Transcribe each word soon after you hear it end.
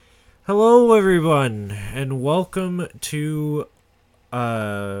Hello, everyone, and welcome to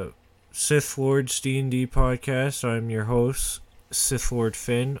Sith Lord's D&D podcast. I'm your host, Sith Lord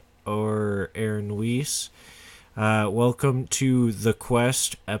Finn, or Aaron Weiss. Welcome to The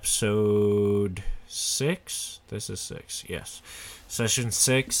Quest, episode 6? This is 6, yes. Session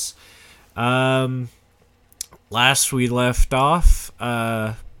 6. Last we left off,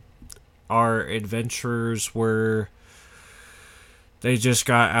 our adventurers were... They just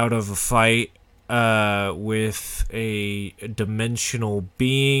got out of a fight with a dimensional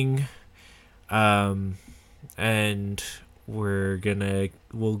being, and we'll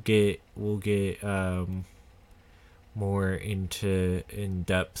get more in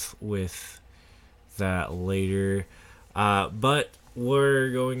depth with that later. But we're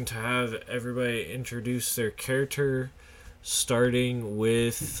going to have everybody introduce their character, starting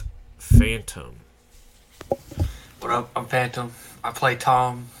with Phantom. What up? I'm Phantom. I play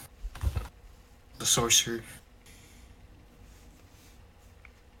Tom, the sorcerer.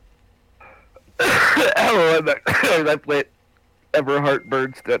 Hello, I play Everhart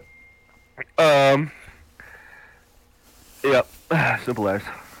Bernstein. Yep, simple as.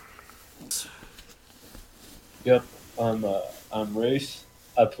 Yep, I'm Race.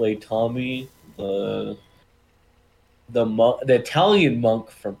 I play Tommy, the Italian monk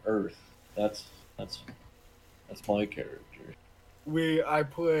from Earth. That's my character. I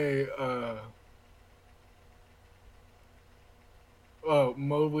play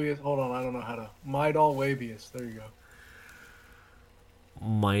Mobius. Hold on, I don't know how to. Midal Wabius. There you go.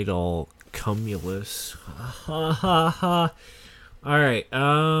 Midal Cumulus. Ha ha ha. Alright,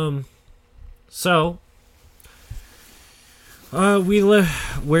 so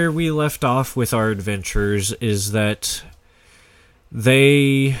where we left off with our adventures is that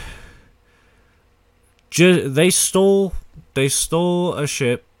they stole a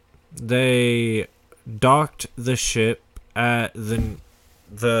ship. They docked the ship at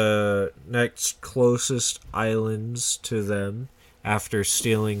the next closest islands to them after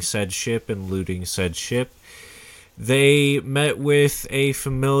stealing said ship and looting said ship. They met with a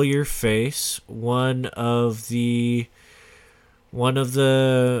familiar face, one of the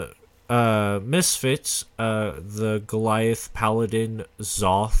misfits, the Goliath paladin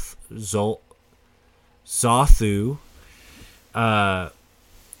Zothu,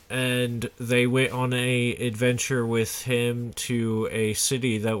 and they went on a adventure with him to a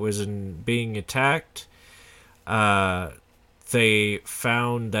city that was being attacked. They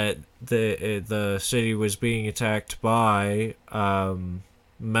found that the city was being attacked by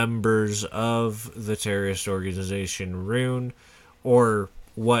members of the terrorist organization Rune, or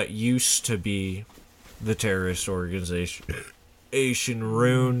what used to be the terrorist organization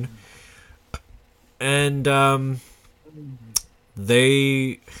Rune. And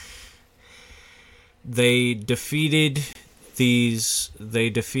they defeated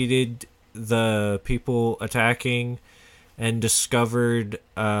the people attacking and discovered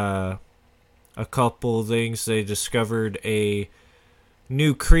a couple things. They discovered a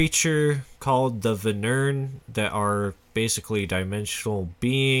new creature called the Venern that are basically dimensional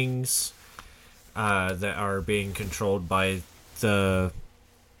beings that are being controlled by the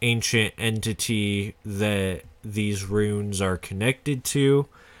ancient entity that these runes are connected to.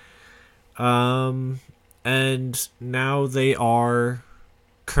 And now they are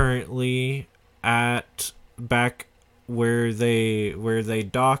currently back where they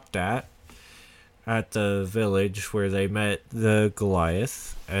docked at the village where they met the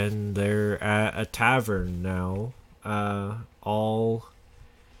Goliath, and they're at a tavern now, all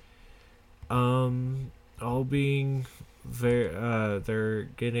being they're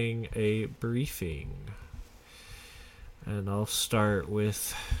getting a briefing. And I'll start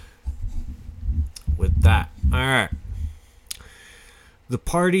with that. Alright. The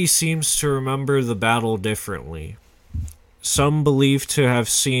party seems to remember the battle differently. Some believe to have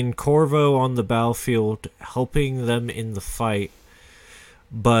seen Corvo on the battlefield helping them in the fight,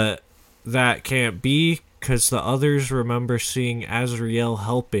 but that can't be because the others remember seeing Azrael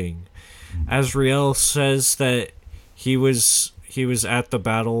helping. Azrael says that he was at the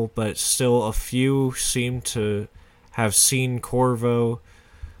battle, but still a few seem to have seen Corvo.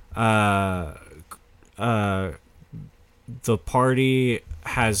 The party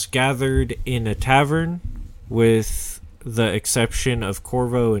has gathered in a tavern, with the exception of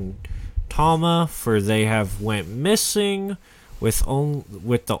Corvo and Tama, for they have went missing, with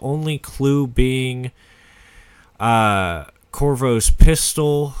the only clue being Corvo's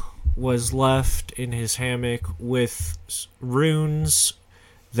pistol was left in his hammock with runes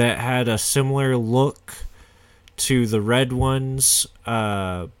that had a similar look to the red ones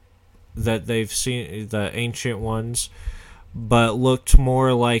that they've seen, the ancient ones, but looked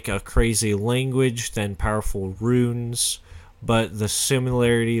more like a crazy language than powerful runes. But the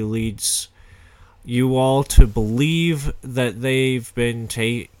similarity leads you all to believe that they've been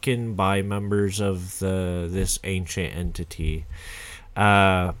taken by members of this ancient entity.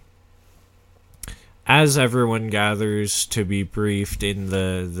 As everyone gathers to be briefed in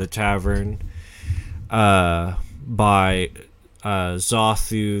the tavern by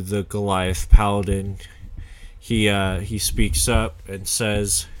Zothu, the Goliath Paladin, he speaks up and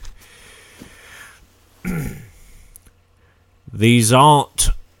says, "These aren't."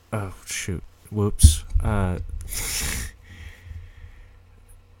 Oh shoot! Whoops.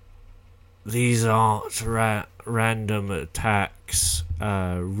 These aren't random attacks.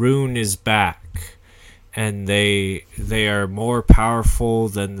 Rune is back, and they are more powerful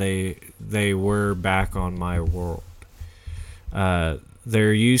than they were back on my world.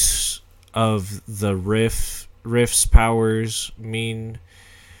 Their use of the rift's powers means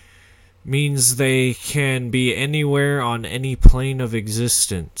they can be anywhere on any plane of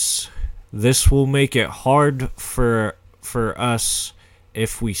existence. This will make it hard for us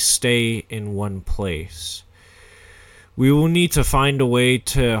if we stay in one place. We will need to find a way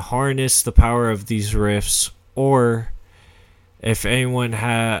to harness the power of these rifts, or if anyone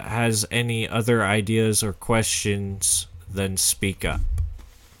has any other ideas or questions, then speak up.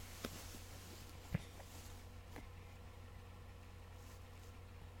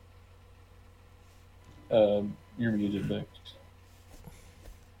 You're muted, Max.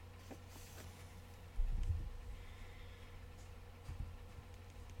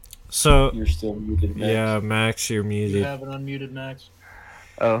 So You're still muted, Max. yeah, Max, you're You muted. have it unmuted, Max.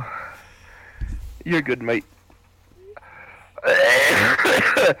 Oh, you're good, mate. You're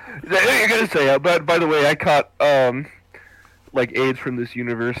gonna say, but by the way, I caught like AIDS from this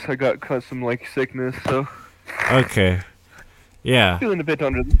universe. I caught some like sickness, so Okay. Yeah. feeling a bit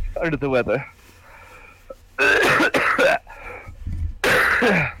under the weather.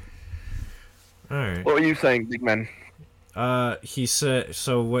 Alright. What were you saying, big man? He said,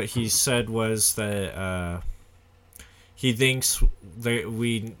 so what he said was that, he thinks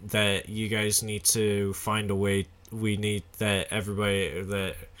that you guys need to find a way,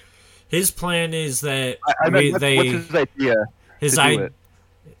 that his plan is that I meant, what's his idea his to do it?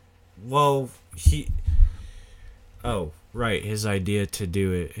 Well, oh, right, his idea to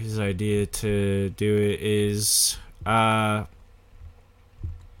do it. His idea to do it is,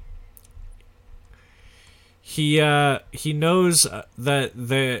 he knows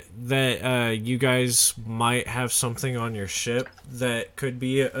that you guys might have something on your ship that could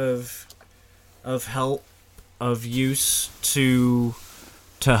be of help, of use to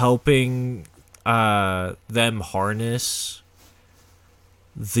helping them harness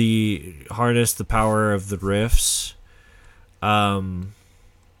the power of the rifts. But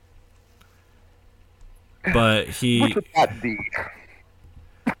What would that be?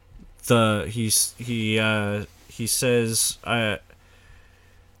 he says, I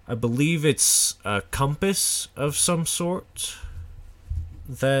believe it's a compass of some sort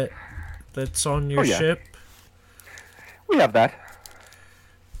that's on your yeah. ship. We have that.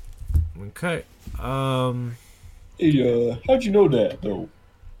 Okay. Hey, how'd you know that, though?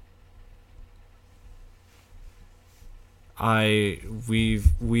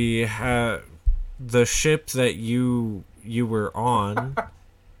 We have the ship that you were on.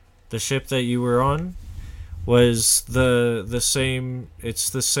 The ship that you were on was the same. It's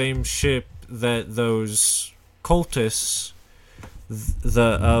the same ship that those cultists,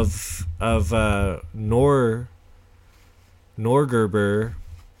 Norgerber,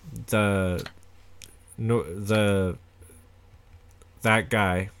 that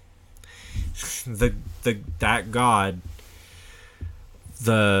guy, that god,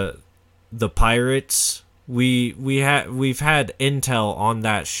 the pirates. We've had intel on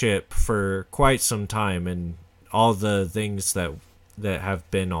that ship for quite some time, and all the things that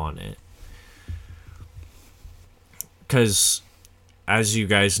have been on it. Because, as you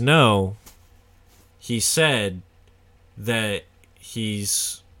guys know, he said that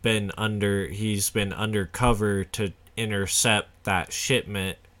he's been undercover to intercept that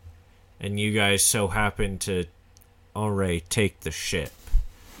shipment, and you guys so happen to already take the ship.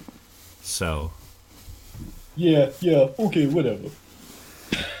 So. Yeah, okay, whatever.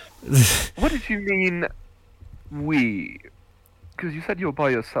 What did you mean, we? Because you said you were by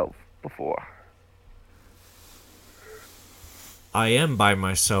yourself before. I am by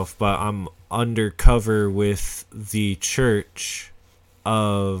myself, but I'm undercover with the Church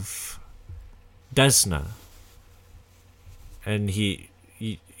of Desna. And he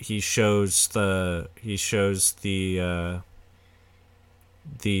he shows the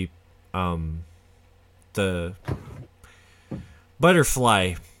the the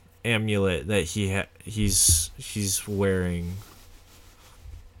butterfly amulet that he's wearing.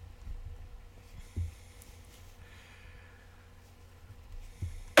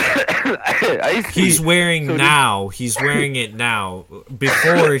 I see. He's wearing So now. He's wearing it now.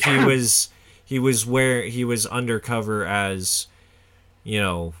 Before he was undercover as, he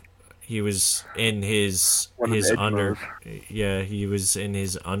was in his One of the he was in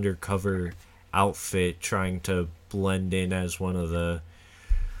his undercover outfit trying to blend in as one of the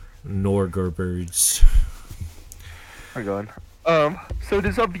Norgor birds. Hang on. So it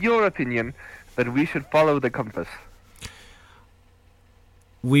is of your opinion that we should follow the compass.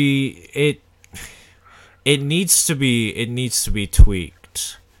 It needs to be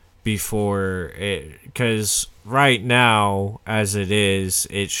tweaked before it, because right now as it is,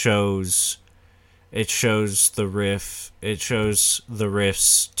 it shows the rifts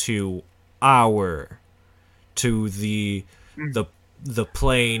to the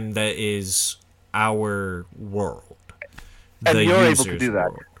plane that is our world. And the you're able to user's do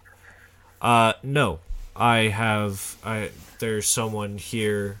that? world. No. There's someone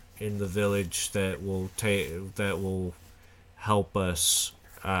here in the village that will help us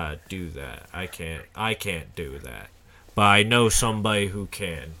do that. I can't do that. But I know somebody who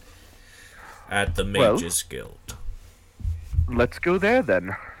can at the Well, Mages Guild. Let's go there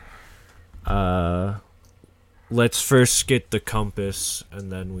then. Let's first get the compass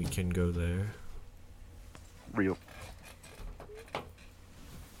and then we can go there. Real.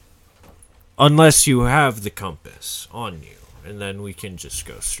 Unless you have the compass on you, and then we can just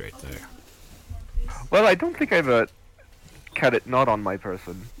go straight there. Well, I don't think I have a cadet not on my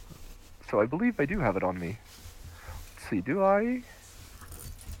person. So I believe I do have it on me. Let's see, do I?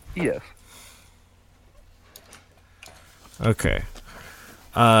 Yes. Okay.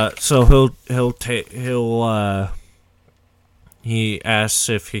 So he asks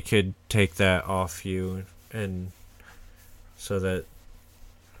if he could take that off you, and so that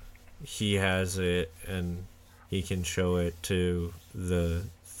he has it and he can show it to the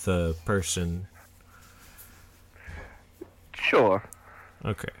person. Sure.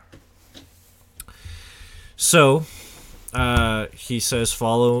 Okay. So, he says,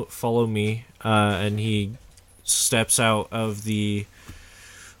 "Follow me," and he steps out of the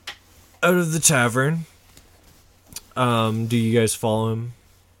tavern. Do you guys follow him?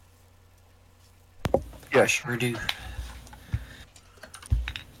 Yeah. I sure do.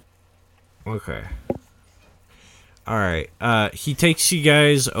 Okay. Alright. He takes you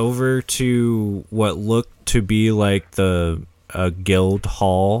guys over to what looked to be like the guild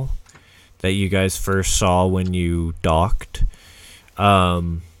hall that you guys first saw when you docked.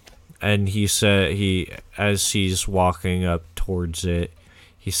 And he said, as he's walking up towards it,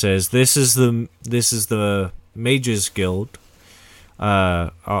 he says, This is the Mages Guild.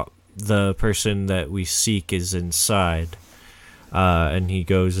 The person that we seek is inside." And he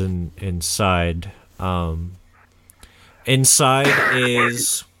goes inside. Inside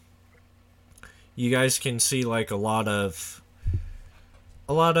is, you guys can see like a lot of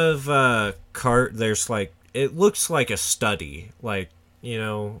there's like, it looks like a study, like,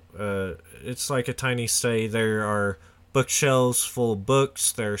 it's like a tiny study. There are bookshelves full of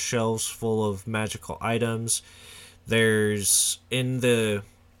books, there are shelves full of magical items. There's, in the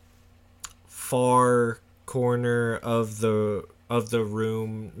far corner of the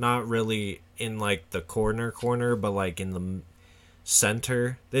room, not really in like the corner, but like in the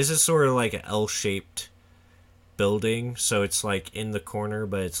center, this is sort of like an L-shaped building, so it's like in the corner,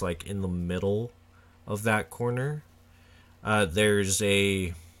 but it's like in the middle of that corner. There's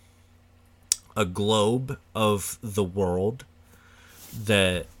a globe of the world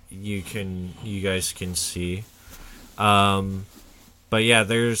that you guys can see. But yeah,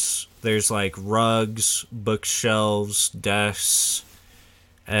 there's like rugs, bookshelves, desks,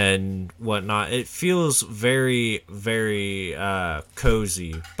 and whatnot. It feels very, very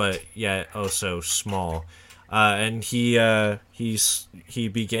cozy, but yet also small. And he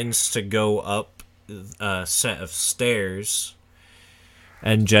begins to go up a set of stairs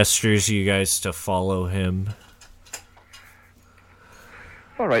and gestures you guys to follow him.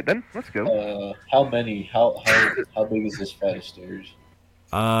 All right then, let's go. How many? How big is this flight of stairs?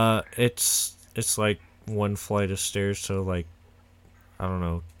 It's like one flight of stairs, so like, I don't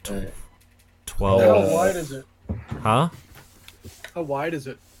know, 12. How wide is it? Huh? How wide is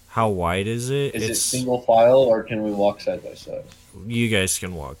it? How wide is it? Is it single file or can we walk side by side? You guys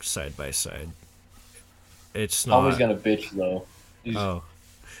can walk side by side. It's not. Tommy's gonna bitch though. Oh.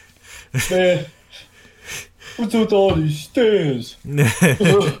 Man, what's with all these stairs?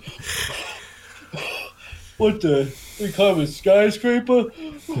 What the? We call it a skyscraper?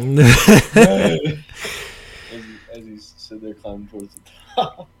 Man. As he's sitting there climbing towards the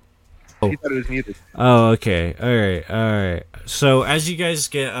top. He thought it was muted. Oh, okay. Alright. So as you guys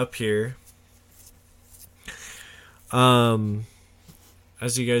get up here,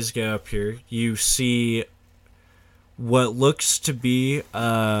 you see what looks to be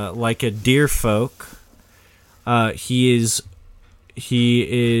like a deer folk. He is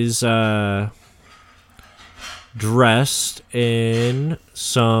dressed in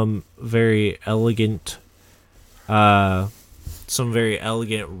some very elegant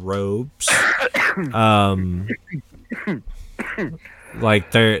robes.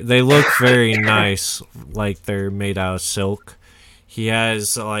 Like they look very nice, like they're made out of silk. He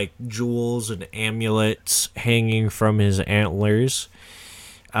has like jewels and amulets hanging from his antlers.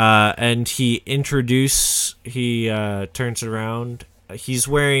 And he turns around. He's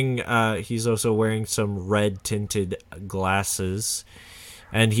also wearing some red tinted glasses.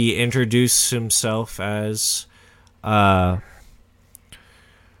 And he introduced himself as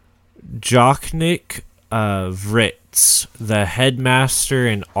Jochnik Vritz, the headmaster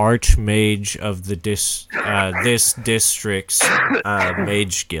and archmage of the this district's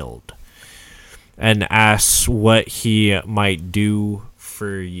mage guild, and asks what he might do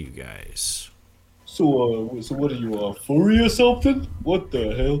for you guys. So what are you, furry or something? What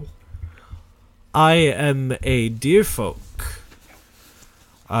the hell? I am a deer folk.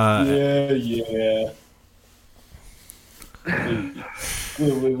 Yeah.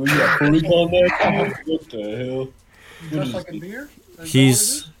 Wait, we got furry on that? What the hell? Just like a deer?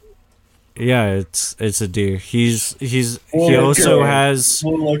 It's a deer. He More also like has.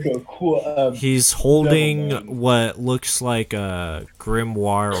 More like a He's holding Devilman. what looks like a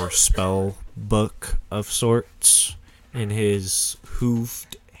grimoire or spell book of sorts in his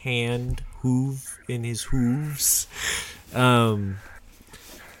hooved hand. Hoove in his hooves. And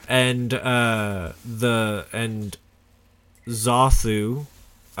Zothu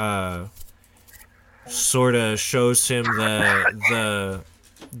sort of shows him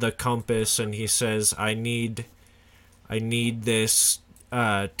the compass, and he says, I need this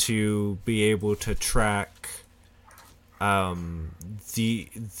to be able to track the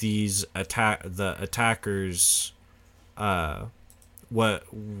attackers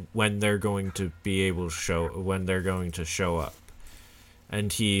when they're going to show up.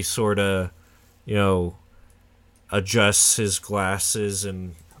 And he sort of adjusts his glasses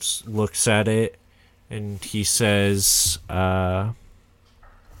and looks at it, and he says I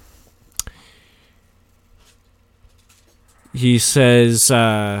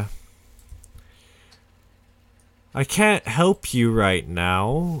can't help you right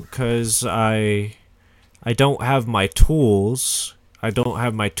now because I don't have my tools. I don't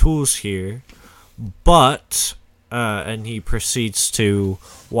have my tools here. But and he proceeds to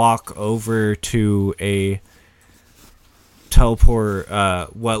walk over to a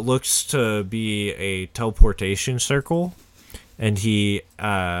what looks to be a teleportation circle, and he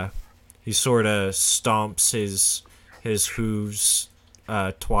sort of stomps his hooves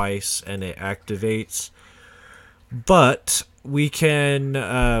twice, and it activates. But we can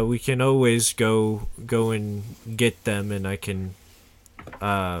always go and get them, and I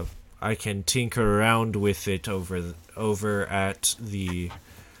can tinker around with it over at the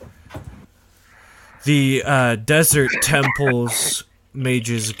Desert Temple's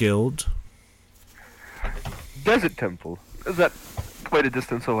Mages Guild. Desert Temple. Is that quite a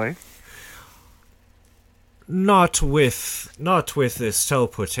distance away? Not with this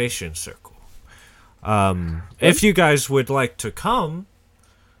teleportation circle. If you guys would like to come,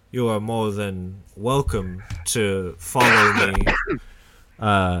 you are more than welcome to follow me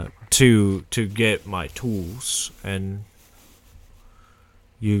to get my tools, and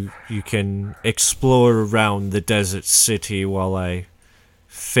you can explore around the desert city while I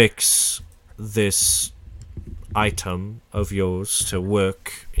fix this item of yours to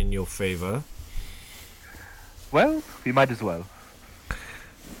work in your favor. Well, we might as well.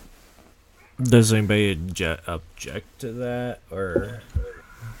 Does anybody object to that, or?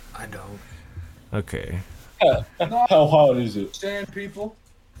 I don't. Okay. How hard is it? Sand people.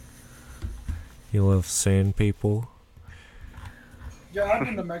 You love sand people? Yeah, I've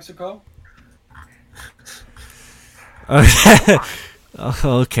been to Mexico.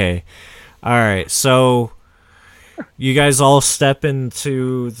 Okay. Alright, so you guys all step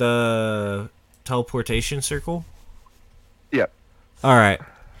into the teleportation circle? Yeah. Alright.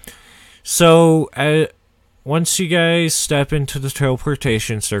 So, once you guys step into the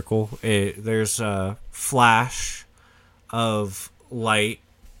teleportation circle, there's a flash of light,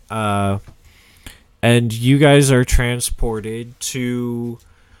 and you guys are transported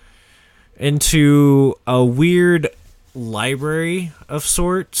into a weird library of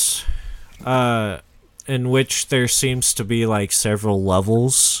sorts, in which there seems to be like several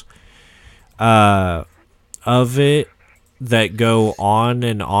levels of it that go on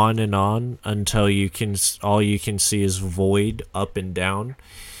and on and on until all you can see is void up and down.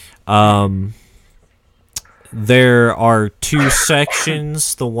 There are two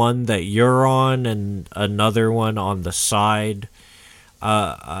sections, the one that you're on and another one on the side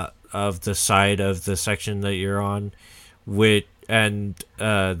of the section that you're on,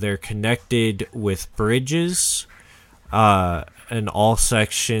 they're connected with bridges, and all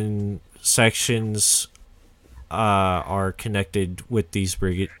sections are connected with these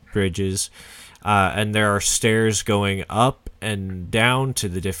bridges, and there are stairs going up and down to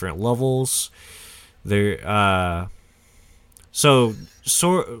the different levels. So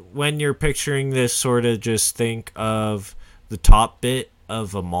when you're picturing this, sort of just think of the top bit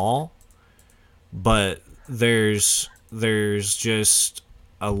of a mall, but there's just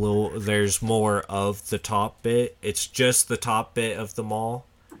there's more of the top bit. It's just the top bit of the mall.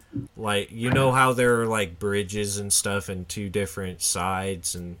 Like, you know how there are like bridges and stuff and two different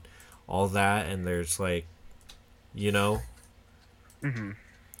sides and all that, and there's like, you know,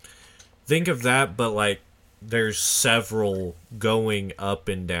 think of that, but like there's several going up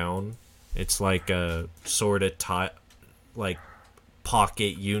and down. It's like a sort of like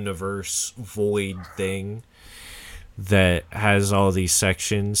pocket universe void thing that has all these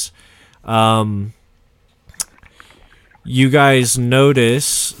sections. You guys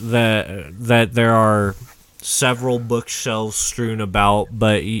notice that there are several bookshelves strewn about,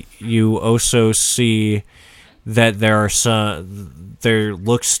 but you also see that there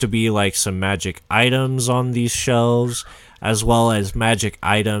looks to be like some magic items on these shelves, as well as magic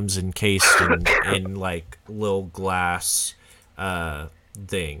items encased in like little glass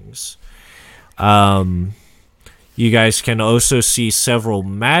things. You guys can also see several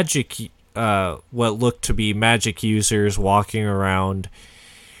what look to be magic users walking around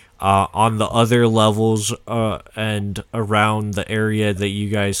on the other levels and around the area that you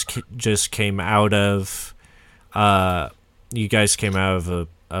guys just came out of. You guys came out of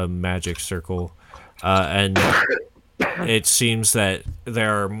a magic circle, and it seems that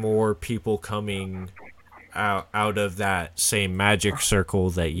there are more people coming out of that same magic circle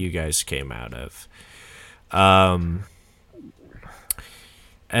that you guys came out of. And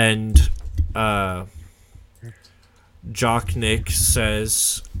Jocknick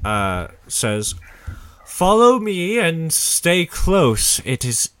says, "Follow me and stay close. It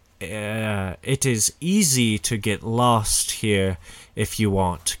is easy to get lost here if you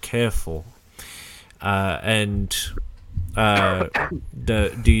aren't careful." Do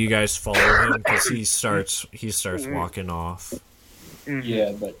you guys follow him? Because he starts walking off.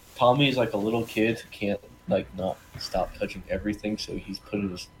 Yeah, but Tommy's like a little kid who can't like not stop touching everything, so he's putting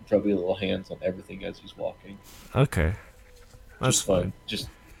his grubby little hands on everything as he's walking. Okay, that's just fine. Just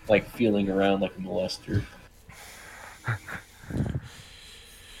like feeling around like a molester.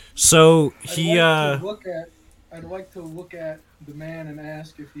 So I'd like to look at the man and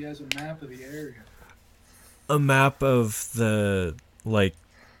ask if he has a map of the area. A map of the, like,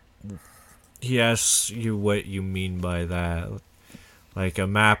 he asks you what you mean by that. Like a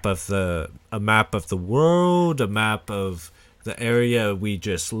map of the world, a map of the area we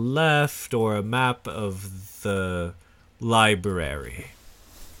just left, or a map of the library.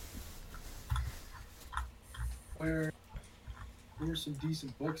 Where some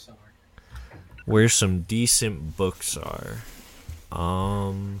decent books are. Where some decent books are.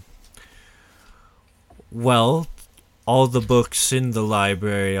 Well, all the books in the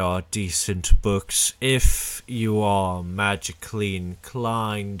library are decent books if you are magically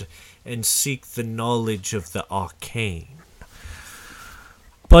inclined and seek the knowledge of the arcane.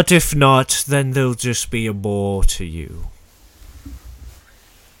 But if not, then they'll just be a bore to you.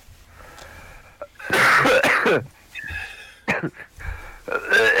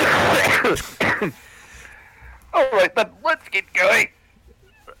 Alright then, let's get going.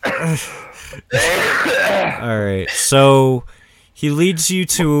 Alright, so he leads you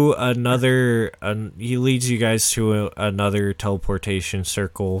to another teleportation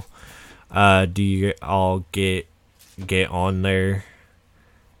circle. Do you all get on there?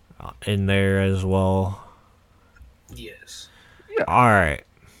 In there as well? Yes. Yeah. Alright.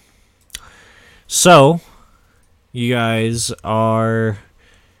 So, you guys are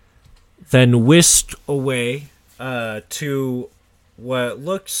then whisked away to what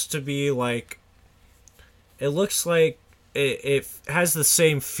looks to be like. It looks like it has the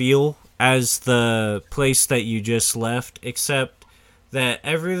same feel as the place that you just left, except that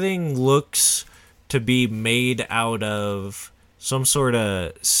everything looks to be made out of some sort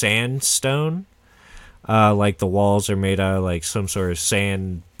of sandstone. Like the walls are made out of like some sort of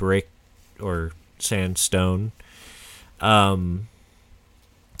sand brick or sandstone. And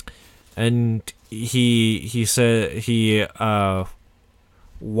he said he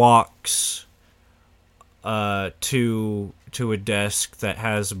walks to a desk that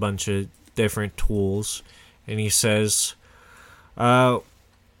has a bunch of different tools, and he says, well,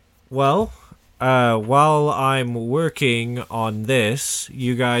 while I'm working on this,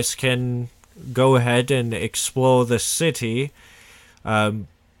 you guys can go ahead and explore the city.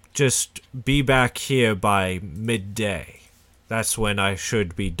 Just be back here by midday. That's when I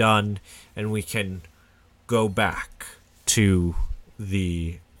should be done, and we can go back to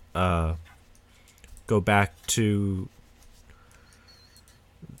the, your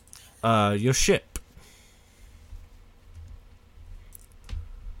ship.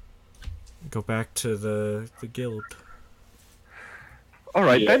 Go back to the guild. All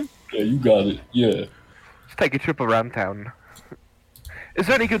right, Yeah. then. Yeah, you got it. Yeah. Let's take a trip around town. Is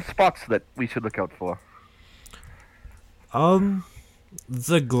there any good spots that we should look out for?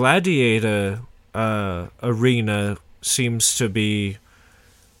 The gladiator arena seems to be,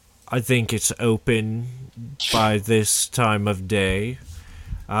 I think it's open by this time of day.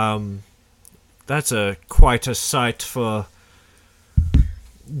 That's quite a sight for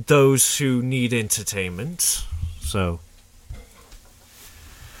those who need entertainment. So,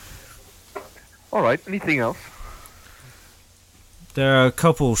 All right. Anything else? there are a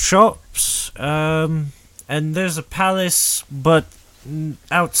couple shops, and there's a palace, but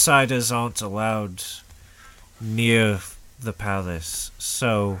outsiders aren't allowed near the palace,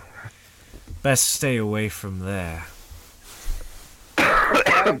 so best stay away from there.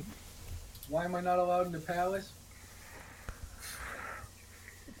 Why am I not allowed in the palace?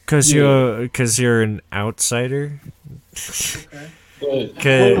 Cause Yeah. you're an outsider. Okay. But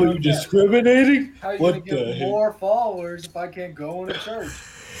Okay. what, are you discriminating? How are you What gonna the get heck? more followers if I can't go in a church?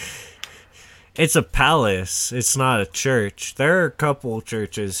 It's a palace. It's not a church. There are a couple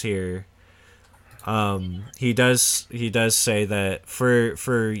churches here. He does say that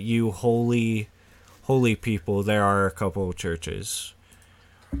for you holy people, there are a couple churches.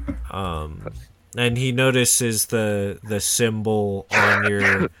 And he notices the symbol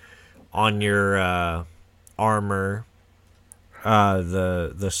on your armor,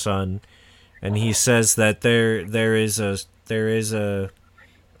 the sun, and he says that there is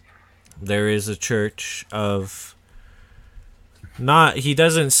a church of, not, he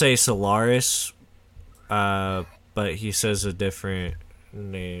doesn't say Solaris, but he says a different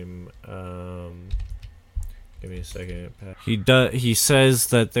name. Give me a second. He says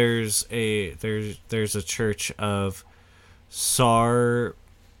that there's a church of Sarenrae,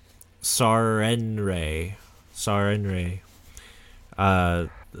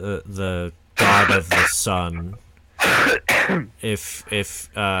 the god of the sun. If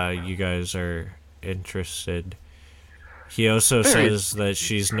you guys are interested. He also says that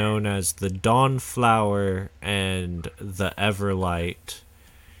she's known as the Dawn Flower and the Everlight,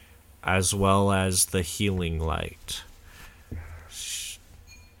 as well as the Healing Light.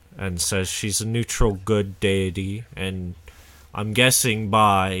 And says she's a neutral good deity, and I'm guessing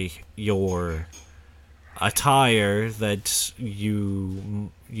by your attire that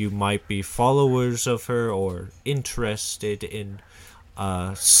you might be followers of her or interested in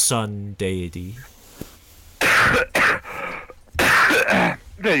sun deity.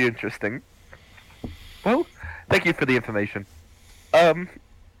 Very interesting. Well, thank you for the information.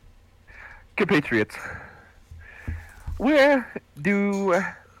 Compatriots, where do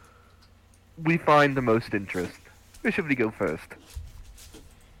we find the most interest? Where should we go first?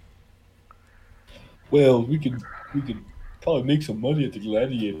 Well, we could probably make some money at the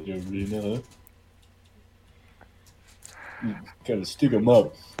gladiator arena, huh? Kind of stick them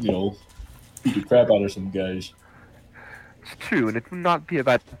up, beat the crap out of some guys. It's true, and it would not be a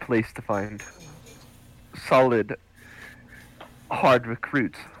bad place to find solid, hard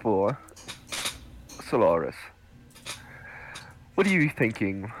recruits for Solaris. What are you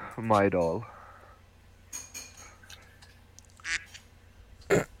thinking, my doll?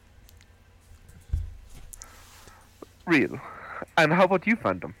 Real. And how about you,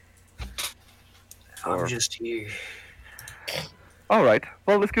 Phantom? I'm just here. Alright,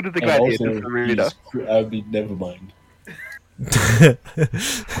 well, let's go to the And gladiator also, arena. never mind.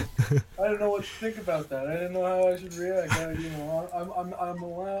 I didn't know what to think about that. I didn't know how I should react. I'm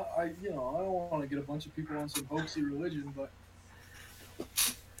allowed. I don't want to get a bunch of people on some hoaxy religion, but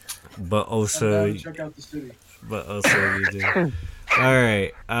but I'm down also to check out the city. you do. All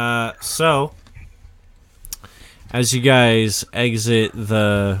right. So as you guys exit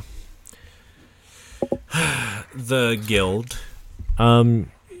the guild,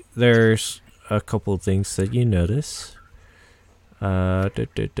 there's a couple things that you notice. Do, do,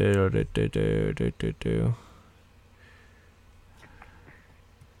 do, do, do, do, do, do, do.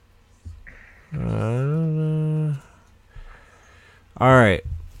 All right.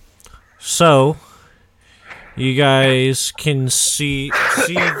 So you guys can see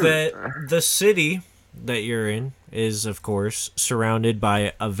that the city that you're in is, of course, surrounded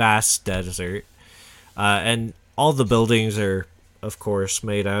by a vast desert, and all the buildings are, of course,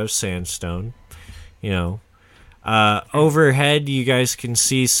 made out of sandstone. You know, overhead, you guys can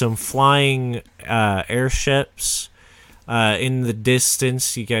see some flying airships. In the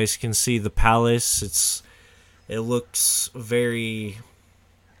distance, you guys can see the palace. It looks very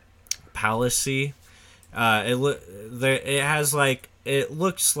palacey. It has like it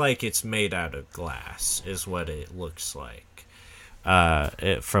looks like it's made out of glass, is what it looks like.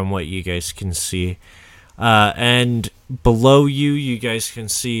 From what you guys can see. And below you, you guys can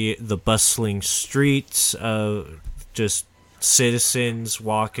see the bustling streets of just citizens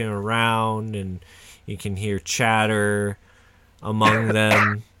walking around, and you can hear chatter among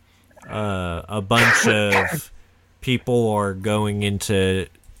them. A bunch of people are going into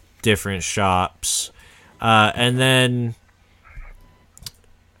different shops. And then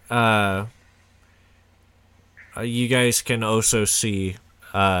you guys can also see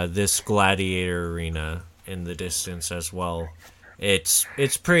this gladiator arena in the distance as well. It's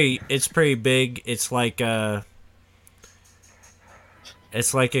pretty big. It's like a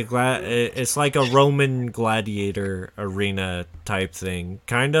Roman gladiator arena type thing,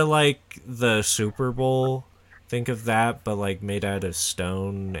 kind of like the Super Bowl. Think of that, but like made out of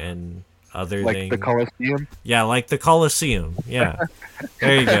stone and other Like things. the Colosseum? Yeah, like the Colosseum. Yeah,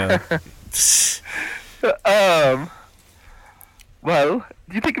 there you go. Well,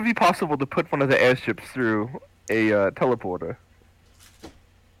 do you think it'd be possible to put one of the airships through a teleporter?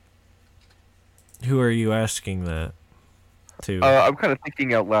 Who are you asking that to? I'm kind of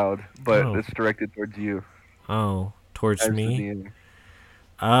thinking out loud, but Oh. it's directed towards you. Oh, towards as the me? DM.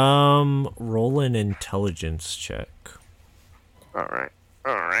 Roll an intelligence check. Alright.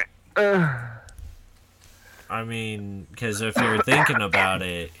 Alright. I mean, because if you're thinking about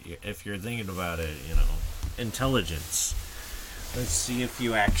it, you know, intelligence. Let's see if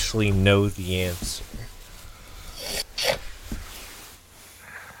you actually know the answer.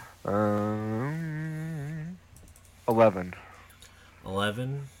 11.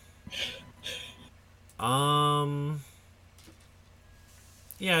 11?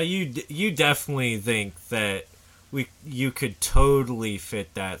 Yeah, you definitely think that you could totally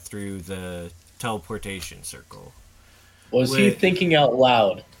fit that through the teleportation circle. Was he thinking out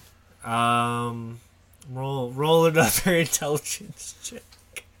loud? Roll another intelligence check.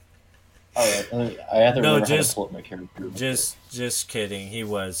 Alright, I have to No, remember just- how to pull up my character. Just kidding. He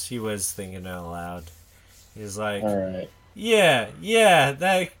was thinking out loud. He's like, Alright. yeah,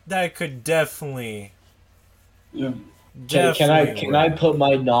 that could definitely Can I work. put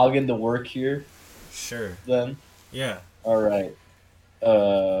my noggin to work here Sure. then? Yeah. Alright.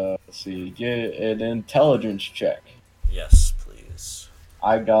 Let's see. Get an intelligence check. Yes, please.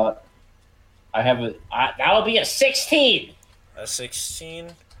 That would be a 16! A 16.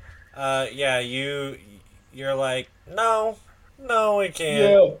 Yeah, you're like, no, we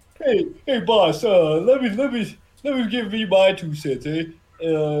can't. Yeah. Hey, boss. Let me give you my 2 cents, eh? I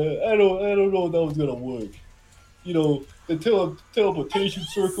don't know if that was gonna work. You know, the teleportation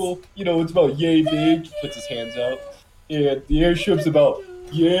circle. You know, it's about yay big. He puts his hands out. Yeah, the airship's about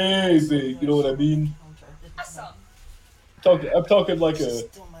yay big. You know what I mean? I'm talking like a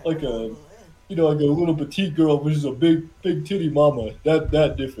like a little petite girl versus a big titty mama.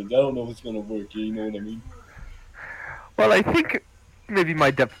 That difference. I don't know if it's gonna work. You know what I mean? Well, I think maybe my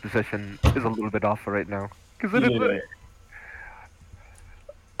depth position is a little bit off right now. Because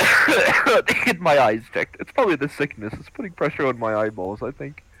get my eyes checked. It's probably the sickness. It's putting pressure on my eyeballs, I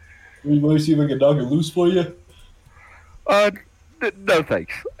think. You want to see if I can knock it loose for you? No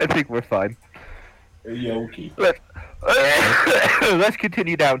thanks. I think we're fine. Yeah, okay. Let's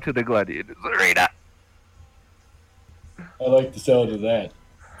continue down to the gladiators arena. I like the sound of that.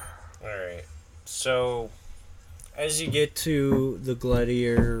 Alright. So, as you get to the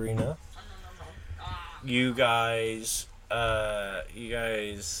gladiator arena, you guys you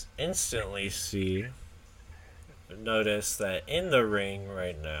guys instantly notice that in the ring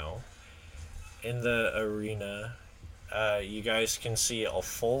right now, in the arena, you guys can see a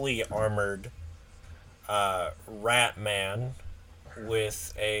fully armored rat man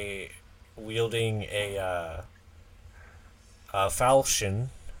with wielding a falchion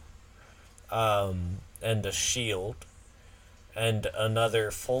and a shield, and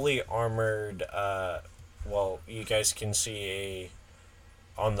another fully armored. Well, you guys can see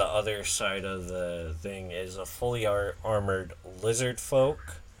on the other side of the thing is a fully armored lizard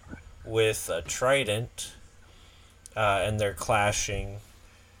folk with a trident, and they're clashing.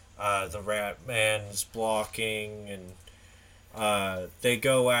 The rat man's blocking, and they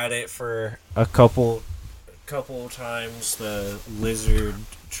go at it for a couple times. The lizard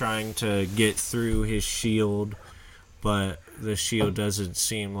trying to get through his shield, but the shield doesn't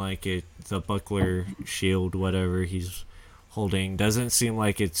seem like it. The buckler shield, whatever he's holding, doesn't seem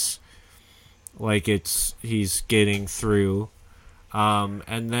like he's getting through.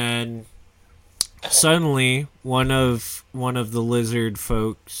 And then suddenly one of the lizard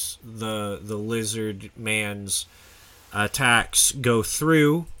folks, the lizard man's attacks go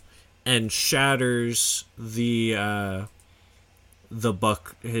through and shatters his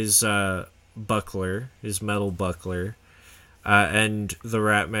buckler, his metal buckler, and the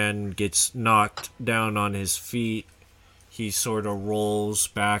rat man gets knocked down on his feet. He sort of rolls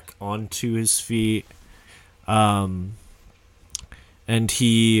back onto his feet, and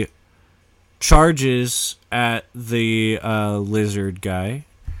he charges at the lizard guy,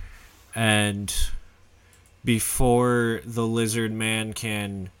 and before the lizard man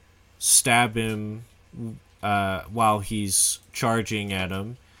can stab him while he's charging at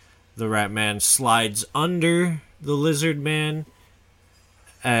him, the rat man slides under the lizard man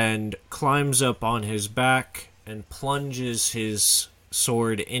and climbs up on his back and plunges his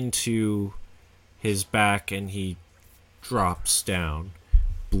sword into his back, and he drops down,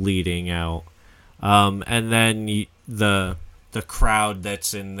 bleeding out. And then the crowd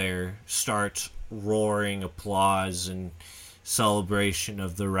that's in there starts roaring applause and celebration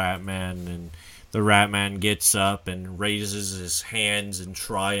of the rat man, and the rat man gets up and raises his hands in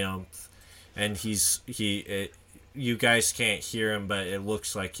triumph, and you guys can't hear him, but it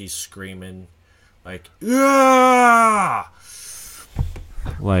looks like he's screaming like, "Ah!"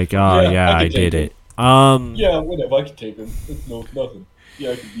 Like, oh yeah, I did it. Yeah, whatever. I can take him. It's nothing.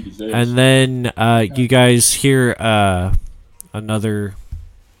 Yeah, I can beat his ass. And then you guys hear another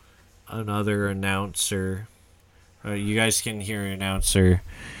announcer. You guys can hear an announcer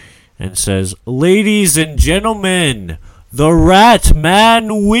and says, "Ladies and gentlemen, the Rat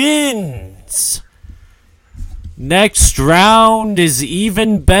Man wins. Next round is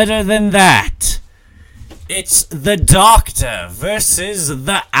even better than that. It's the Doctor versus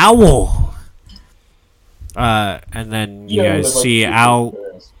the Owl." And then you guys see out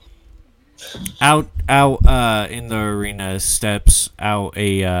in the arena steps out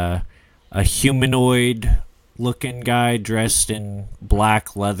a humanoid looking guy dressed in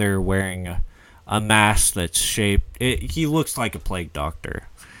black leather, wearing a mask that's shaped. He looks like a plague doctor,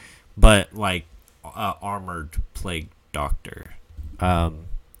 but like armored plague doctor.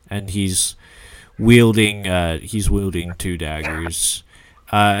 And he's wielding two daggers.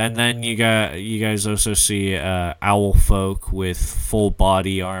 And then you guys also see owl folk with full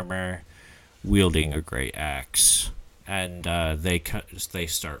body armor wielding a great axe, and they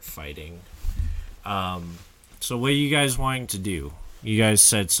start fighting. So what are you guys wanting to do? You guys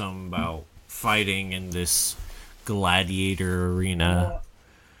said something about fighting in this gladiator arena.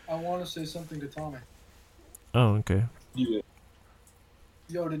 I want to say something to Tommy. Oh, okay. Yeah.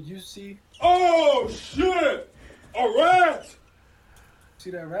 Yo, did you see Oh shit! A rat!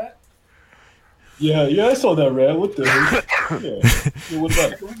 that rat? Yeah, I saw that rat. What the hell? Yeah, what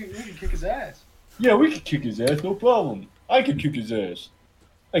about it? We can kick his ass. Yeah, we can kick his ass, no problem. I can kick his ass.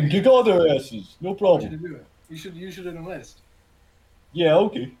 I can kick all their asses, no I want you to problem. do it. You should enlist. Yeah,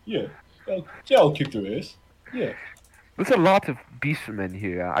 okay, yeah. I'll kick their ass. Yeah. There's a lot of beastmen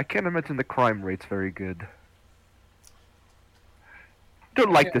here. I can't imagine the crime rate's very good.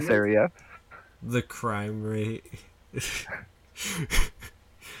 Don't like Yeah, this look- area. The crime rate.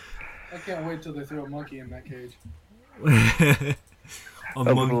 I can't wait till they throw a monkey in that cage. A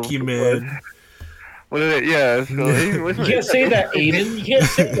monkey man. What is it? Yeah. So, You wasn't, can't say that, Aiden. You can't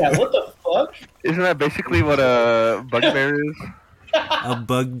say that. What the fuck? isn't that basically what a bugbear is? A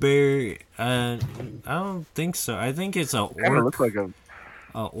bugbear? I don't think so. I think it's a Kind of looks orc, like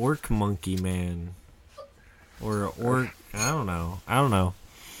a. orc monkey man, or a orc. I don't know.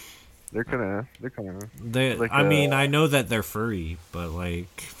 They're kind of They, like I mean, I know that they're furry, but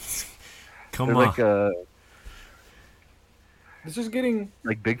like, come they're on. This is getting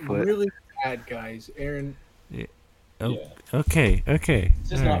like Bigfoot. really bad, guys. Aaron, Oh, Yeah. okay. It's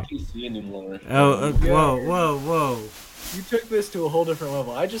just all not right. PC anymore. Whoa, Yeah. whoa. you took this to a whole different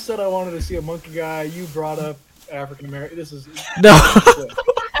level. I just said I wanted to see a monkey guy. You brought up African American. This is No.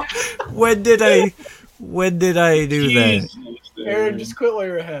 When did I do that? Jesus, Aaron. Just quit while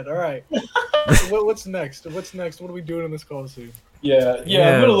you're ahead. All right. What's next? What's next? What are we doing in this call soon? Yeah,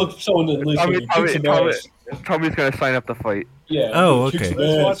 Yeah. I'm gonna look for someone to listen and kick some ass. Tommy's gonna sign up to fight. Yeah. Oh, kick okay. some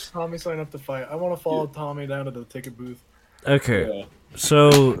Let's ass. watch Tommy sign up to fight. I want to follow Tommy down to the ticket booth. Okay. Yeah.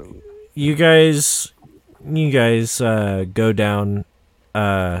 So you guys go down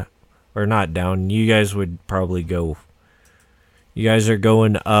or not down. You guys would probably go. You guys are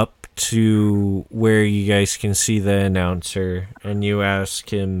going up to where you guys can see the announcer, and you ask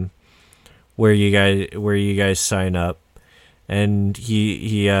him where you guys sign up, and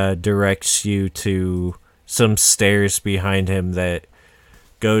he directs you to some stairs behind him that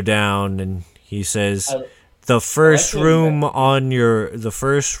go down, and he says the first room on your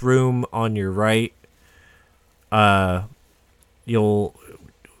right,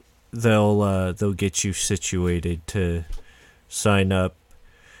 they'll get you situated to sign up.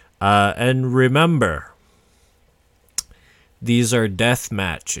 And remember, these are death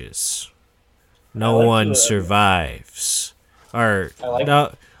matches. No one survives. Or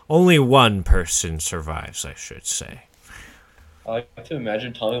no, only one person survives, I should say. I like to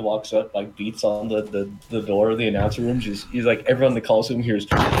imagine Tommy walks up, like beats on the door of the announcer room. He's like everyone that calls him hears.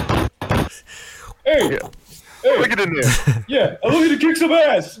 Hey, Look at in there. yeah, I'm looking to kick some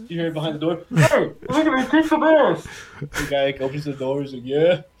ass. You hear it behind the door. Hey, I'm looking to kick some ass. The guy like, opens the doors and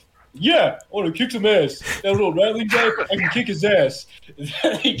yeah, I want to kick some ass. That little rattling guy, I can kick his ass.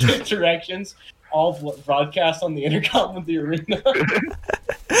 He gives directions, all broadcast on the intercom of the arena.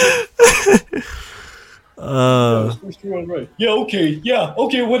 Right. Yeah,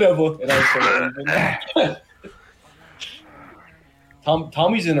 okay, whatever. And I start leaving.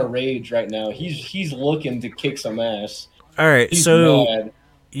 Tommy's in a rage right now. He's looking to kick some ass. All right, He's so mad.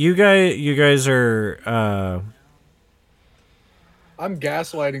 you guys are I'm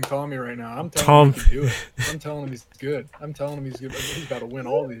gaslighting Tommy right now. I'm telling him he can do it. I'm telling him he's good. I'm telling him he's good. He's about to win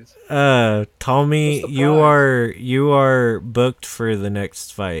all these. Tommy, What's the you are booked for the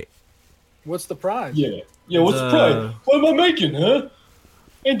next fight. What's the prize? Yeah, what's the prize? What am I making, huh?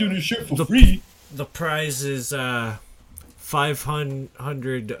 Ain't doing this shit for free. The prize is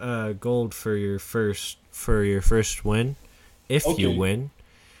 500 gold for your first win, if you Okay. win.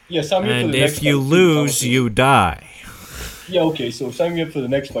 Yeah, sign me up for And the next if you fight, too. lose, you die. Yeah, okay, so sign me up for the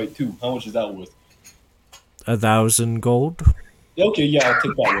next fight too. How much is that worth? 1,000 gold. Yeah, okay, yeah, I'll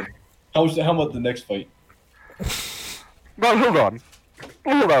take that one. How about the next fight? No, hold on.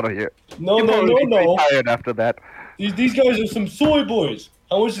 Hold on here. No. Tired after that. These guys are some soy boys.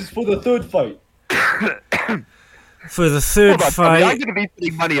 How much is for the third fight? For the third Hold on, Tommy, I'm fight, gonna be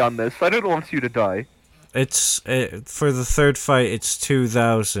putting money on this. I don't want you to die. for the third fight, it's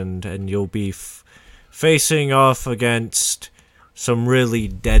 2,000, and you'll be facing off against some really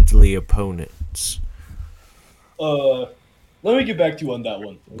deadly opponents. Let me get back to you on that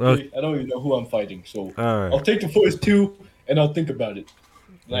one. Okay? Okay. I don't even know who I'm fighting, so All I'll right. take the first two and I'll think about it.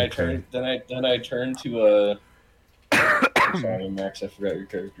 Then Okay. I turn to sorry, Max, I forgot your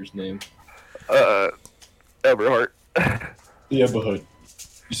character's name. Everhart. The Eberhood.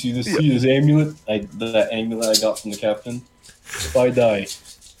 You see this amulet? That amulet I got from the captain. If I die,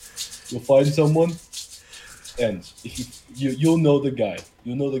 you'll find someone, and if you'll know the guy.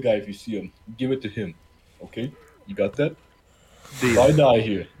 You'll know the guy if you see him. Give it to him. Okay? You got that? If I die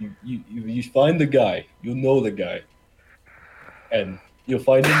here, you find the guy. You'll know the guy, and you'll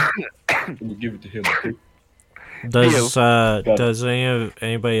find him, and you give it to him. Okay? Does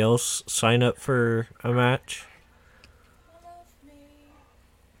anybody else sign up for a match?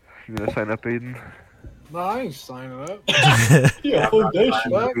 You gonna sign up, Aiden? No, I ain't signing up. Yeah, fuck that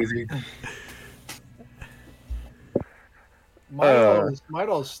shit. What? Easy.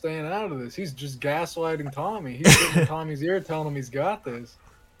 Midal's staying out of this. He's just gaslighting Tommy. He's getting in Tommy's ear, telling him he's got this.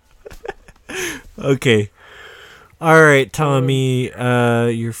 Okay. All right, Tommy.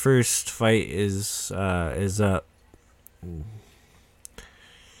 Your first fight is up.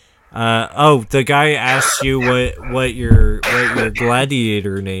 The guy asked you what your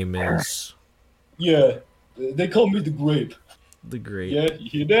gladiator name is. Yeah, they call me the Grape. The Great. Yeah, you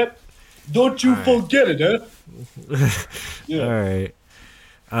hear that? Don't you forget it, huh? Yeah. All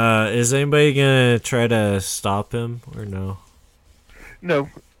right. Is anybody gonna try to stop him or no? No.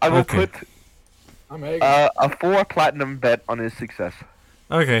 I will Okay. put I'm egging. a 4 platinum bet on his success.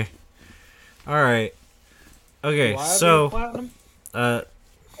 Okay. All right. Okay. Do I have any So, platinum? I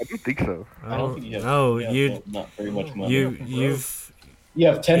don't think so. I I don't don't think you have. know. Not very much money. You've You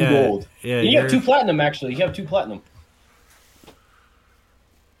have 10 yeah, gold. yeah, You have you're 2 platinum, actually. You have 2 platinum.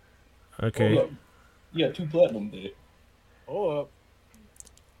 okay. You have 2 platinum there. Hold up.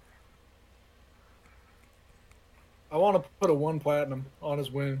 I want to put a 1 platinum on his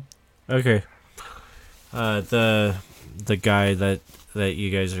win. Okay. The guy that you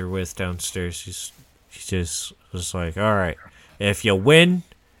guys are with downstairs, he just was like, all right, if you win,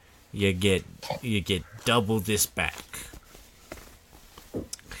 you get double this back.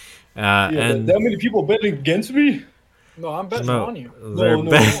 Yeah, and that many people betting against me? No, I'm betting no, on you. they're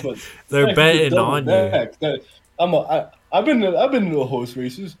But they're I can get betting double on you. back. I've been in the horse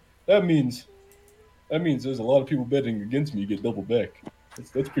races. That means there's a lot of people betting against me get double back.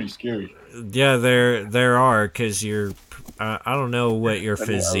 That's pretty scary. Yeah, there are, because you're. I don't know what your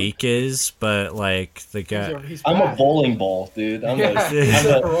physique is, but like the guy. He's I'm a fat. bowling ball, dude. Yeah, he's he's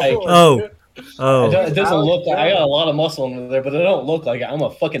a- a I- roller, dude. It doesn't Alex look like I got a Jones. lot of muscle under there, but it don't look like it. I'm a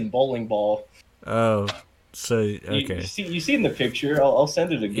fucking bowling ball. Oh, so You okay. see in the picture. I'll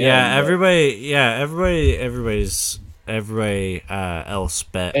send it again. Yeah, but everybody else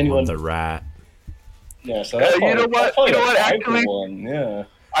bet Anyone- on the rat. Yeah, so You know what? You know what? Actually, yeah.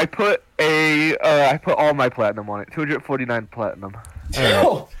 I put all my platinum on it. 249 platinum.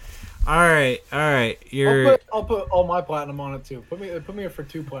 All right. You're I'll put all my platinum on it too. Put me for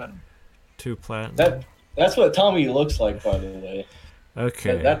 2 platinum. 2 platinum. That's what Tommy looks like, by the way.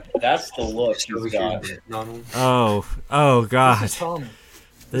 Okay. That's the look he's got. Oh God. This is Tommy.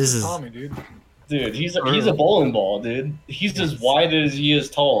 This is Tommy, dude. Dude, he's a bowling ball, dude. He's as wide as he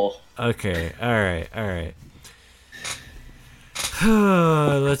is tall. okay. All right.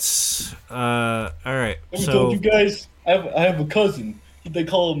 Let's. All right. I So told you guys, I have a cousin. They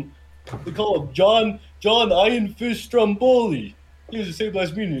call him John Ironfish Stromboli. He has the same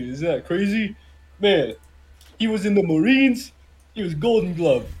last meaning. Is that crazy? Man, he was in the Marines. He was Golden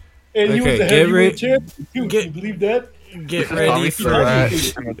Glove, and he was Okay, a get heavyweight re- champion too. get- Can you believe that? get This is ready Tommy for. that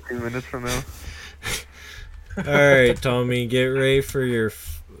in about 2 minutes from now. All right, Tommy. Get ready for your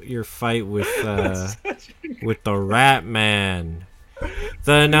fight with the Rat Man.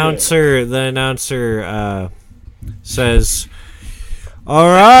 The announcer says, "All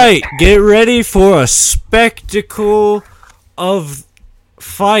right, get ready for a spectacle of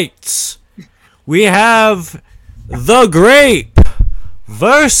fights. We have the Grape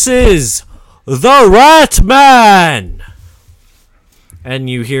versus the Rat Man." And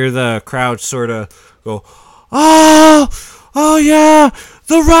you hear the crowd sort of go, "Oh yeah,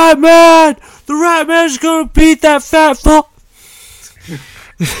 the Rat Man! The Rat Man's gonna beat that fat fuck."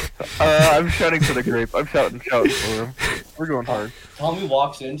 I'm shouting for the grape. I'm shouting for him. We're going hard. Tommy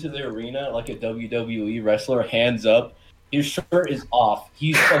walks into the arena like a WWE wrestler, hands up. His shirt is off.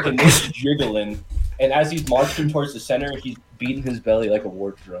 He's fucking jiggling. And as he's marching towards the center, he's beating his belly like a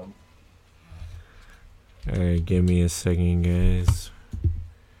war drum. Alright, give me a second, guys.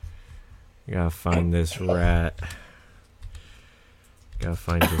 I gotta find this rat. Gotta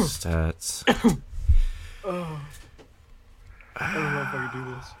find his stats. Oh. I don't know if I can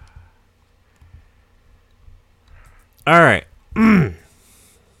do this. Alright.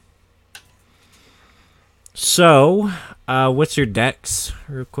 So, what's your dex,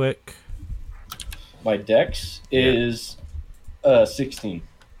 real quick? My dex is 16.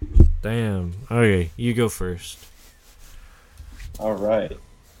 Damn. Okay, you go first. All right.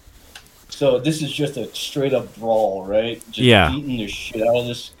 So this is just a straight up brawl, right? Just Yeah. beating the shit out of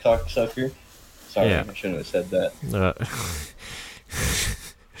this cocksucker. Sorry, Yeah. I shouldn't have said that. Uh,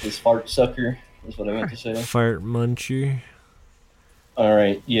 This fart sucker is what I meant to say. fart muncher. All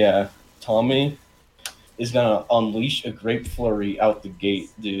right, yeah. Tommy is gonna unleash a grape flurry out the gate,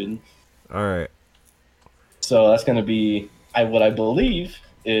 dude. Alright. So that's gonna be what I believe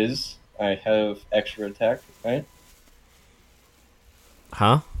is I have extra attack, right?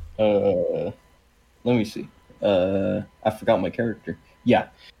 Huh? Let me see. I forgot my character. Yeah.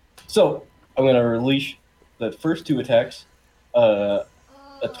 So I'm gonna release the first 2 attacks. A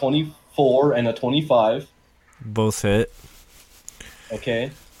 24 and a 25. Both hit. Okay.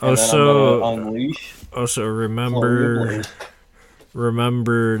 And Also- then I'm gonna unleash. Also, Flurry of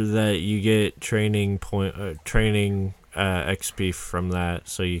remember Blows. that you get training XP from that,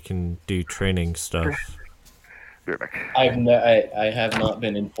 so you can do training stuff. Be right back. I have not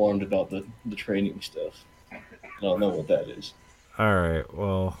been informed about the training stuff. I don't know what that is. Alright,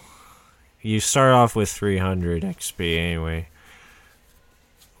 well, you start off with 300 XP anyway.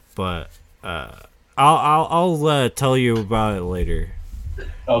 but I'll tell you about it later.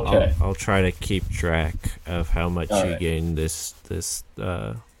 Okay. I'll try to keep track of how much All you right. gain this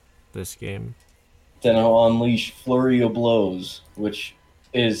game. Then I'll unleash Flurry of Blows, which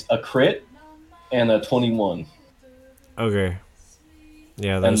is a crit and a 21. Okay.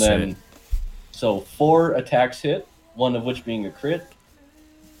 Yeah, And that's then, it. so 4 attacks hit, one of which being a crit,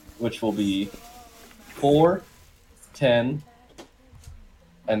 which will be 4, 10,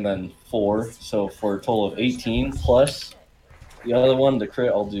 and then 4. So for a total of 18 plus the other one, the crit,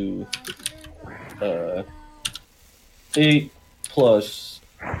 I'll do 8 plus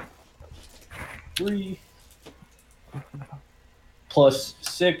 3 plus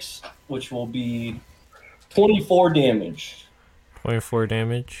 6, which will be 24 damage. 24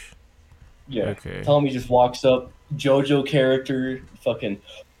 damage. Yeah. Okay. Tommy just walks up, JoJo character, fucking,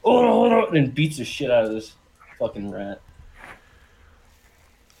 and beats the shit out of this fucking rat.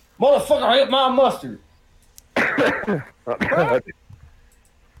 Motherfucker, I hit my mustard.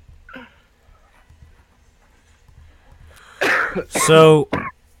 So,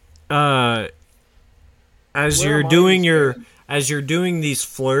 as Where you're am I doing in this as you're doing these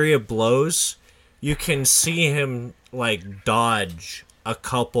flurry of blows, you can see him like dodge a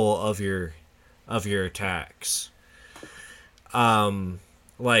couple of your attacks.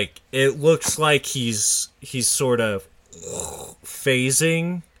 Like it looks like he's sort of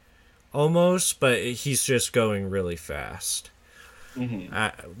phasing almost, but he's just going really fast.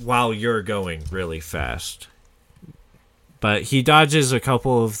 While you're going really fast. But he dodges a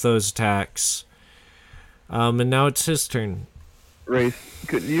couple of those attacks. And now it's his turn. Race,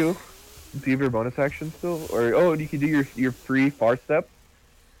 couldn't you do your bonus action still? Or you can do your free far step.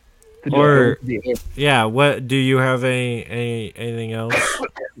 To just Or- go into the air. Yeah, what do you have anything else?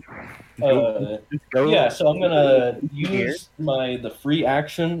 Just go Yeah, so I'm gonna Here. use the free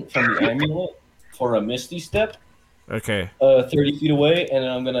action from the amulet for a Misty Step, Okay. 30 feet away, and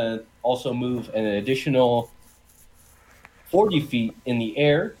then I'm gonna also move an additional 40 feet in the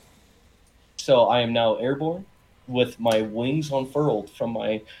air. So I am now airborne with my wings unfurled from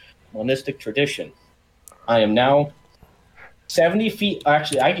my monistic tradition. I am now 70 feet.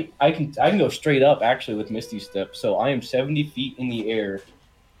 Actually, I can go straight up actually with Misty Step. So I am 70 feet in the air.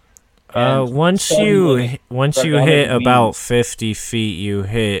 And Once you Dragonic hit about wings. 50 feet, you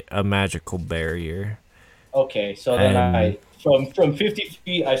hit a magical barrier. Okay, so then And- from 50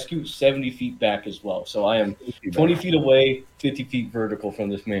 feet, I scoot 70 feet back as well. So I am 20 feet away, 50 feet vertical from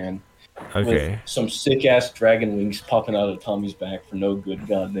this man. Okay. With some sick ass dragon wings popping out of Tommy's back for no good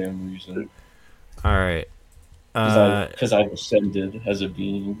goddamn reason. All right. Because I've ascended as a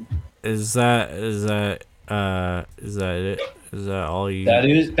being. Is that it? Is that all you?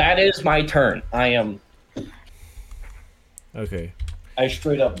 That is my turn. Okay. I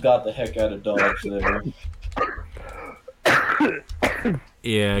straight up got the heck out of Dodge there.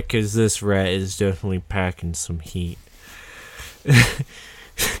 Yeah, because this rat is definitely packing some heat.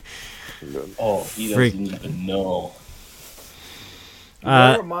 Oh, he doesn't even know.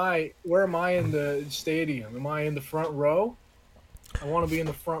 Uh, Where am I in the stadium? Am I in the front row? I want to be in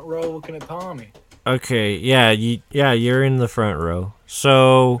the front row looking at Tommy. Okay, you're in the front row.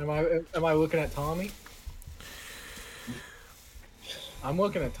 So, Am I looking at Tommy? I'm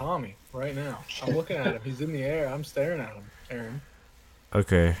looking at Tommy right now. I'm looking at him. He's in the air. I'm staring at him, Aaron.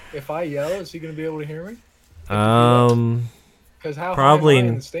 okay. If I yell, is he going to be able to hear me? Because how Probably high am I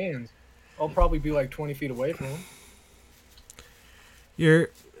in the stands? I'll probably be like 20 feet away from him.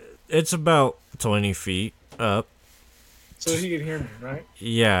 it's about 20 feet up. So he can hear me, right?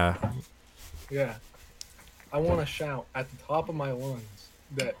 Yeah. Yeah. I want to shout at the top of my lungs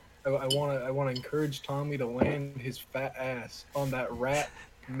that I want to encourage Tommy to land his fat ass on that rat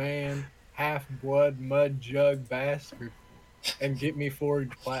man half blood mud jug bastard and get me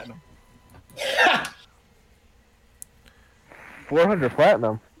forward platinum. 400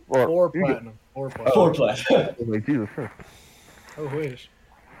 platinum. Or, Four platinum. Four platinum. Four plus. Like, Jesus Christ. I wish.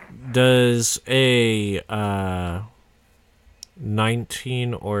 Does a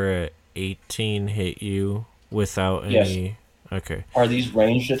 19 or a 18 hit you without Yes. any? Okay. Are these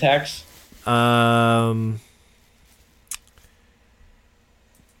ranged attacks?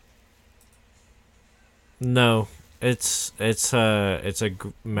 No. It's a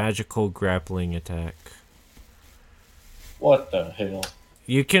magical grappling attack. What the hell?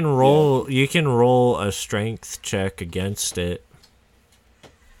 You can roll a strength check against it.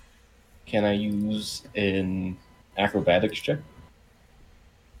 Can I use an acrobatics check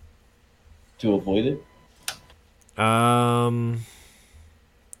to avoid it?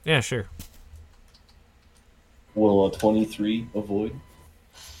 Yeah, sure. Will a 23 avoid?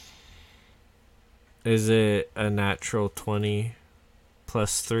 Is it a natural 20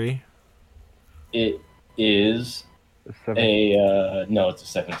 plus 3? It is The seven. no, it's a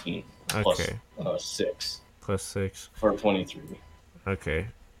 17 plus Okay. 6 Plus 6. for 23. Okay.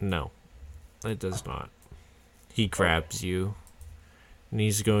 No, it does not. He grabs you, and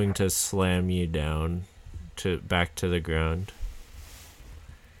he's going to slam you down back to the ground.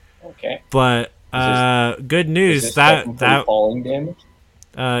 Okay. But good Is news this that technically falling damage?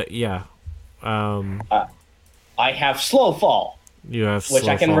 yeah. I have slow fall, You have which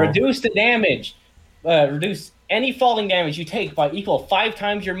slow I can fall. reduce the damage. Reduce any falling damage you take by equal 5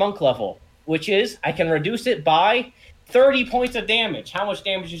 times your monk level, which is I can reduce it by 30 points of damage. How much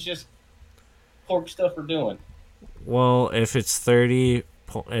damage is just pork stuffer doing? Well, if it's 30,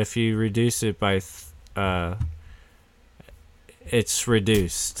 if you reduce it by, it's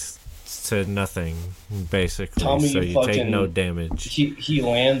reduced to nothing basically. Tommy, so you take fucking- no damage. He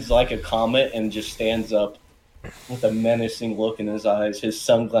lands like a comet and just stands up with a menacing look in his eyes, his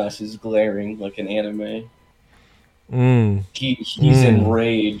sunglasses glaring like an anime. He's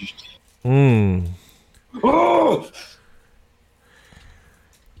enraged.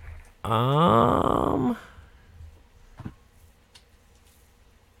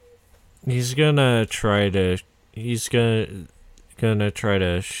 He's gonna try to. He's gonna try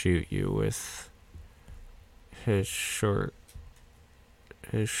to shoot you with his short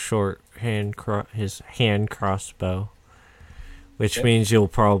his hand crossbow, which means you'll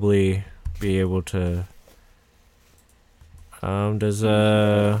probably be able to. What is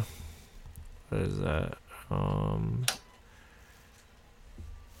that?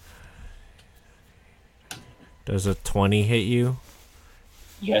 Does a 20 hit you?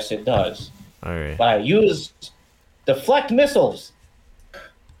 Yes, it does. All right. But I use deflect missiles,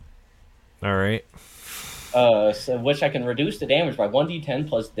 All right. so which I can reduce the damage by 1d10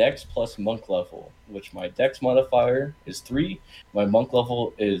 plus dex plus monk level, which my dex modifier is 3. My monk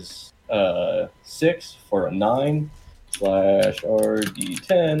level is 6 for a 9 slash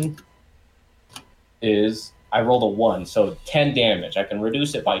RD10 is I rolled a 1, so 10 damage. I can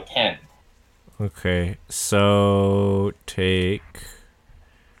reduce it by 10. Okay. So take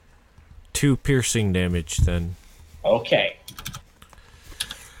 2 piercing damage then. Okay.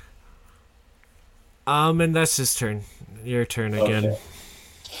 And that's his turn. Your turn again. Okay.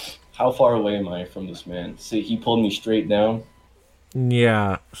 How far away am I from this man? See, he pulled me straight down.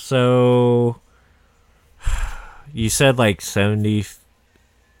 Yeah. So you said like 70.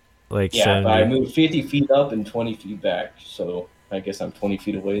 Like Yeah, 70. but I moved 50 feet up and 20 feet back, so I guess I'm 20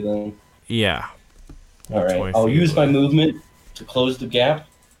 feet away then. Yeah. All right, 20 I'll feet use my away. movement to close the gap,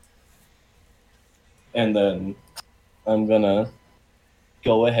 and then I'm gonna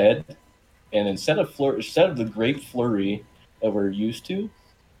go ahead and instead of the great flurry that we're used to,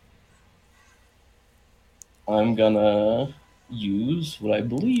 I'm gonna use what I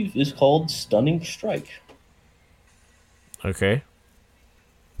believe is called stunning strike. Okay.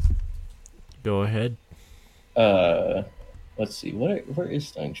 Go ahead. Let's see, where is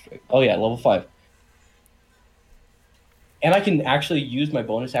stunning strike? Oh yeah, level 5. And I can actually use my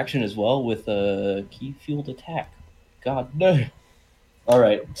bonus action as well with a key field attack. God no. All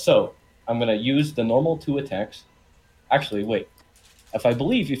right, so I'm gonna use the normal 2 attacks. Actually, wait.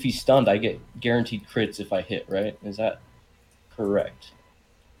 If he's stunned, I get guaranteed crits if I hit. Right? Is that correct?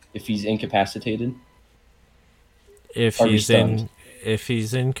 If he's incapacitated. If Or he's stunned.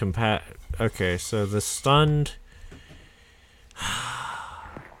 Okay, so the stunned.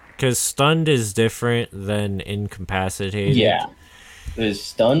 Because stunned is different than incapacitated. Yeah. Is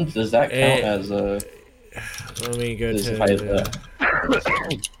stunned? Does that count Eh, as a? Let me go Is to. if I,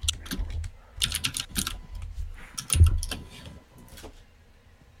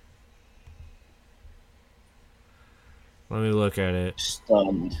 Let me look at it.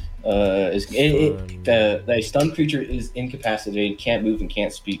 Stunned. Stunned. The stunned creature is incapacitated, can't move, and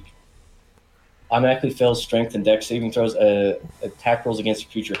can't speak. Automatically fails strength and dex saving throws. Attack rolls against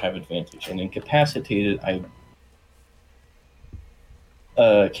the creature have advantage. And incapacitated, I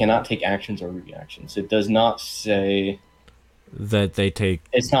cannot take actions or reactions. It does not say That they take.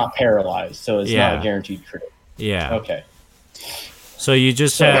 it's not paralyzed, so it's not Yeah. a guaranteed crit. Yeah. Okay. So you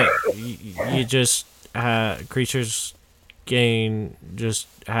just have. You just. Creatures just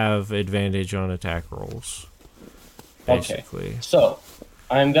have advantage on attack rolls. Basically. So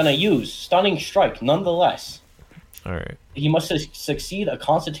I'm gonna use stunning strike nonetheless. Alright. He must succeed a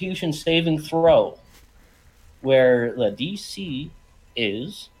Constitution saving throw, where the DC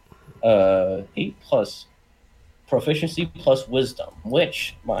is 8 plus proficiency plus wisdom,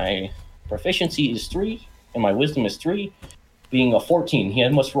 which my proficiency is 3 and my wisdom is 3, being a 14. He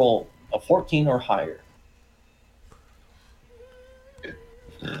must roll a 14 or higher.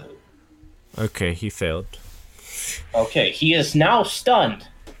 Okay, he failed. Okay, he is now stunned.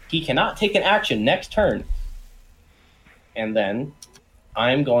 He cannot take an action next turn. And then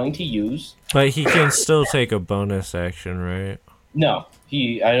I'm going to use... But he can still take a bonus action, right? No,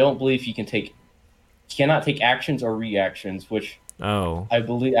 I don't believe he can take... He cannot take actions or reactions, which Oh. I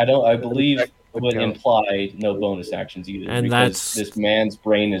believe would imply no bonus actions either, And because this man's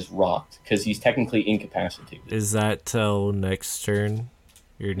brain is rocked, because he's technically incapacitated. Is that till next turn?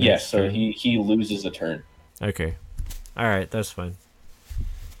 Your next Yes, so turn? he loses a turn. Okay. Alright, that's fine.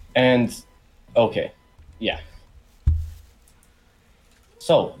 And, okay, yeah.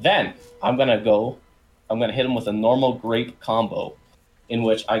 So, then, I'm going to hit him with a normal grape combo, in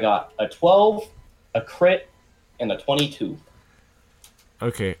which I got a 12, a crit, and a 22.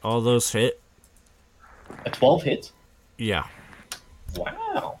 Okay, all those hit? A 12 hits? Yeah.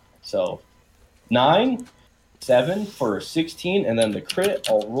 Wow. So, 9, 7 for 16, and then the crit,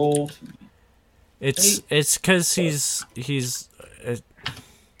 I'll roll to... It's because he's it's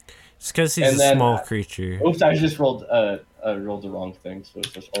because he's And a then, small creature. Oops, I just rolled the wrong thing. So it's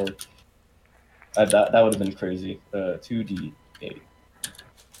just, that would have been crazy. 2d8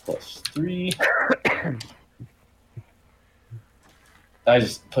 plus 3. I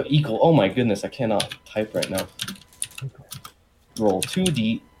just put equal. Oh my goodness, I cannot type right now. Roll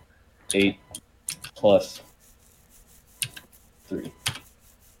 2d8 plus 3.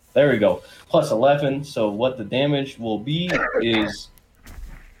 There we go. Plus 11. So what the damage will be is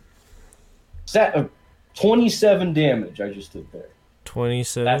 27 damage I just did there.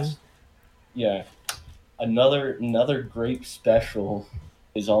 27? Yeah. Another grape special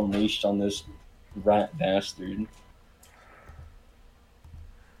is unleashed on this rat bastard.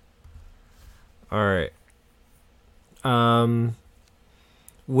 Alright.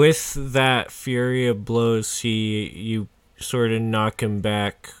 With that fury of blows, you sort of knock him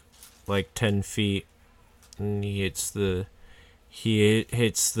back like 10 feet, and he hits the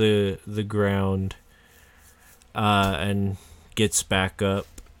ground, and gets back up.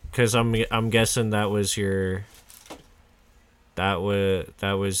 Cause I'm guessing that was your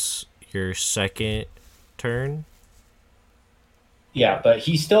second turn. Yeah, but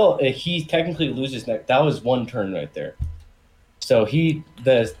he technically loses next. That was one turn right there. So the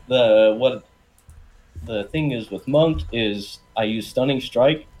thing is with Monk is I use Stunning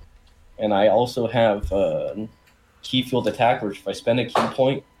Strike, and I also have Key Field Attack, which if I spend a key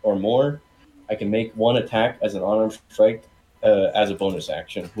point or more, I can make one attack as an unarmed strike as a bonus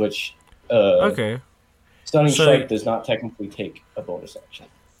action, which Okay. Stunning Strike does not technically take a bonus action.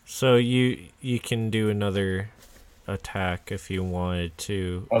 So you can do another attack if you wanted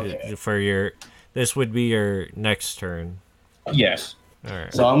to. Okay. This would be your next turn. Yes. All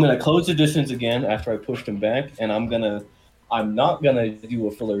right. So I'm gonna close the distance again after I pushed him back, and I'm not gonna do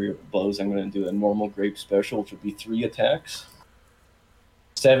a flurry of blows. I'm gonna do a normal grape special, which would be 3 attacks.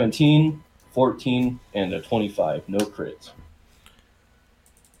 17, 14, and a 25. No crits.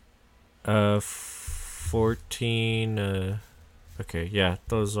 14. Okay, yeah,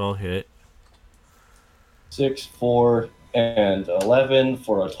 those all hit. 6, 4, and 11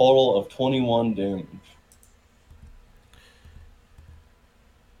 for a total of 21 damage.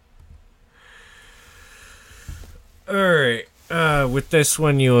 Alright, with this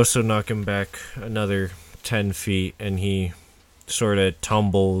one, you also knock him back another 10 feet, and he sort of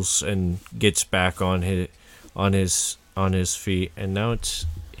tumbles and gets back on his feet, and now it's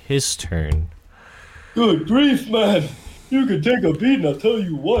his turn. Good grief, man! You can take a beating, I'll tell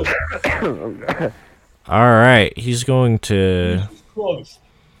you what. Alright, he's going to... Jesus Christ.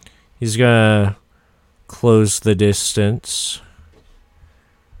 He's gonna close the distance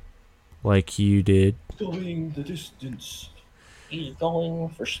like you did. Going the distance. He's going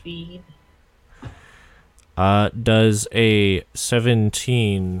for speed. Does a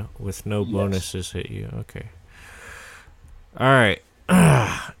 17 with no Yes. bonuses hit you? Okay. Alright.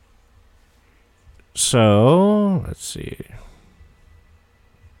 So, let's see.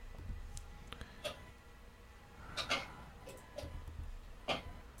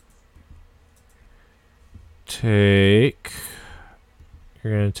 You're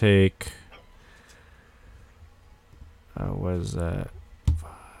gonna take... what is that?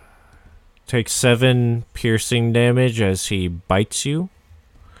 Take 7 piercing damage as he bites you.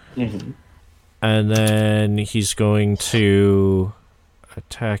 Mm-hmm. And then he's going to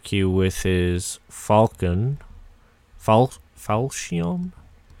attack you with his falchion. Falchion?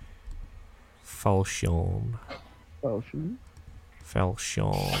 Falchion. Falchion.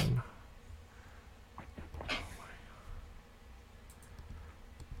 Falchion.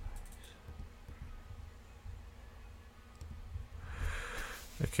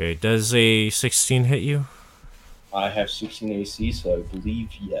 Okay, does a 16 hit you? I have 16 AC, so I believe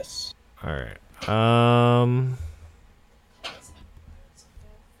yes. Alright.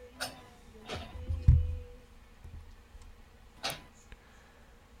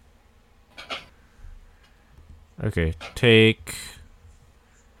 Okay, take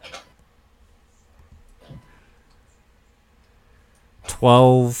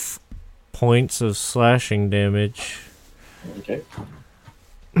 12 points of slashing damage. Okay.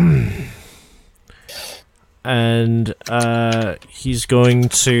 And he's gonna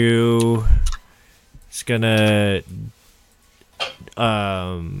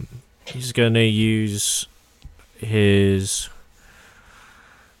use he's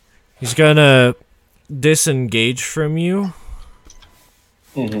gonna disengage from you,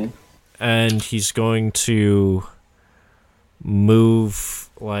 and he's going to move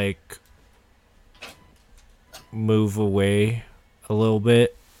away a little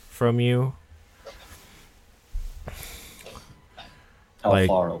bit from you. How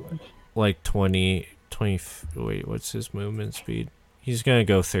far away? Like 20 wait, what's his movement speed? He's gonna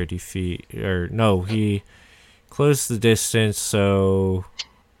go 30 feet, or no, he closed the distance, so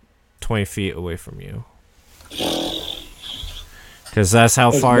 20 feet away from you. Because that's how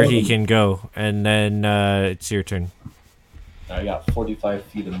far he can go, and then it's your turn. I got 45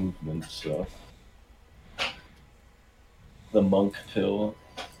 feet of movement, so... The monk pill.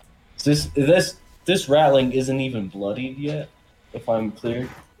 This rattling isn't even bloodied yet, if I'm clear.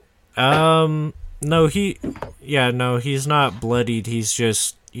 No, he's not bloodied.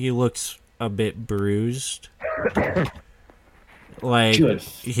 He looks a bit bruised. Like Good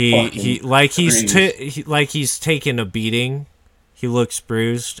he's taken a beating. He looks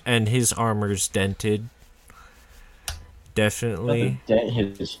bruised, and his armor's dented. Definitely. Dent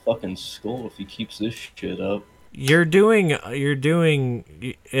hit his fucking skull if he keeps this shit up. You're doing.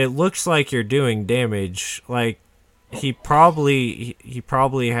 It looks like you're doing damage. Like he probably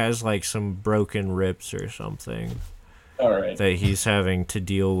has like some broken ribs or something. All right. That he's having to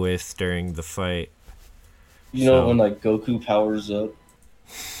deal with during the fight. You know when like Goku powers up,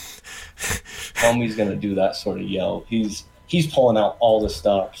 Tommy's gonna do that sort of yell. He's pulling out all the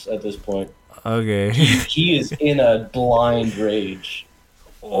stops at this point. Okay. He is in a blind rage.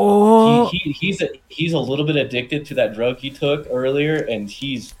 Oh. He's a little bit addicted to that drug he took earlier, and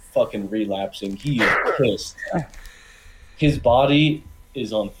he's fucking relapsing. He is pissed. His body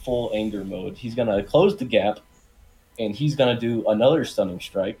is on full anger mode. He's gonna close the gap, and he's gonna do another stunning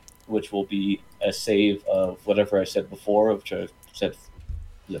strike, which will be a save of whatever I said before, which I said,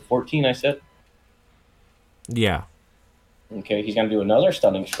 is it 14 I said? Yeah. Okay, he's going to do another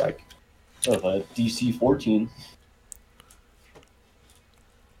stunning strike of a DC 14.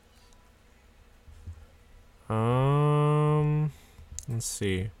 Let's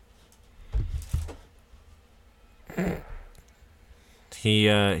see.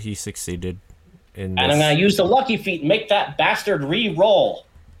 He succeeded in this. And I'm going to use the lucky feat and make that bastard re-roll.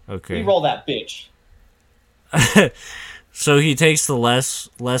 Okay. Re-roll that bitch. So he takes the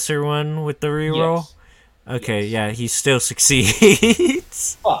lesser one with the reroll? Yes. Okay, Yes. yeah, he still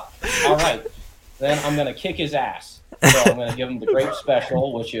succeeds. Fuck. All right. Then I'm going to kick his ass. So I'm going to give him the great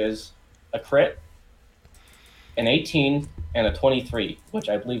special, which is a crit, an 18, and a 23, which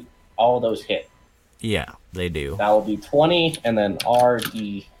I believe all of those hit. Yeah, they do. That will be 20, and then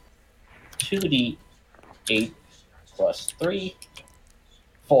RD 2D8 plus 3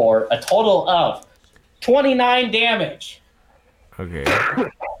 for a total of 29 damage. Okay.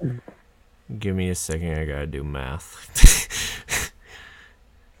 Give me a second, I gotta do math.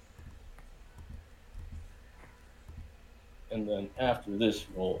 And then after this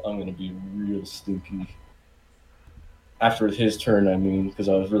roll, I'm going to be real stinky. After his turn, I mean, because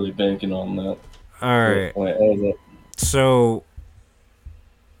I was really banking on that. Alright. So,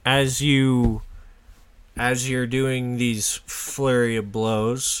 as you're doing these flurry of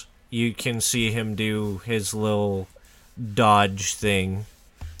blows, you can see him do his little dodge thing.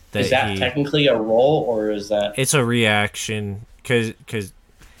 Is that technically a roll, or is that... It's a reaction, because...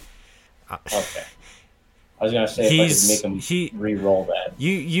 Okay. I was going to say if I could make him re-roll that.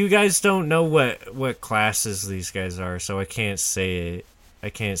 You guys don't know what classes these guys are, so I can't say it.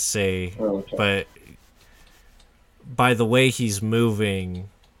 I can't say, okay. But by the way he's moving,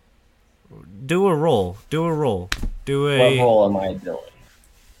 do a roll. What roll am I doing?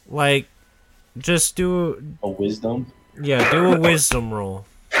 Like, just do a wisdom? Yeah, do a wisdom roll.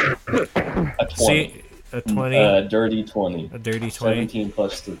 A 20. See, a 20? A dirty 20. A dirty 20. 17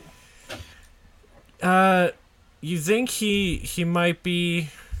 plus 3. You think he might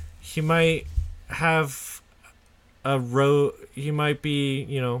have he might be,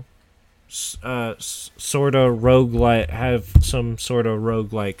 sort of roguelike, have some sort of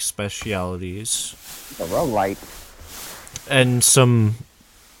roguelike specialities. A roguelite. And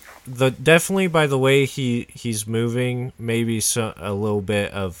definitely by the way he's moving, maybe a little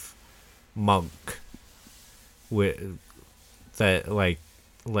bit of monk with that, like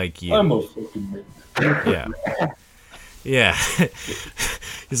you. I'm a fucking man. Yeah.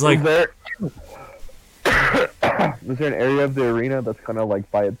 He's like, Is there an area of the arena that's kind of like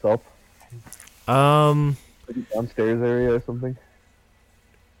by itself? Like a downstairs area or something?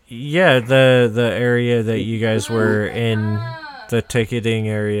 yeah, the area that you guys were in, the ticketing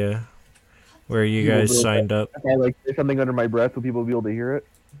area where you guys signed up. If I like say something under my breath, will people be able to hear it?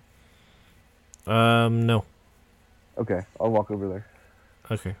 No. Okay, I'll walk over there.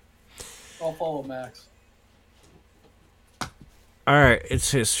 Okay. I'll follow Max. Alright,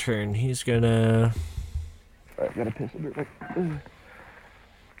 it's his turn. He's gonna... Alright, gotta piss a bit.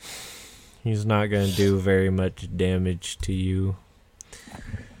 He's not gonna do very much damage to you.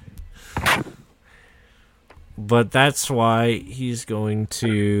 But that's why he's going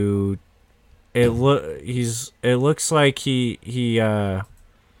to... It looks like he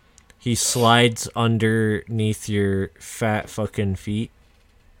slides underneath your fat fucking feet.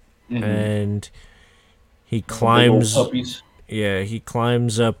 Mhm. And he Big old climbs... puppies. Yeah, he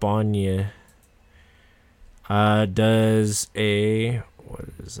climbs up on you. Does a... What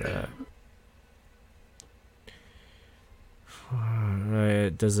is that?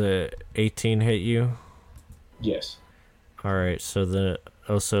 Does a 18 hit you? Yes. Alright, so the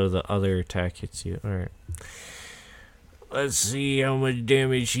other attack hits you. Alright. Let's see how much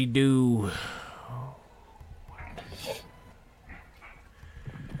damage he do.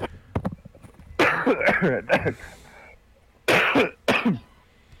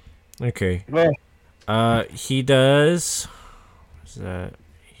 Okay. He does... What's that?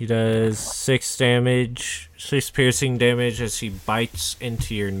 He does 6 piercing damage as he bites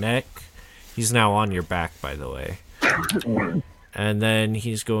into your neck. He's now on your back, by the way. And then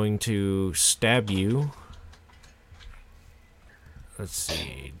he's going to stab you. Let's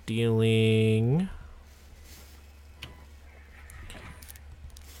see. Dealing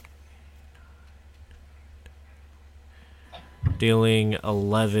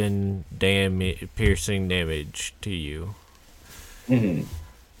 11 piercing damage to you. Mm-hmm.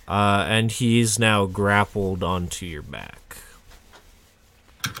 And he's now grappled onto your back.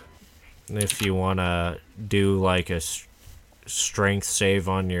 If you want to do like a strength save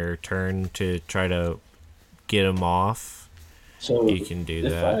on your turn to try to get him off, So you can do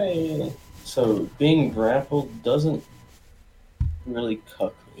that. So being grappled doesn't really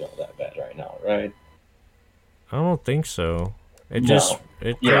cuck me all that bad right now, right? I don't think so. It No. just...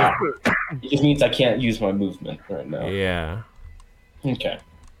 Yeah. It just means I can't use my movement right now. Yeah. Okay.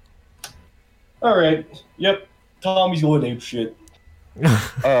 Alright. Yep. Tommy's going ape shit.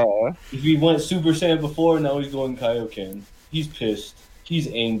 If he went Super Saiyan before, now he's going Kaioken. He's pissed. He's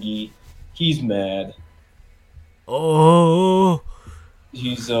angry. He's mad. Oh.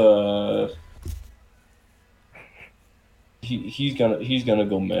 He's he's gonna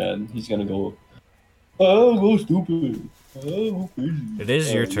go mad. He's gonna go, oh, go stupid. Oh, go crazy. It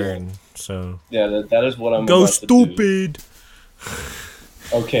is your Yeah. turn, so... Yeah, that is what I'm Go about to do. stupid!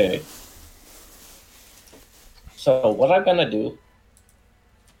 Okay. So what I'm gonna do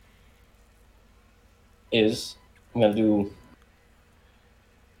is I'm gonna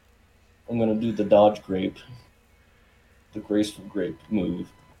do the dodge grape, the graceful grape move.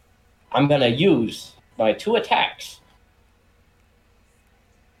 I'm gonna use my 2 attacks,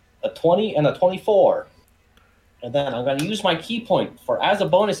 a 20 and a 24. And then I'm going to use my key point for, as a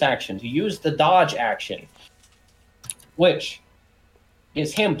bonus action, to use the dodge action, which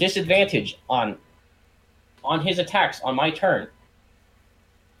gives him disadvantage on his attacks on my turn.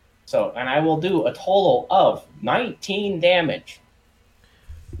 So, and I will do a total of 19 damage.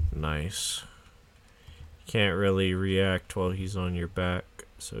 Nice. Can't really react while he's on your back,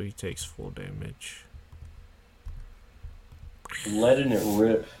 so he takes full damage. Letting it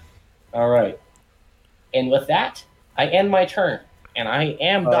rip. All right. And with that, I end my turn. And I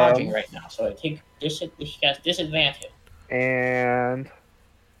am dodging right now, so I take disadvantage. And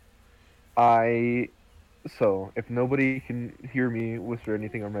so if nobody can hear me whisper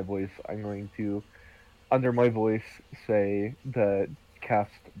anything on my voice, I'm going to, under my voice, say the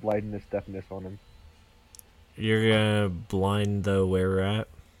cast blindness deafness on him. You're gonna blind the were-rat?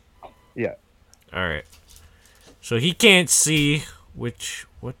 Yeah. Alright. So he can't see, what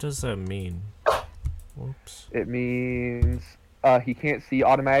does that mean? Whoops. It means he can't see,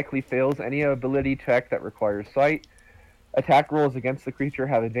 automatically fails any ability check that requires sight, Attack rolls against the creature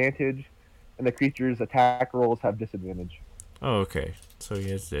have advantage, and the creature's attack rolls have disadvantage. Oh, okay. So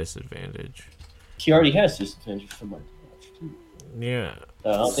he has disadvantage. He already has disadvantage from my damage, too. Yeah.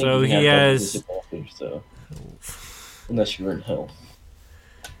 I don't think So you can he have double has. disadvantage, so. Unless you're in hell.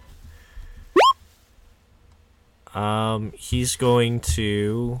 He's going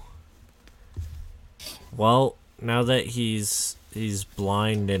to. Well, now that he's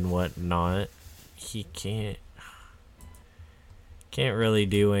blind and whatnot, he can't really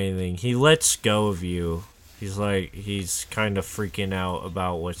do anything. He lets go of you. He's kind of freaking out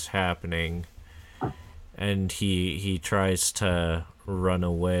about what's happening, and he tries to run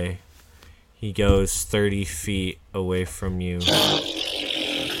away. He goes 30 feet away from you.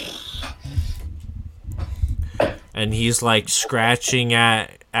 And he's like scratching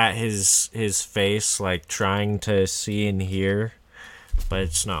at his face, like trying to see and hear, but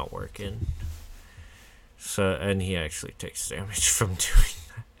it's not working. So, and he actually takes damage from doing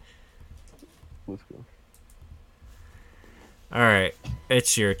that. Let's go. Alright,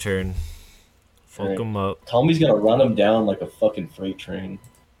 it's your turn. Fuck him up. Tommy's gonna run him down like a fucking freight train.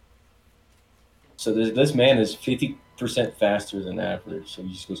 So this man is 50% faster than average, so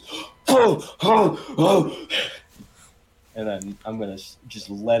he just goes, oh, oh, oh. And then I'm gonna just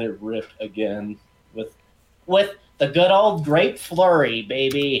let it rip again with the good old Great Flurry,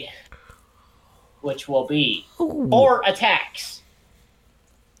 baby, which will be 4 attacks.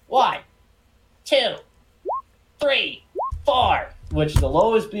 1, 2, 3, 4, which the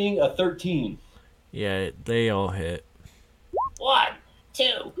lowest being a 13. Yeah, they all hit. 1,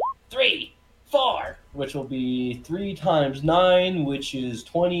 2, 3, 4, which will be 3 times 9, which is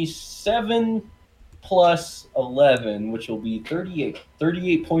 27 plus 11, which will be 38.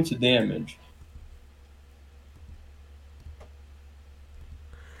 38 points of damage.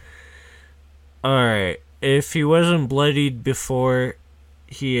 Alright, if he wasn't bloodied before,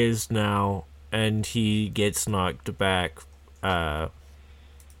 he is now, and he gets knocked back 10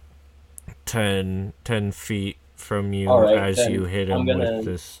 feet from you as you hit him with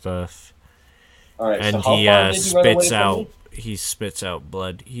this stuff. Alright, and so he spits out me? He spits out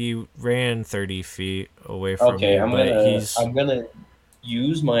blood. He ran 30 feet away from you, I'm gonna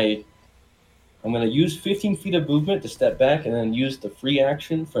use 15 feet of movement to step back, and then use the free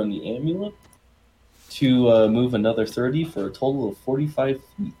action from the amulet to move another 30 for a total of 45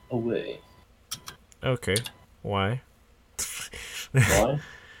 feet away. Okay. Why? Why?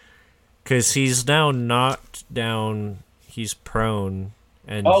 Because he's now knocked down. He's prone,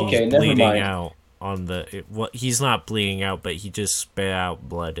 and Okay, he's never bleeding mind. out on the. He's not bleeding out, but he just spit out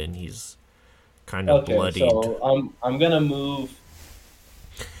blood, and he's kind of bloodied. So I'm gonna move.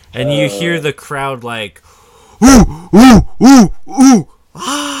 And you hear the crowd like, ooh, ooh, ooh, ooh,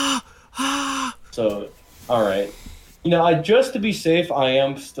 ah, ah. So, all right. Just to be safe, I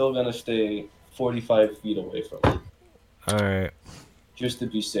am still gonna stay 45 feet away from him. All right. Just to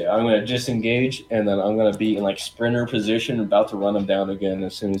be safe, I'm gonna disengage, and then I'm gonna be in like sprinter position, about to run him down again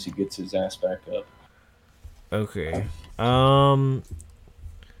as soon as he gets his ass back up. Okay. How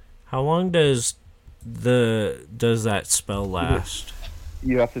long does that spell last?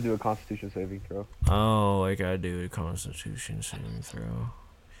 You have to do a Constitution saving throw. Oh, I gotta do a Constitution saving throw.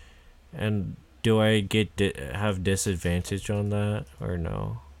 And do I have disadvantage on that or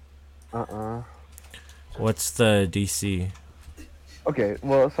no? What's the DC? Okay,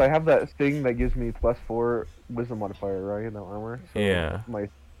 well, so I have that thing that gives me +4 wisdom modifier, right, in that armor? So Yeah. that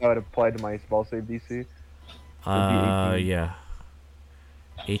would apply to my spell save DC. Yeah.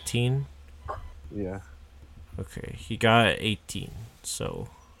 18? Yeah. Okay, he got 18, so...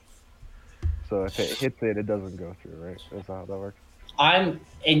 So if it hits it, it doesn't go through, right? That's how that works. I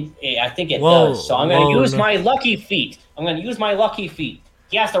think it does. So I'm gonna use my lucky feat.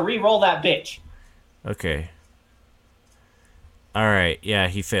 He has to re-roll that bitch. Okay. Alright, yeah,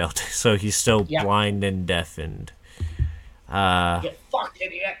 he failed. So he's still blind and deafened. Get fucked,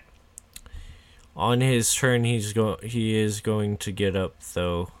 idiot. On his turn, he is going to get up,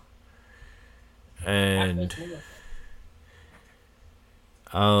 though. And...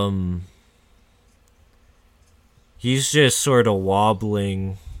 he's just sort of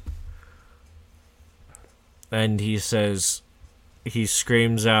wobbling. And he screams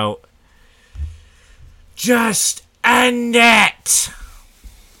out, "Just end it!"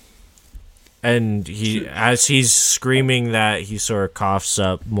 And as he's screaming that, he sort of coughs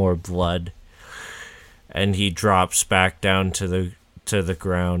up more blood. And he drops back down to the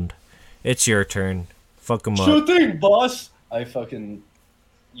ground. It's your turn. Fuck him up. Sure thing, boss. I fucking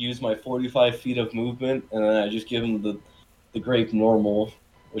use my 45 feet of movement, and then I just give him the grape normal,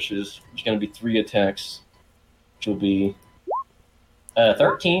 which is going to be 3 attacks, which will be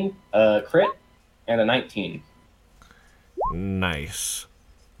 13, crit, and a 19. Nice.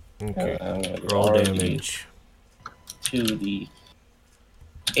 Okay. I'm gonna do Roll RD damage. to the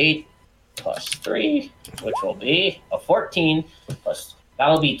 8 plus 3, which will be a 14 plus.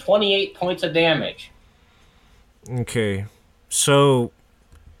 That'll be 28 points of damage. Okay. So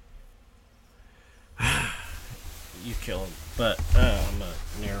you kill him, but I'm gonna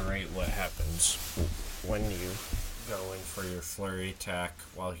narrate what happens when you go in for your flurry attack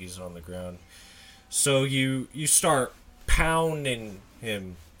while he's on the ground. So you start pounding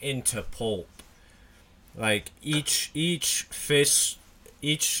him into pulp. Like each fist,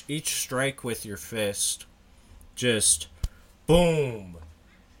 each strike with your fist, just boom,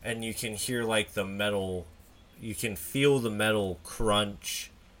 and you can hear like the metal. You can feel the metal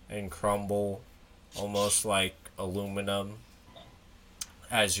crunch and crumble, almost like aluminum,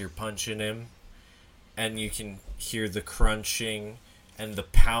 as you're punching him. And you can hear the crunching and the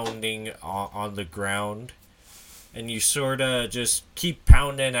pounding on the ground. And you sort of just keep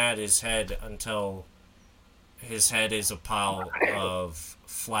pounding at his head until his head is a pile of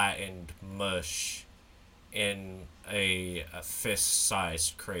flattened mush in a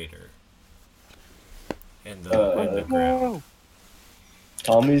fist-sized crater in the ground.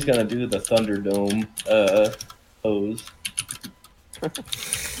 Tommy's gonna do the Thunderdome pose,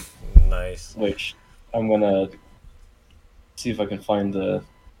 Nice. which I'm gonna see if I can find the.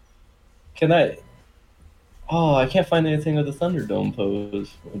 Can I? Oh, I can't find anything of the Thunderdome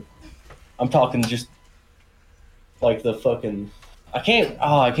pose. I'm talking just like the fucking. I can't.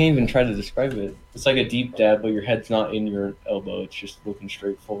 Oh, I can't even try to describe it. It's like a deep dab, but your head's not in your elbow. It's just looking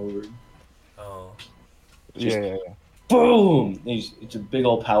straight forward. Oh. Yeah. Boom! It's a big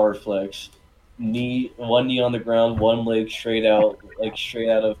old power flex. One knee on the ground, one leg straight out, like straight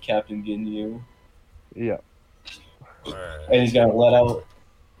out of Captain Ginyu. Yeah. Alright. And he's gonna let out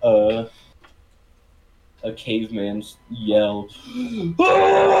a caveman's yell.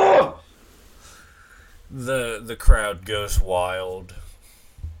 Ah! The crowd goes wild.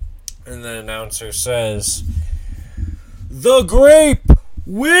 And the announcer says, "The grape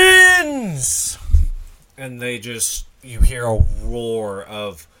wins!" And you hear a roar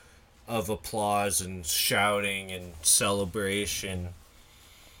of applause and shouting and celebration.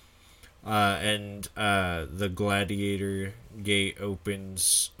 And the gladiator gate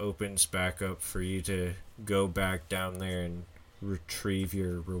opens back up for you to go back down there and retrieve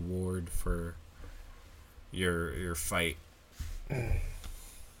your reward for your fight.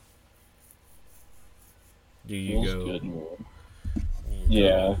 Do you Feels go? good, man. You Yeah.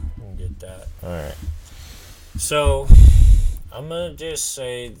 go and get that. All right. So I'm gonna just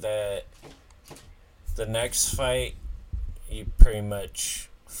say that the next fight you pretty much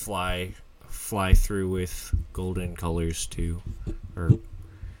fly through with golden colors too, or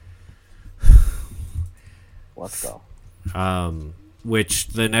Let's go. which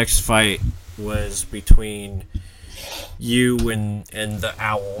the next fight was between you and the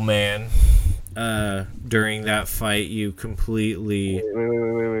Owl Man. During that fight, you completely.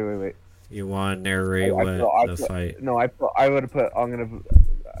 Wait. You want to narrate the fight? No, I would have put.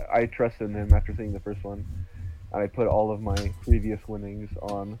 I trusted in him after seeing the first one. I put all of my previous winnings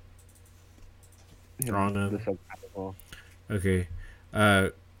on him. On him. The second time as well. Okay.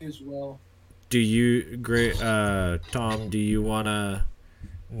 As well. Do you, Tom? Do you want to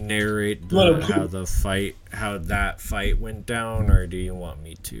narrate how that fight went down, or do you want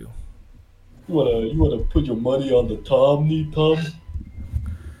me to? You wanna put your money on the Tom, Tom?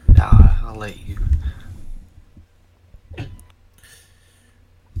 Nah, I'll let you.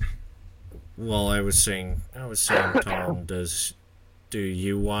 Well, I was saying, Tom, do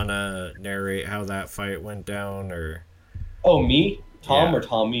you want to narrate how that fight went down, or? Oh, me? Tom Yeah. or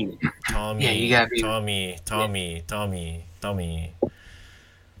Tommy? Tommy, Yeah, you gotta be- Tommy.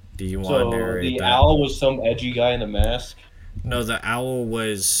 Do you want So to narrate the that? owl was some edgy guy in a mask. No, the owl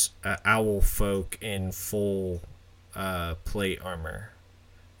was owl folk in full plate armor,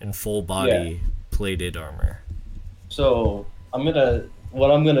 in full body plated armor. So what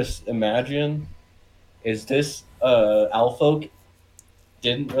I'm gonna imagine is this owl folk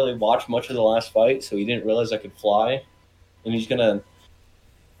didn't really watch much of the last fight, so he didn't realize I could fly, and he's gonna.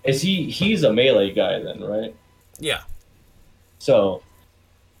 He's a melee guy then, right? Yeah. So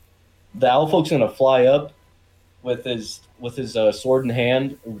the owl folk's gonna fly up with his sword in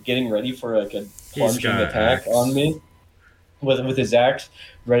hand, getting ready for like a plunging got attack axe. on me. With his axe,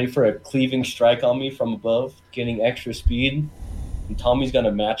 ready for a cleaving strike on me from above, getting extra speed. And Tommy's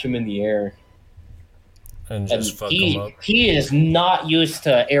gonna match him in the air. And just fuck he, him up. he is not used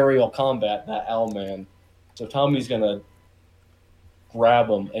to aerial combat, that owl man. So Tommy's gonna grab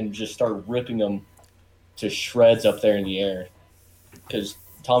him and just start ripping him to shreds up there in the air. Because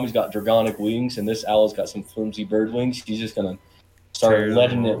Tommy's got dragonic wings, and this owl's got some flimsy bird wings. He's just gonna start Tear them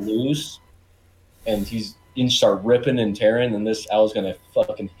letting it off. loose, and he's gonna start ripping and tearing, and this owl's gonna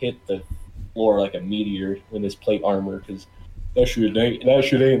fucking hit the floor like a meteor in his plate armor, because that shit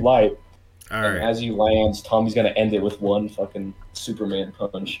ain't light. All And right. as he lands, Tommy's gonna end it with one fucking Superman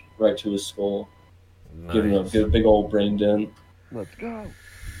punch right to his skull, giving him a Nice. good big old brain dent. Let's go.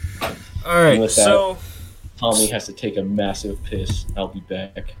 All right. with that- So. Tommy has to take a massive piss. I'll be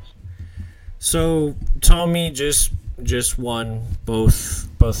back. So Tommy just won both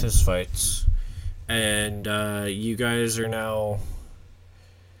his fights, and you guys are now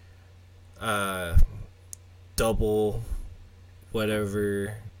double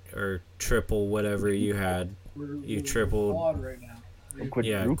whatever or triple whatever you had. You tripled. Quad right now.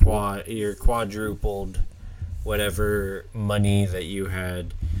 Yeah, Quadruple. you're quadrupled whatever money that you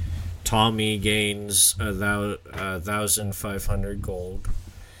had. Tommy gains 1,500 gold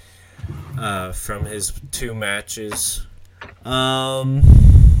from his 2 matches. And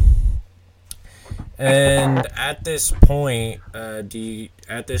at this point, you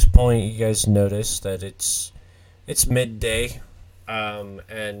guys notice that it's midday,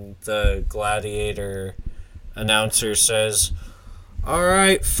 and the gladiator announcer says, "All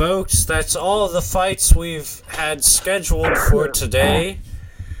right, folks, that's all the fights we've had scheduled for today.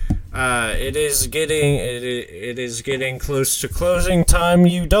 It is getting close to closing time.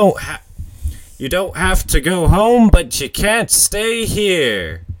 You don't have to go home, but you can't stay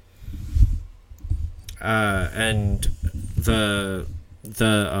here." And the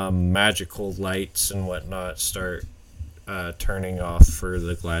magical lights and whatnot start turning off for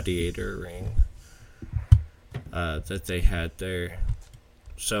the gladiator ring that they had there.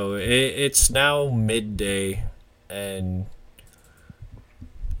 So it's now midday, and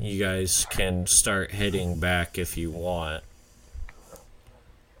you guys can start heading back if you want.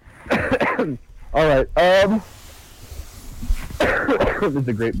 All right. This is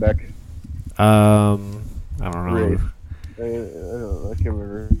a great Beck. I don't know. Great. I can't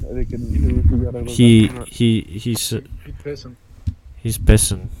remember. I think who got out of He's He pissing. he's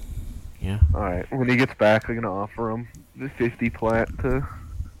pissing. Yeah. All right. When he gets back, I'm gonna offer him the 50 plat to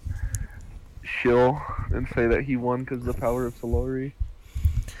shill and say that he won because of the power of Solari.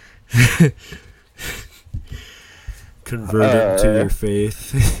 Convert him to your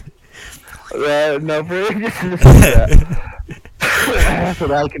faith. No, for just to say that. So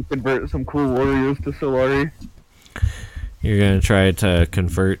that I can convert some cool warriors to Solari. You're gonna try to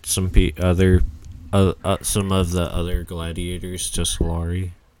convert some some of the other gladiators to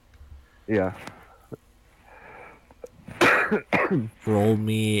Solari. Yeah. Roll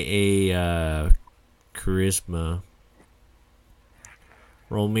me a charisma.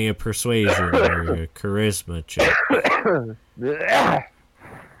 Roll me a persuasion or a charisma check.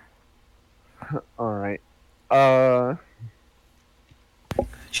 All right.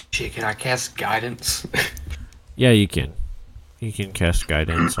 Shit, can I cast guidance? Yeah, you can. You can cast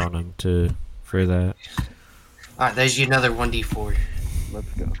guidance on him for that. Alright, there's you another 1d4. Let's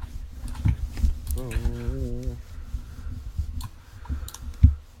go.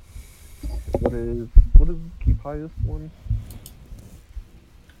 What is keep highest one?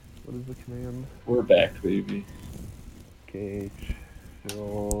 What is the command? We're back, baby. KH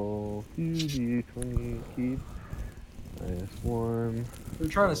roll 2d20 keep -1. They're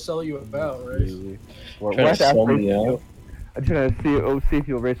trying to sell you about, right? 3, 4. Trying to sell me out. I'm trying to see if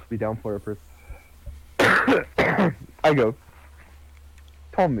your race will be down for it first. I go.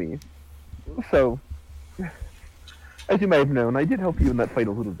 Tommy. So, as you may have known, I did help you in that fight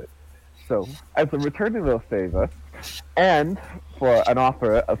a little bit. So, as a return of a favor, and for an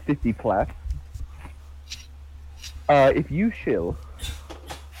offer of 50 plat, if you shill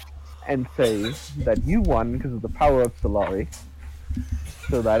and say that you won because of the power of Solari,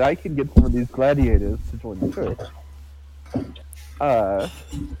 so that I can get some of these gladiators to join the church,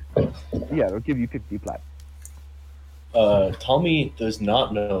 yeah, it'll give you 50 plat. Tommy does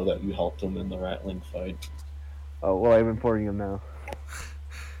not know that you helped him in the rattling fight. Oh, well, I'm informing him now.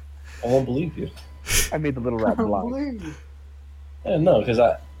 I won't believe you. I made the little rat blind. No, because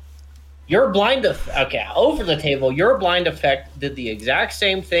Your blind okay, over the table, your blind effect did the exact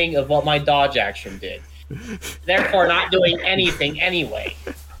same thing of what my dodge action did. Therefore not doing anything anyway.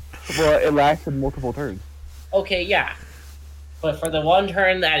 Well, it lasted multiple turns. Okay, yeah. But for the one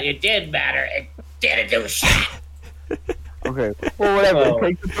turn that it did matter, it didn't do shit. Okay. Well, whatever. Oh.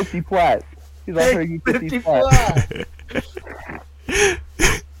 Take the 50 plat. He's offering you 50 plat.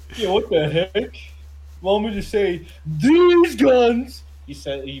 Yeah, what the heck? want me to say these guns He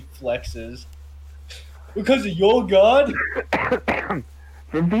said he flexes. because of your god?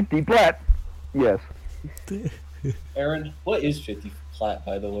 From 50 plat. Yes. Aaron, what is 50 plat,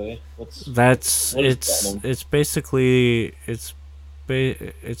 by the way? That's What is it's platinum? it's basically it's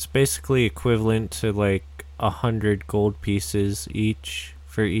basically equivalent to like 100 gold pieces each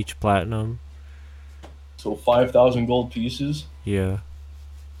for each platinum. So 5,000 gold pieces. Yeah.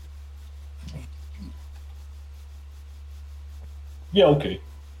 Yeah, okay.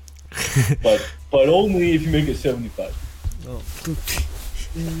 but only if you make it 75.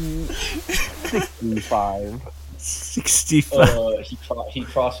 65. 65. He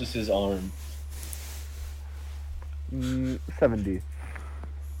crosses his arm. 70.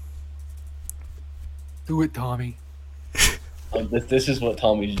 Do it, Tommy. This is what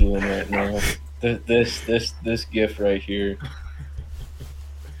Tommy's doing right now. This gift right here.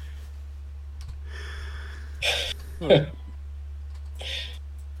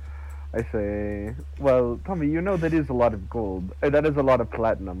 I say, well, Tommy, you know that is a lot of gold. That is a lot of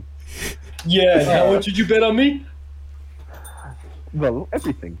platinum. Yeah, and how much did you bet on me? Well,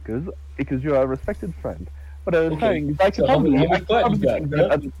 everything, because you're a respected friend. But I was Okay, saying, I could so how probably, much I could platinum probably you got, get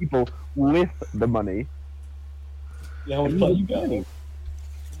huh? other people with the money. Yeah, how much plat you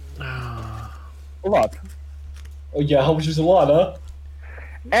got? A lot. Oh yeah, how much is a lot, huh?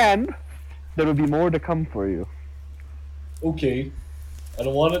 And there will be more to come for you. Okay. I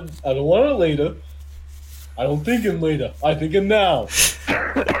don't want it later. I don't think in later. I think in now.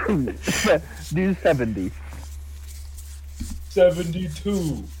 Do 70.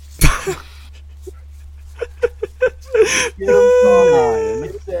 72. 69.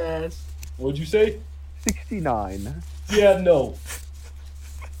 His ass. What'd you say? 69. Yeah, no.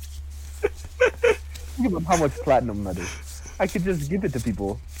 Think about how much platinum that is. I could just give it to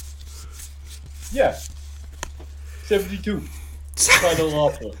people. Yeah. 72. Final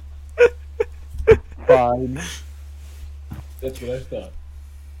offer. Fine. That's what I thought.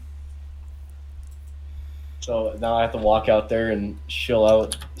 So now I have to walk out there and chill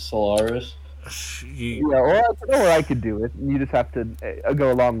out Solaris. You Yeah, or I could do it. You just have to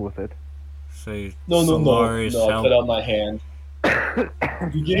go along with it. say No, Solaris No, I help. put out my hand.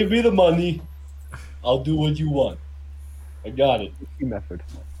 If you gave me the money, I'll do what you want. I got it. Key method.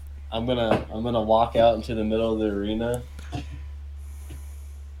 I'm gonna walk out into the middle of the arena.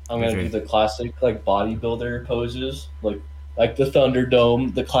 I'm gonna Okay. do the classic like bodybuilder poses, like the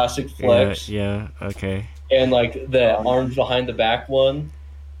Thunderdome, the classic flex, Yeah, okay. and like the arms behind the back one.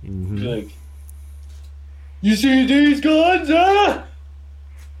 Mhm. Be like, You see these guns, huh?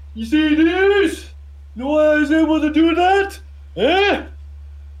 You see these? You know why I was able to do that? Eh?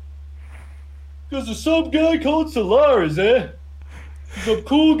 Because of some guy called Solaris, eh? He's a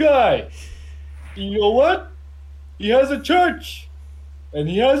cool guy. And you know what? He has a church. And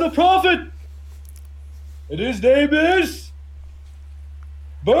he has a prophet. And his name is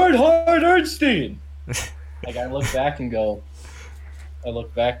Bernhard Ernstein. like I look back and go,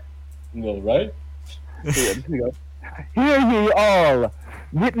 right? Here ye all,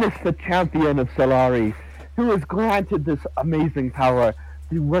 witness the champion of Solari, who is granted this amazing power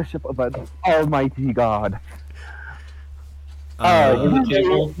through worship of an almighty god. Over the This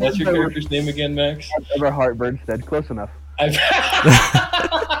table. is- What's your character's name again, Max? Everhart Bernstead, close enough.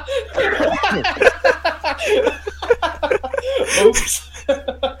 Oops.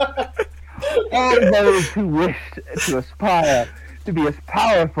 All those who wish to aspire to be as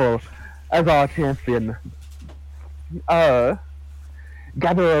powerful as our champion, gather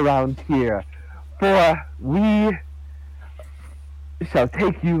around here, for we shall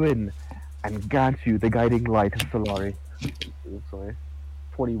take you in and grant you the guiding light of Solari. Sorry.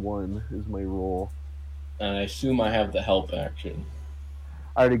 21 is my roll. And I assume I have the help action.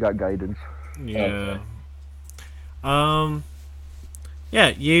 I already got guidance. Yeah. Yeah,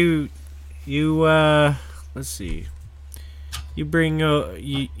 you let's see. You bring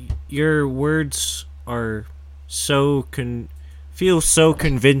your words are feel so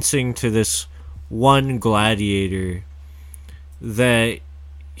convincing to this one gladiator that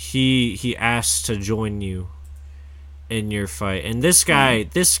he asks to join you in your fight. And this guy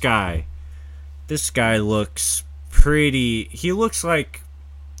looks pretty. He looks like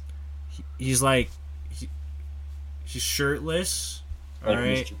he's shirtless. Like All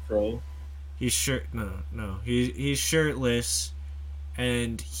right. Mr. Pro. He's he's shirtless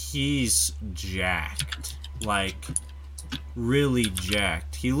and he's jacked. Like really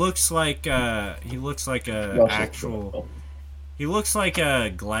jacked. He looks like a actual he looks like a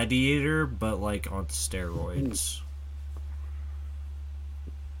gladiator but like on steroids.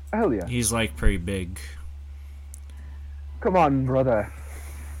 Hell yeah. He's like pretty big. Come on, brother.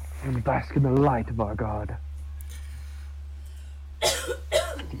 And bask in the light of our God.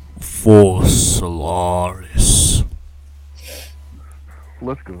 For Solaris.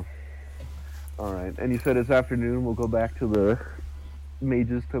 Let's go. Alright, and you said this afternoon we'll go back to the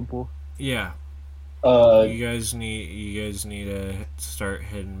Mage's Temple? Yeah. Uh, You guys need to start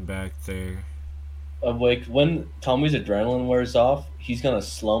heading back there. like when Tommy's adrenaline wears off, he's gonna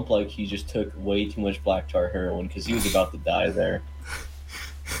slump like he just took way too much black tar heroin because he was about to die there.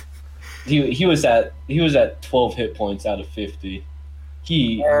 He was at 12 hit points out of 50.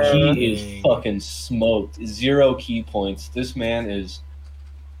 He is fucking smoked. 0 key points. This man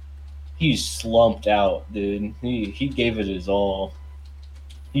he's slumped out, dude. He gave it his all.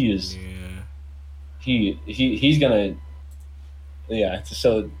 He is. Yeah. He's gonna. Yeah.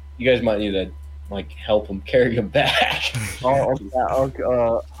 So you guys might need to like help him carry him back.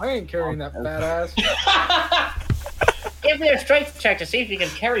 Oh, I ain't carrying that fat ass. Give me a strength check to see if you can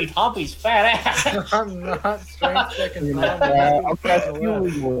carry Tommy's fat ass. I'm not strength checking Tom. I'll cast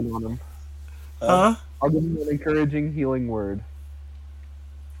healing word on him. Huh? I'll give him an encouraging healing word.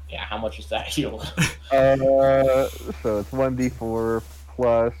 Yeah, how much is that heal? So it's 1d4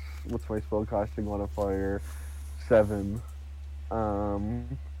 plus, what's my spellcasting modifier? 7.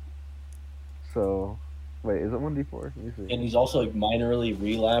 So, wait, is it 1d4? Let me see. And he's also like minorly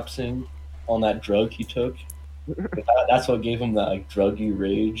relapsing on that drug he took. That's what gave him that like druggy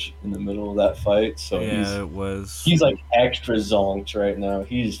rage in the middle of that fight. So Yeah, it was. he's like extra zonked right now.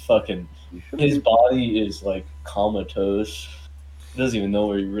 He's fucking. His body is like comatose. He doesn't even know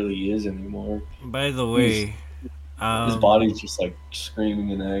where he really is anymore. By the way, His body's just like screaming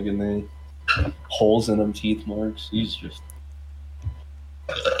in agony. Holes in him, teeth marks. He's just.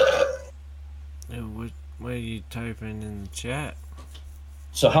 What are you typing in the chat?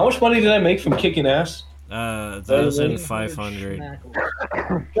 So how much money did I make from kicking ass? 1,500.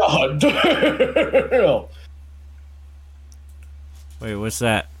 God damn! Wait, what's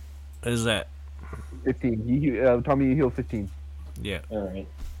that? What is that? 15. Tommy, you heal 15. Yeah. Alright.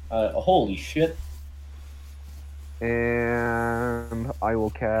 Holy shit. And I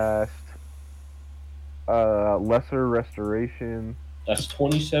will cast Lesser Restoration. That's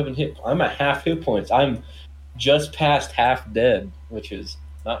 27 hit. I'm at half hit points. I'm just past half dead, which is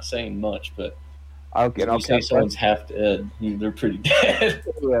not saying much, but Okay, when you say someone's half dead, they're pretty dead.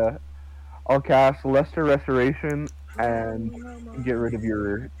 Yeah. I'll cast Lesser Restoration and get rid of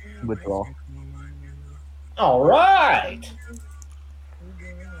your withdrawal. All right.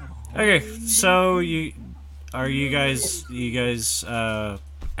 Okay, so you guys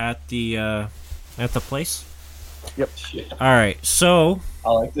at the place? Shit. All right, so I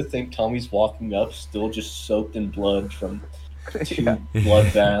like to think Tommy's walking up, still just soaked in blood from 2 Yeah.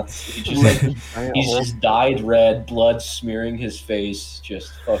 blood baths. He just like he's just dyed red, blood smearing his face,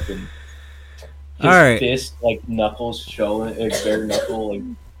 just fucking. His All right. fist, like knuckles showing, like bare knuckle, like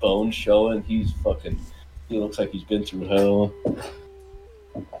bone showing. He's fucking. He looks like he's been through hell.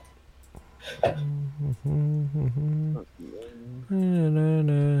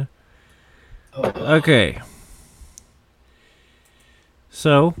 Okay.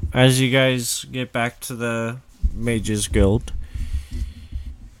 So, as you guys get back to the Mages Guild,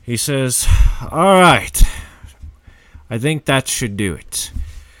 he says, "All right. I think that should do it.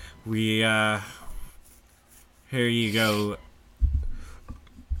 Here you go,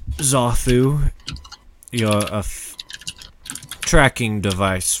 Zothu. You're a tracking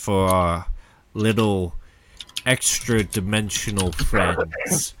device for our little extra-dimensional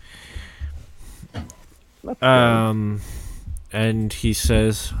friends." And he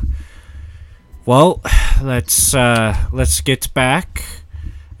says, "Well, let's get back.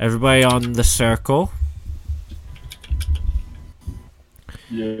 Everybody on the circle."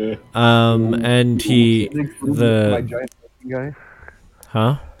 Yeah. And my giant guy,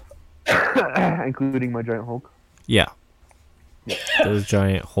 huh? including my giant Hulk. Yeah. The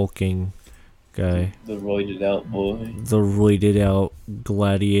giant hulking guy. The roided out boy. The roided out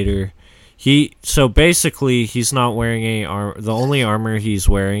gladiator. So basically he's not wearing any armor. The only armor he's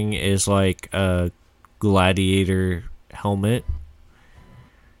wearing is like a gladiator helmet.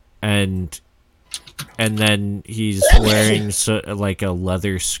 And then he's wearing like a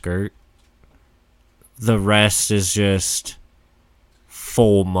leather skirt. The rest is just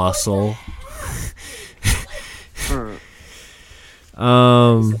full muscle.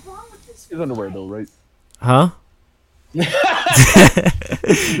 He's underwear though, right? Huh? He's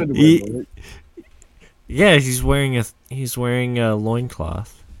underwear though, right? Yeah, he's wearing a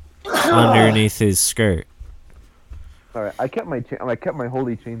loincloth underneath his skirt. All right, I kept my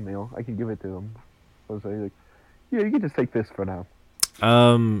holy chainmail. I can give it to him. I was like, yeah, you can just take this for now.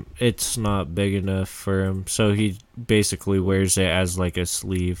 It's not big enough for him, so he basically wears it as like a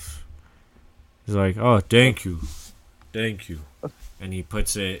sleeve. He's like, "Oh, thank you, and he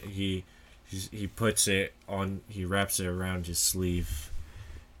puts it. He puts it on. He wraps it around his sleeve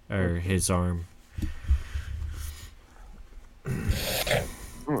or his arm.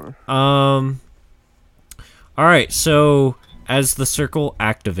 All right. So as the circle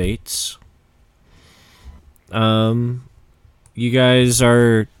activates, you guys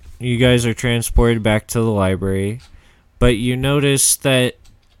are transported back to the library, but you notice that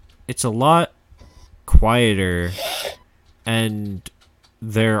it's a lot quieter, and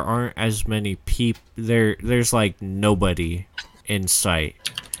there aren't as many people there's like nobody in sight.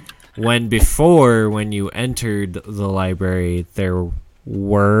 When you entered the library, there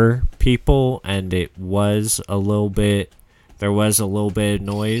were people, and there was a little bit of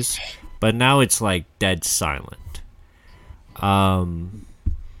noise, but now it's like dead silent. Can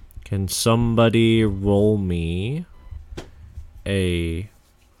somebody roll me a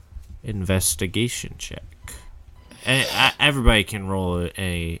investigation check? And everybody can roll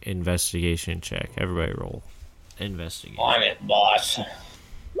a investigation check. Everybody roll investigation. I'm it, boss.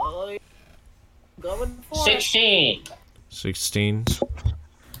 Going for 16. 16.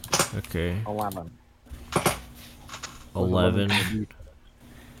 Okay. 11. 11.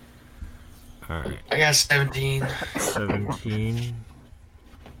 Alright. I got 17. 17.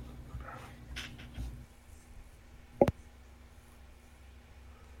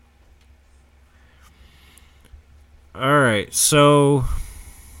 Alright, so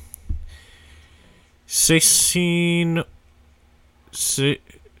 16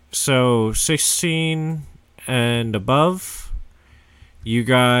 and above, you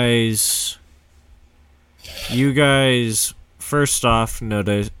guys first off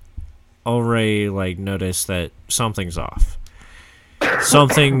notice that something's off.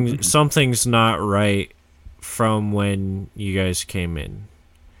 Something's not right from when you guys came in.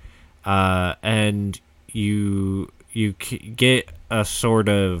 And you get a sort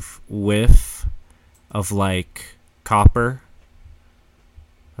of whiff of like copper.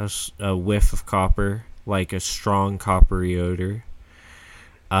 A whiff of copper, like a strong coppery odor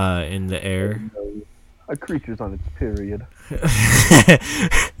in the air. A creature's on its period.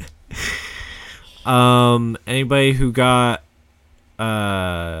 Anybody who got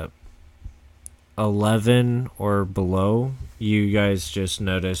 11 or below, you guys just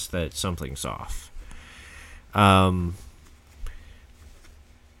notice that something's off.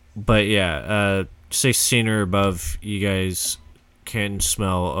 But yeah, 16 or above, you guys can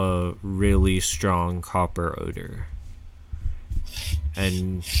smell a really strong copper odor.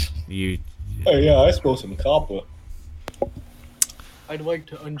 And you... Oh yeah, I smell some copper. I'd like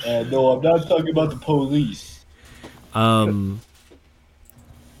to unsure. No, I'm not talking about the police.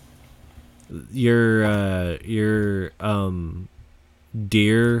 Your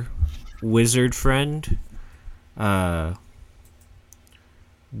dear wizard friend,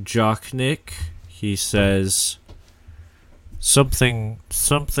 Jocknick, he says,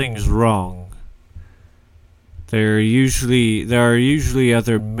 something's wrong. There are usually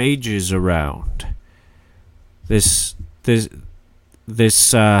other mages around. This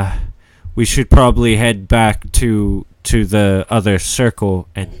we should probably head back to the other circle,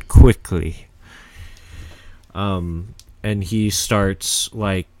 and quickly. And he starts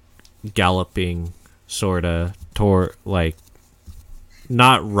like galloping, sorta, toward, like,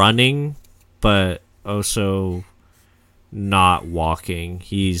 not running, but also not walking.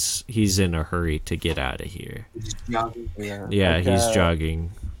 He's in a hurry to get out of here. Yeah, Like, he's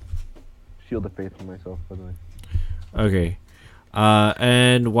jogging. Shield of faith for myself, by the way. Okay.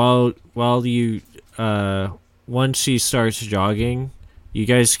 And while you once he starts jogging, you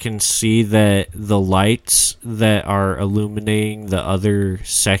guys can see that the lights that are illuminating the other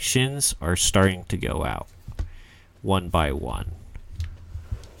sections are starting to go out one by one.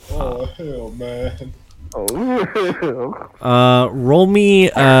 Oh hell, man! Oh. Roll me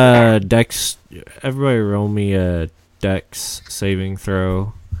dex. Everybody, roll me a dex saving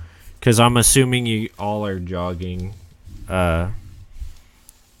throw, because I'm assuming you all are jogging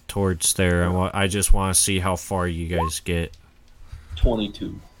towards there. I just want to see how far you guys get.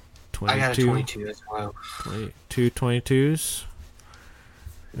 22. 22? I got a 22 as well. 22 22s.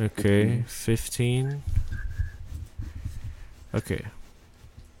 Okay, 15. Okay.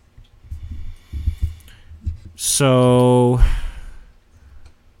 So,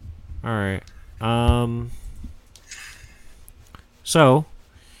 all right. So,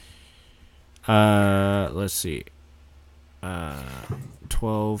 let's see.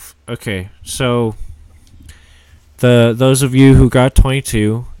 12. Okay, so those of you who got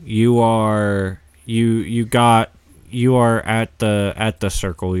 22, you are at the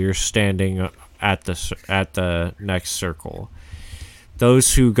circle. You're standing at the next circle.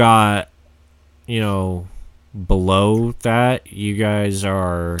 Those who got, below that, you guys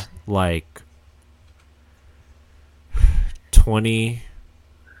are like 20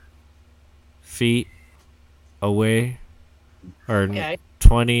 feet away, or Okay.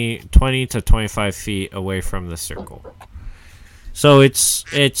 20 to 25 feet away from the circle. So it's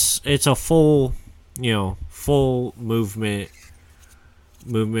a full, full movement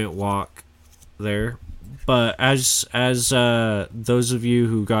walk there. But as those of you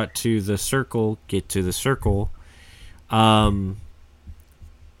who got to the circle get to the circle, the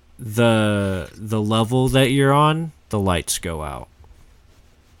level that you're on, the lights go out.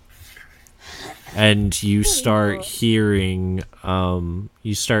 And you start hearing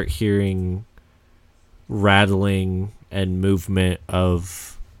rattling and movement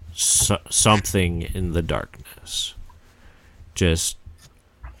of something in the darkness. Just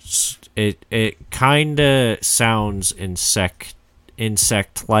it kind of sounds insect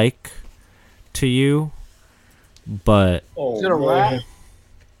like to you, but Oh, Is it a rat?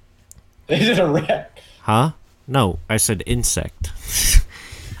 Is it a rat? huh? No, I said insect.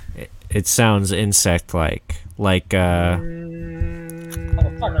 It sounds insect like It's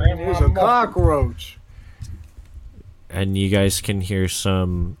a cockroach. and you guys can hear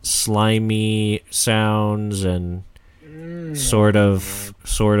some slimy sounds and sort of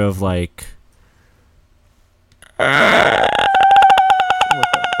like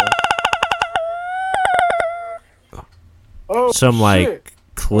Oh, some shit. like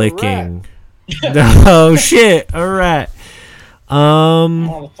clicking. Oh shit, a rat.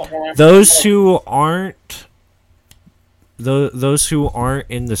 Those who aren't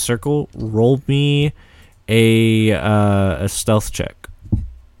in the circle, roll me a stealth check.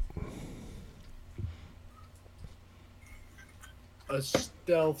 A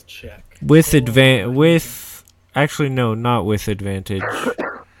stealth check. With actually no, not with advantage.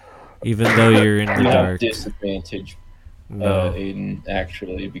 Even though you're in the You have dark. disadvantage, No. Aiden,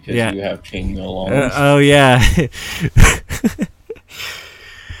 actually, because Yeah. you have chainmail arms. Oh yeah.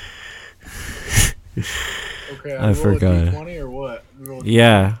 Okay, I roll forgot. a d20 or what? Roll a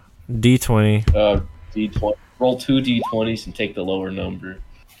Yeah. D20. D20. Roll 2 D20s and take the lower number.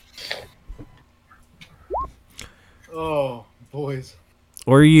 Oh, boys.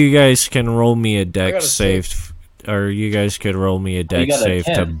 Or you guys can roll me a I got dex a save, or you guys could roll me a dex got a save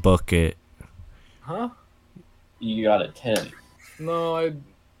to 10. book it. Huh? You got a 10. No, I.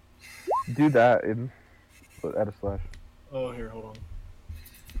 Do that and add a slash. Oh, here, hold on.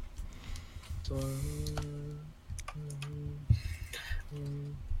 So.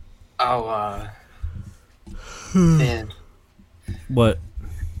 Oh, man. What?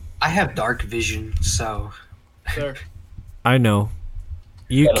 I have dark vision, so There. I know.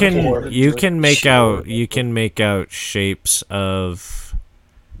 You Got a can four. make Sure. out shapes of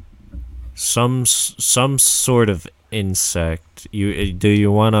some sort of insect. Do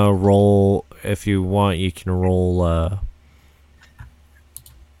you want to roll? If you want, you can roll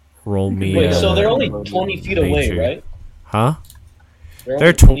me. Wait, so they're only 20 feet away, nature. right? Huh? They're They're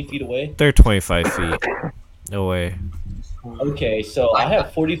only 20 feet away? They're 25 feet away. Okay, so I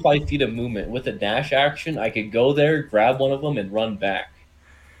have 45 feet of movement. With a dash action, I could go there, grab one of them, and run back.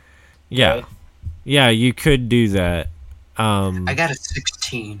 Yeah. Right? Yeah, you could do that. I got a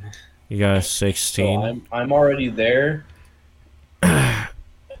 16. You got a So 16. I'm already there.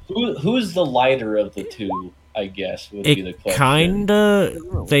 Who's the lighter of the two? I guess would be the It question.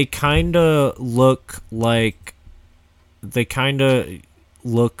 they kinda look like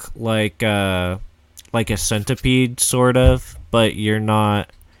like a centipede sort of, but you're not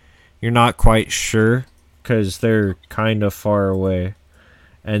quite sure because they're kind of far away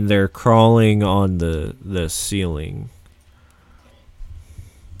and they're crawling on the ceiling.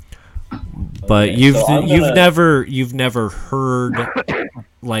 But Okay, so I'm you've never heard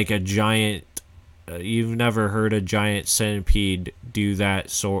like a giant you've never heard a giant centipede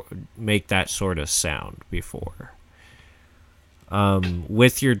make that sort of sound before.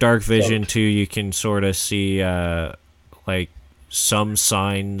 With your dark vision too, you can sort of see like some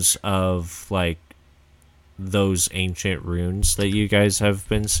signs of like those ancient runes that you guys have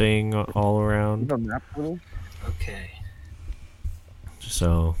been seeing all You around. have a map for this? Okay.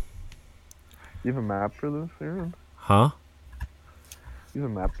 So, You have a map for this, Aaron? huh? You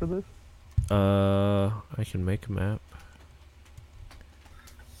have a map for this? I can make a map.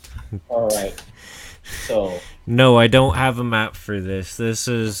 All right. So No, I don't have a map for this. This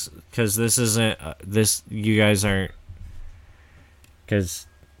is because this isn't this. You guys aren't because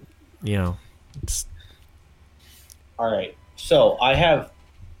it's all right. So I have,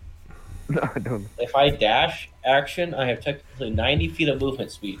 No, I don't. if I dash action, I have technically 90 feet of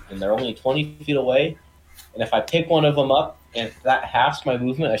movement speed, and they're only 20 feet away. And if I pick one of them up, and if that halves my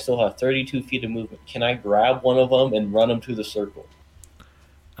movement, I still have 32 feet of movement. Can I grab one of them and run them to the circle?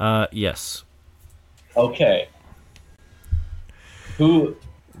 yes. Okay. Who?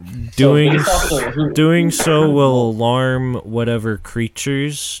 Doing based off doing so will alarm whatever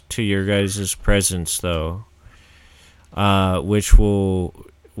creatures to your guys' presence, though. Which will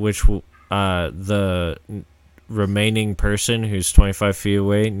the remaining person who's 25 feet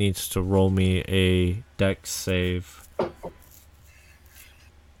away needs to roll me a dex save.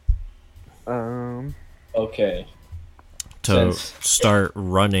 Okay. To Since- start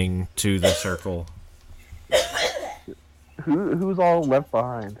running to the circle. Who's all left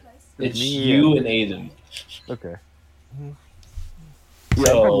behind? It's Me you and Aiden. Okay. Yeah,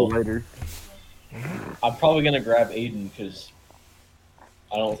 So- probably later. I'm probably gonna grab Aiden because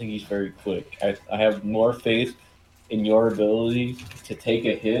I don't think he's very quick. I have more faith in your ability to take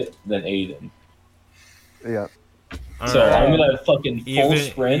a hit than Aiden. Yeah. So Alright. I'm gonna fucking full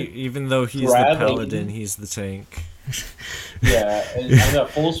sprint. Even though he's the grab paladin, Aiden. he's the tank. Yeah, and I'm gonna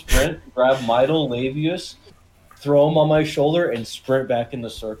full sprint, grab Midel, Lavius, throw him on my shoulder, and sprint back in the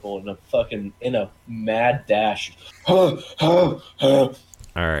circle in a mad dash. Alright.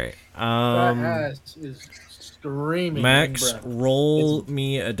 That ass is screaming. Max, breath. roll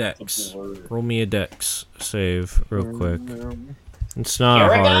me a dex. Roll me a dex save real quick. It's not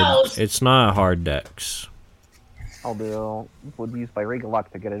Here it hard. goes. It's not a hard dex. Would use my ring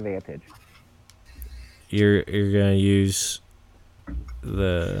luck to get advantage. You're gonna use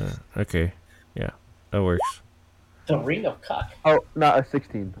the okay, yeah, that works. The ring of cock. Oh, not a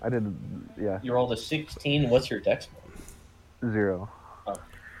 16. I didn't. Yeah, You rolled a 16. What's your dex? 0.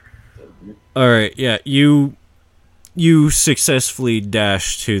 All right, yeah, you successfully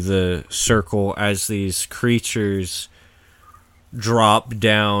dash to the circle as these creatures drop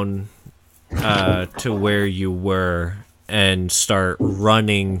down to where you were and start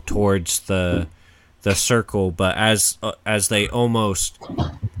running towards the circle, but as they almost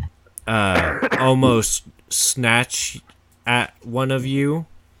snatch at one of you,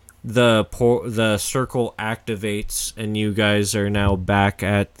 the circle activates and you guys are now back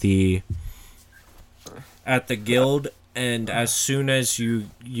at the guild. And as soon as you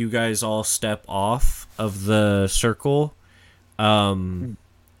guys all step off of the circle,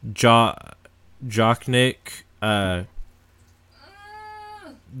 Jocknick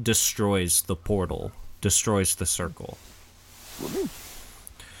destroys the portal, destroys the circle.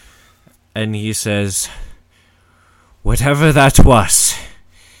 And he says, "Whatever that was,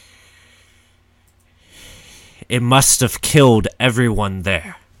 it must have killed everyone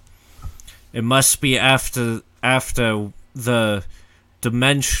there. It must be after the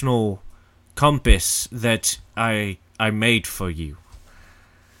dimensional compass that I made for you."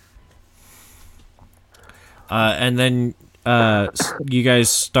 And then you guys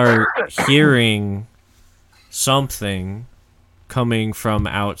start hearing something coming from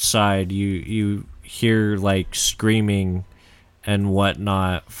outside. You hear like screaming and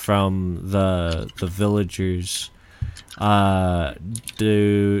whatnot from the villagers. Does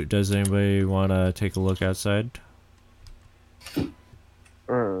anybody want to take a look outside?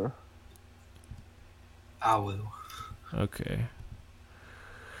 I will. Okay.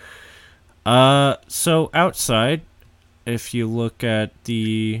 So outside, if you look at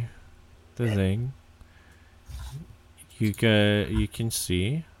the thing, you can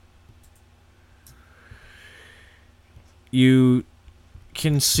see. You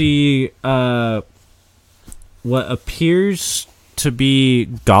can see what appears to be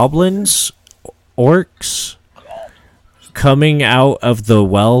goblins, orcs, coming out of the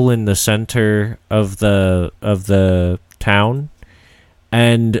well in the center of the town.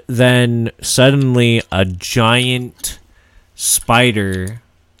 And then suddenly a giant spider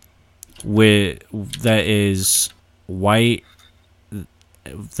that is white,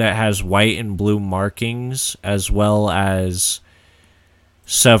 that has white and blue markings, as well as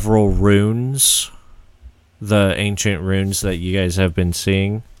several runes, the ancient runes that you guys have been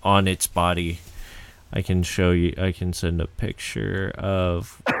seeing on its body. I can show you, I can send a picture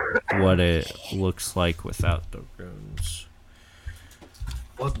of what it looks like without the runes.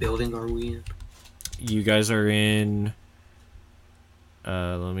 What building are we in? You guys are in.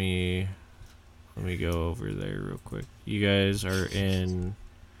 Let me go over there real quick. You guys are in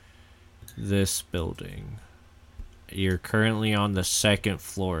this building. You're currently on the second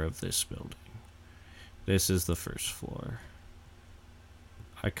floor of this building. This is the first floor.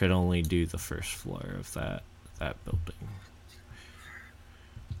 I could only do the first floor of that building.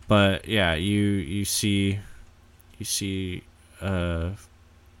 But yeah, you see this.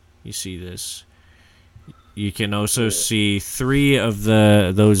 You can also see 3 of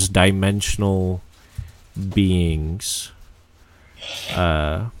those dimensional beings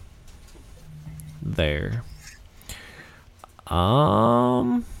there.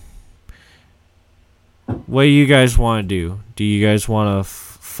 What do you guys want to do? Do you guys want to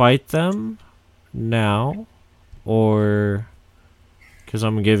fight them now, or because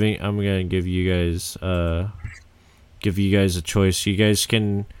I'm gonna give you guys a choice. You guys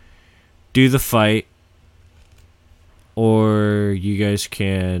can do the fight, or you guys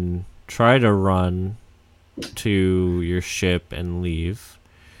can try to run to your ship and leave.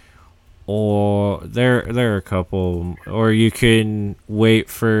 Or there are a couple, or you can wait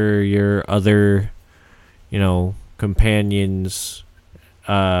for your other, companions,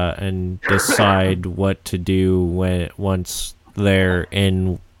 and decide what to do once they're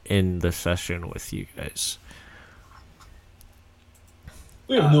in the session with you guys.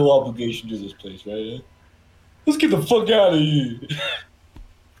 We have no obligation to this place, right? Let's get the fuck out of here.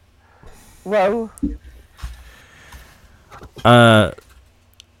 Well,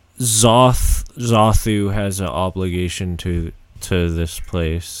 Zothu has an obligation to this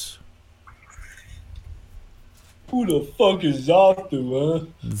place. Who the fuck is Zothu, huh?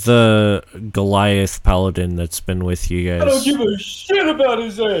 The Goliath paladin that's been with you guys. I don't give a shit about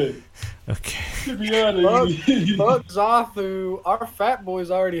his ass. Okay. Get me out of here. Fuck Zothu. Our fat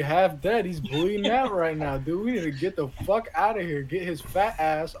boy's already half dead. He's bleeding out right now, dude. We need to get the fuck out of here. Get his fat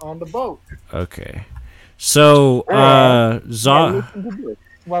ass on the boat. Okay. So, listen to this.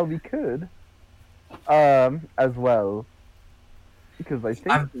 Well, we could, as well, because I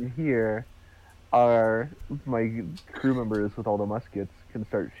think in here, my crew members with all the muskets can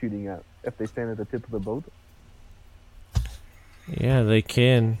start shooting at if they stand at the tip of the boat. Yeah, they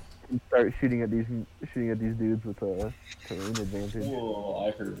can. Start shooting at these dudes with a terrain advantage. Whoa,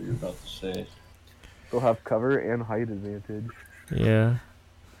 I heard what you were about to say. They'll have cover and height advantage. Yeah.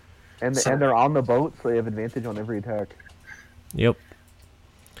 And they're on the boat, so they have advantage on every attack. Yep.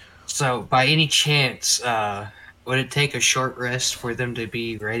 So, by any chance, would it take a short rest for them to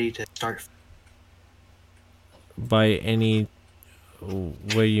be ready to start? By any...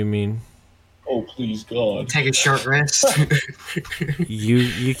 What do you mean? Oh, please, God. Take a short rest?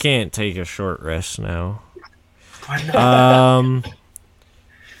 You can't take a short rest now. Why not?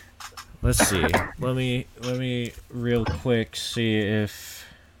 Let's see. Let me real quick see if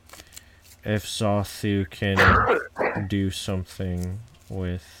Zothu can do something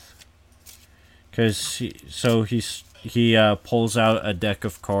with, because he pulls out a deck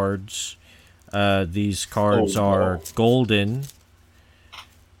of cards. These cards are golden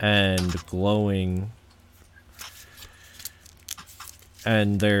and glowing,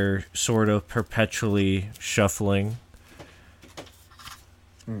 and they're sort of perpetually shuffling.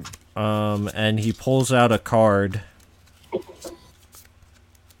 And he pulls out a card.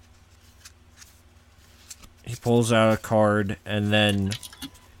 He pulls out a card and then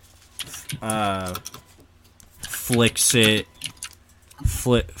flicks it,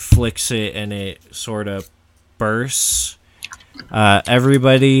 and it sort of bursts.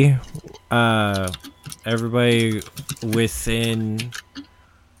 Everybody in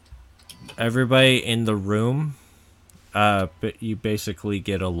the room, but you basically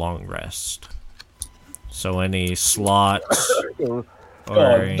get a long rest. So any slots or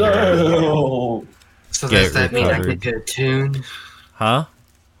So does that mean I recovered. get to attune? Huh?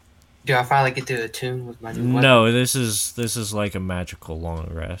 Do I finally get to attune with my new weapon? No, this is like a magical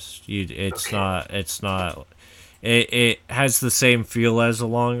long rest. It's not. It has the same feel as a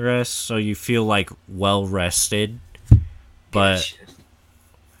long rest, so you feel like well rested, but Gotcha.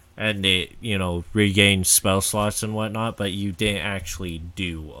 and it regains spell slots and whatnot, but you didn't actually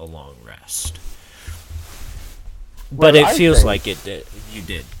do a long rest. But it feels like it did. You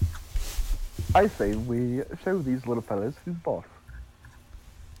did. I say we show these little fellas who's boss.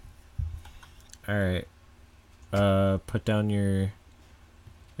 All right. Put down your.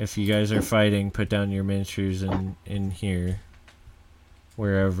 If you guys are fighting, put down your miniatures in here.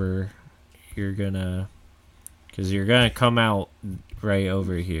 Wherever you're gonna. Because you're gonna come out right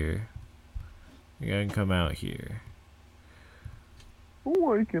over here. You're gonna come out here.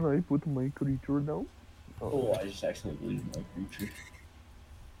 Why can I put my creature down? Oh, I just accidentally moved my creature.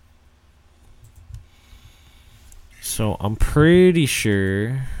 So I'm pretty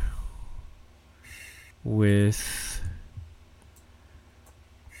sure with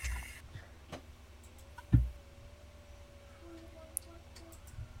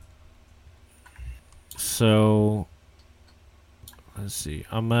so let's see.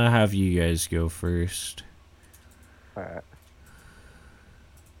 I'm gonna have you guys go first. Alright.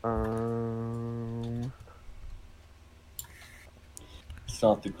 It's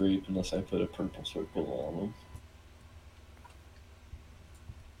not the grape unless I put a purple circle on them.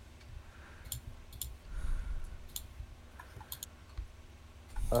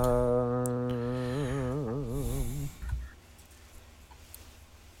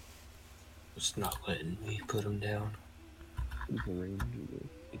 It's not letting me put them down.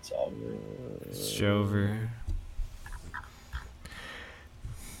 It's all It's over.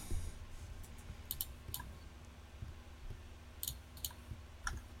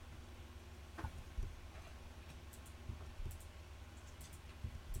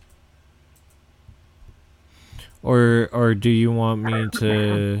 Or do you want me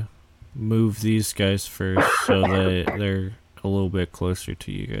to move these guys first so that they're a little bit closer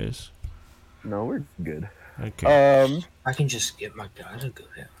to you guys? No, we're good. Okay. I can just get my guy to go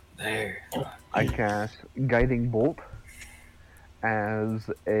down there. I cast Guiding Bolt as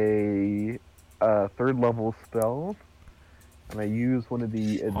a third level spell, and I use one of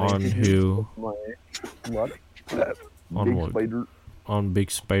the advantages who? of my luck. That On big what? spider. On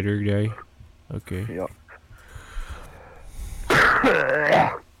big spider guy? Okay. Yep.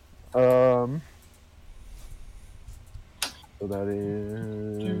 So that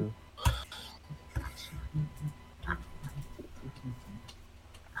is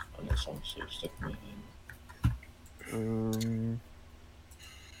unless I'm so stuck in my head.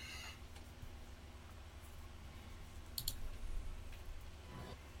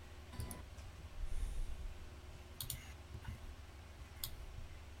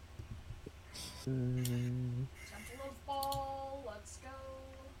 Temple of Ball, let's go.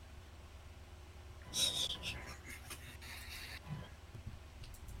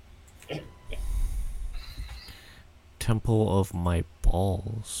 Temple of my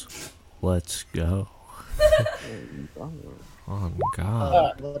balls. Let's go. Oh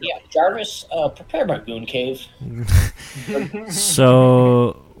God. Yeah, Jarvis, prepare my goon cave.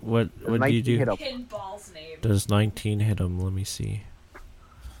 So what do you do? Pin Ball's name. Does 19 hit him? Let me see.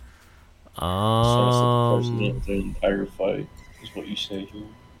 So the entire fight is what you say here.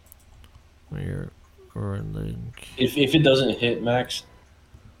 We're in the. If it doesn't hit, Max,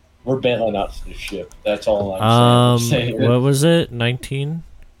 we're bailing out to the ship. That's all I'm saying. What was it? 19?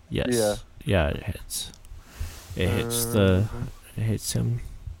 Yes. Yeah. Yeah, it hits. It hits him.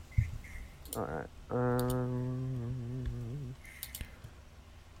 alright.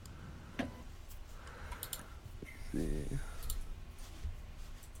 Let's see.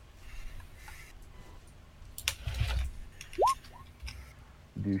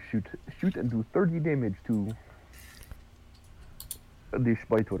 Do shoot and do 30 damage to the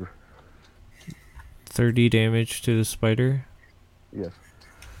spider. 30 damage to the spider. Yes.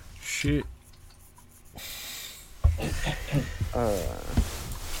 Shit.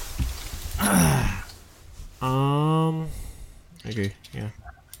 Okay, yeah.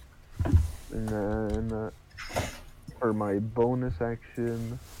 And then for my bonus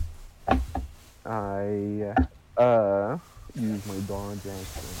action, I use my dodge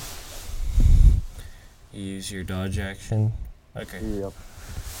action. You use your dodge action. Okay. Yep.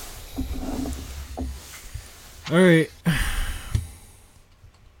 Alright.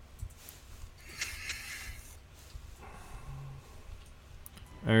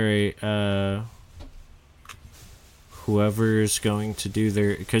 Alright, whoever's going to do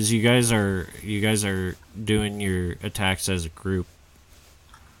their, because you guys are doing your attacks as a group.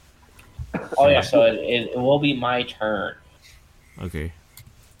 Oh yeah, so it will be my turn. Okay.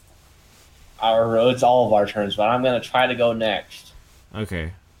 It's all of our turns, but I'm gonna try to go next.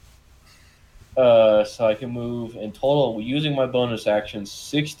 Okay. So I can move in total using my bonus action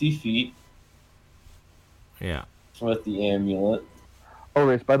 60 feet Yeah. with the amulet. Oh,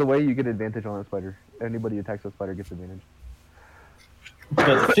 yes, by the way, you get advantage on that spider. Anybody who attacks that spider gets advantage.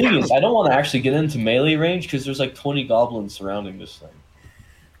 But the thing is, I don't want to actually get into melee range because there's like 20 goblins surrounding this thing.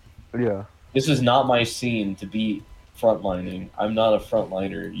 Yeah. This is not my scene to be frontlining. I'm not a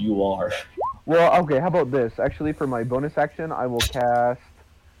frontliner. You are. Well, okay, how about this? Actually, for my bonus action, I will cast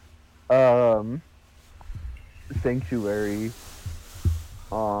Sanctuary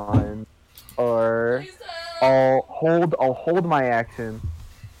on, or I'll hold my action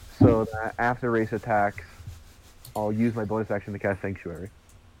so that after race attacks, I'll use my bonus action to cast Sanctuary.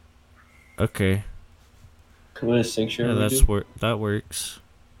 Okay. What is Sanctuary? Yeah, that works.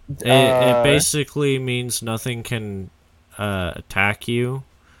 It basically means nothing can attack you,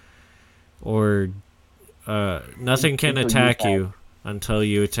 or nothing can Until you attack attack. you until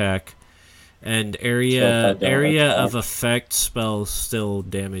you attack. And So if I don't area attack- of effect spells still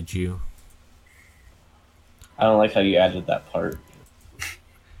damage you. I don't like how you added that part.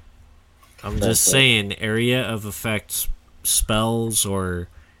 I'm That's just it. saying, area of effect spells or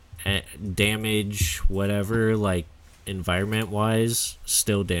damage, whatever, like environment wise,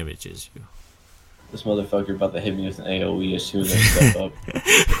 still damages you. This motherfucker about to hit me with an AoE as soon as I step up.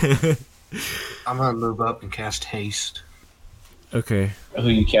 I'm gonna move up and cast haste. Okay. Who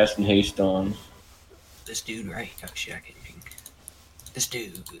you casting haste on? This dude right here. Oh shit, I can't ping. This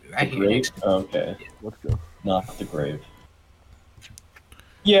dude The right here grave? next to me. Okay, Let's go. not the grave.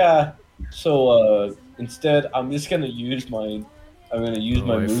 Yeah. So instead, I'm just gonna use my. I'm gonna use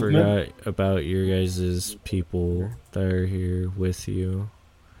my I movement. forgot about your guys' people that are here with you.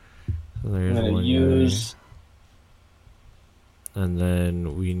 So I'm there's gonna one use. guy. And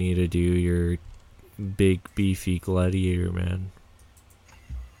then we need to do your big beefy gladiator man.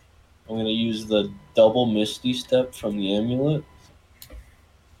 I'm gonna use the double misty step from the amulet.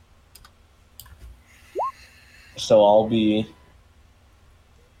 So I'll be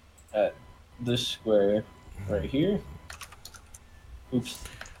at this square right here. Oops.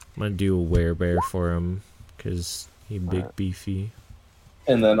 I'm gonna do a werebear for him because he big beefy.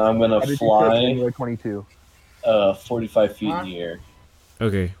 And then I'm gonna Energy fly anywhere 22. 45 feet in the air,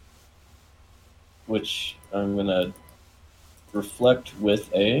 Okay. which I'm gonna reflect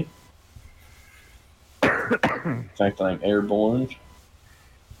with a. In fact, I'm airborne.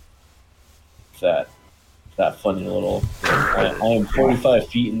 That funny little. I am 45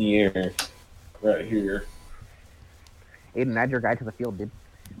 feet in the air, right here. Aiden, add your guy to the field, dude.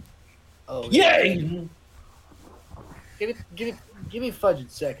 Oh, Yay! Give me a fudged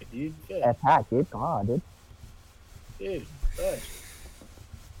second, dude. Yeah, Attack, dude. Come on, dude. dude, fudge.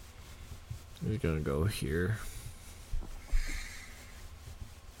 He's gonna go here.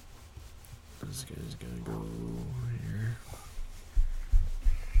 This guy's gonna go here.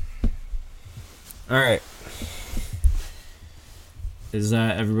 Alright. Is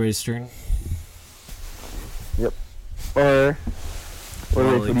that everybody's turn? Or Well, what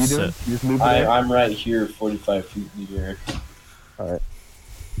are you doing? except- You just move there? I'm right here, 45 feet in the air.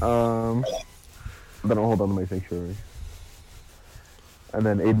 Then I'll hold on to my sanctuary. And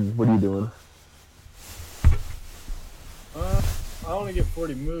then Aiden, what are you doing? I only get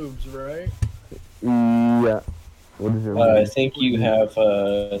 40 moves, right? Yeah. What is your I think you have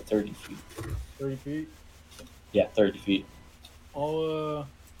 30 feet. 30 feet. Yeah, 30 feet. I'll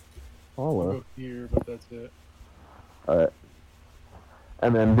Oh, well. go here, but that's it. Alright.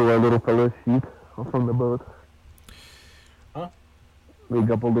 And then do our little fellas shoot from the boat? Huh? We got a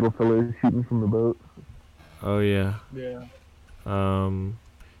couple little fellas shooting from the boat. Oh yeah. Yeah. How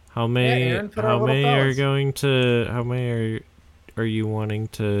many Aaron, put our how little many are fellas. going to how many are you wanting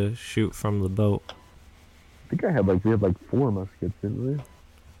to shoot from the boat? I think we had like 4 muskets, didn't we?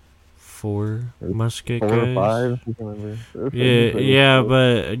 4 musket 4 guys? or 5? I can't remember. Yeah,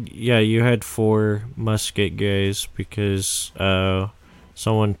 but yeah, you had 4 musket guys because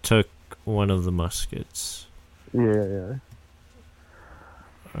someone took one of the muskets. Yeah.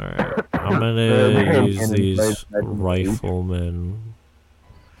 Alright, I'm gonna Yeah, use and these right in the riflemen.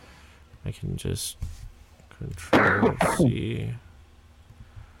 I can just Control C,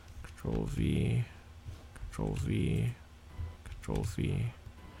 Control V, Control V, Control V.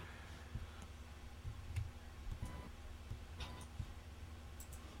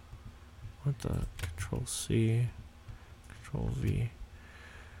 What the? Control C, Control V,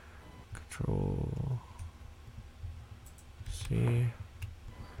 Control C,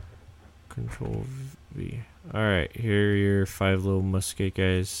 Control V. Alright, here are your 5 little musket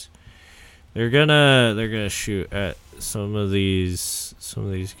guys. They're gonna shoot at some of these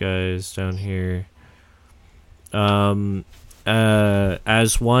guys down here. As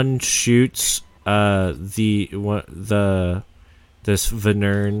one shoots, this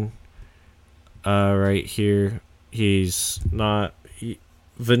Venern right here,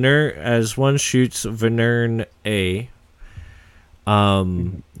 Venern, as one shoots Venern A,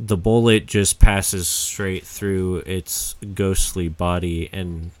 the bullet just passes straight through its ghostly body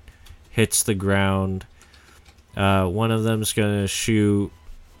and hits the ground. One of them's gonna shoot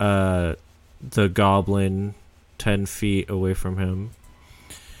the goblin 10 feet away from him.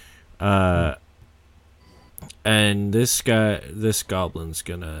 And this goblin's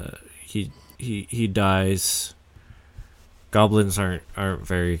gonna he dies. Goblins aren't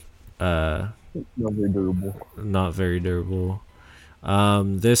very Not very durable. not very durable.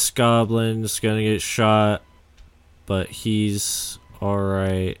 This goblin's gonna get shot, but he's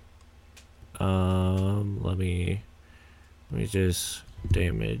alright. Let me just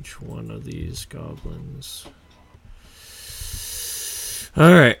damage one of these goblins.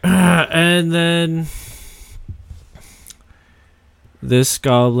 Alright, and then this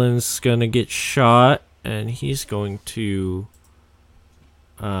goblin's gonna get shot, and he's going to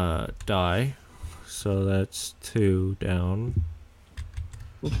die. So that's 2 down.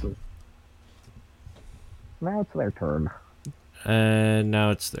 Now it's their turn. And now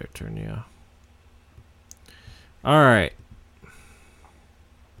it's their turn, yeah. Alright.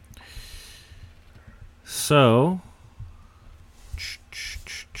 So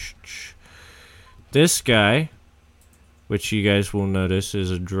this guy, which you guys will notice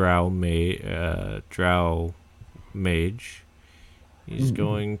is a drow mage. He's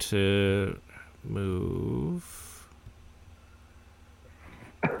going to move.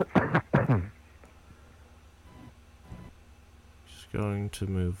 He's going to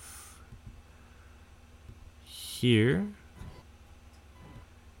move here.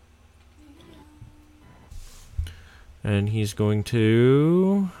 And he's going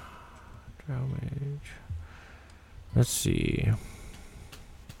to drow mage. Let's see.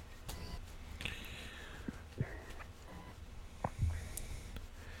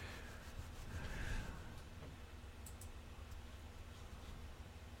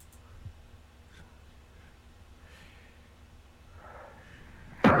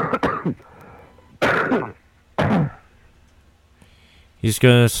 He's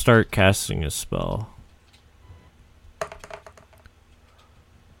gonna start casting a spell.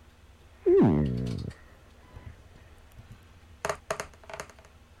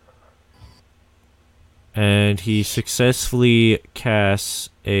 And he successfully casts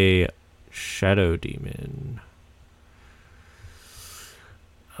a shadow demon.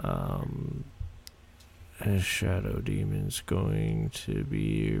 A shadow demon's going to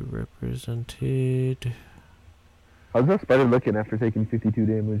be represented. How's that spider looking after taking 52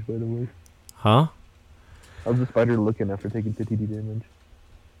 damage, by the way? Huh? How's the spider looking after taking 52 damage?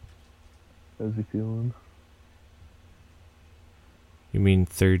 How's he feeling? You mean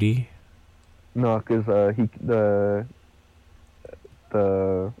 30? No, because the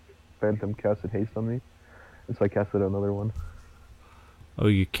phantom casted haste on me, and so I casted another one. Oh,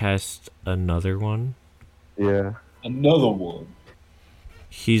 you cast another one? Yeah. Another one.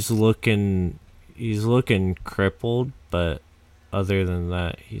 He's looking crippled, but other than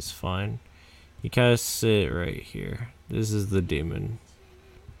that, he's fine. He casts it right here. This is the demon.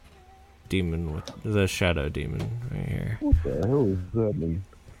 Demon with the shadow demon right here. What the hell is that mean?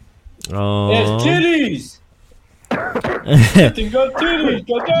 It's titties! Everything got titties,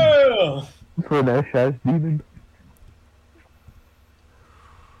 goddamn! For an ass demon.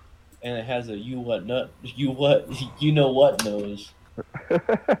 And it has a you know what nose.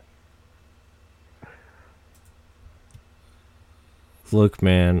 Look,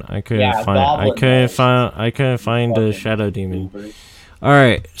 man, I couldn't Yeah, find goblin a shadow demon. All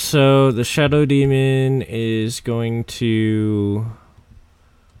right, so the shadow demon is going to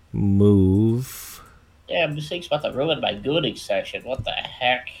move. Yeah, Mistake's about to ruin my gooning session. What the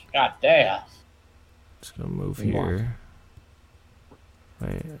heck? God damn. It's gonna move here.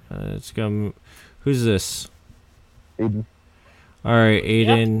 Wait, it's gonna. Who's this? Aiden. All right,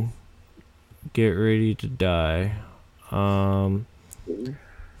 Aiden, get ready to die.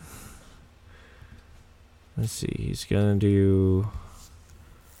 Let's see. He's gonna do.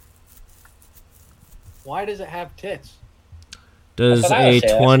 Why does it have tits? Does That's what I a would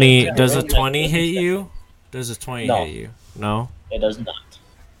say. 20? That's Does a really 20 good hit stuff. you? Does a 20 No. hit you? No. It does not.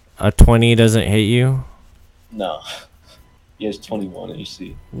 A 20 doesn't hit you. No. He has 21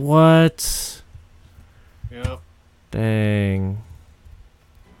 AC. What? Yeah. Dang.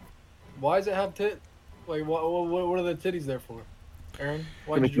 Why does it have tit? Like, what are the titties there for? Aaron,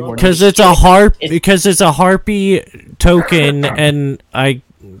 why To did make you you draw horny. them? Because it's a harp. Because it's a harpy token, and I.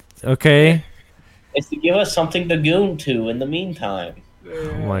 Okay. It's to give us something to goon to in the meantime.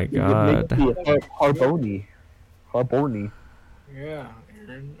 Oh my You could god. make me a Harborny. Harborny. Yeah,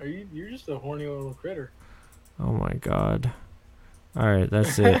 Aaron, you're just a horny little critter. Oh my god. Alright,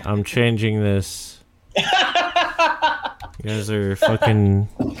 that's it. I'm changing this. You guys are fucking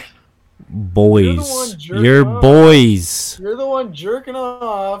boys. jerking You're off. boys. You're the one jerking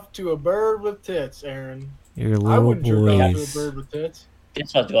off to a bird with tits, Aaron. You're I little wouldn't jerk off to a boys. bird with tits.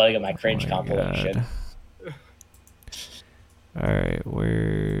 This was like my Oh cringe my compilation. god. Alright,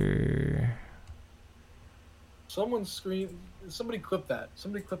 where. Somebody clip that.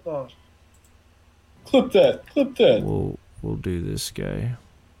 Somebody clip off. Clip that, clip that. Whoa. we'll do this guy.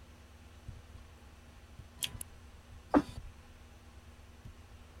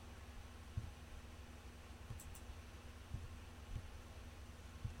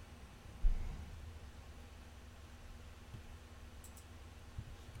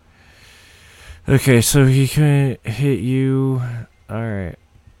 Okay, so he can hit you. Alright.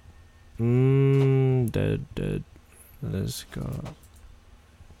 Dead. Let's go.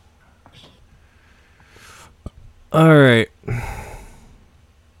 Alright.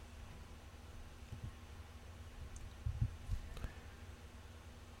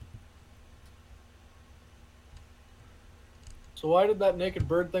 So why did that naked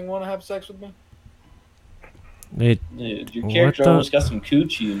bird thing want to have sex with me? Dude, your What character the- almost got some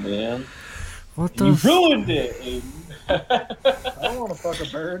coochie, man. What And the you f- ruined it. I don't want to fuck a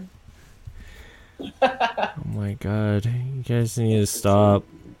bird. Oh my god. You guys need to stop.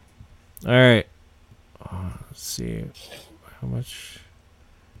 Alright. Let's see. How much?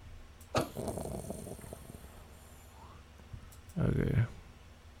 Okay.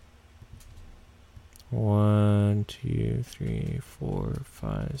 1, 2, 3, 4,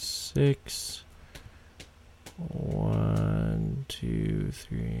 5, 6. 1, 2,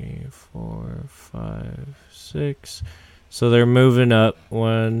 3, 4, 5, 6. So they're moving up.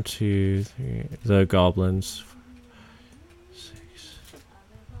 1, 2, 3. The goblins. 6.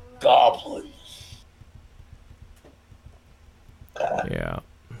 Goblin. Yeah.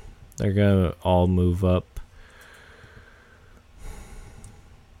 They're gonna all move up.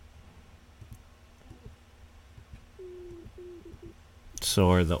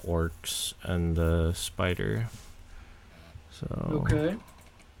 So are the orcs and the spider. So Okay.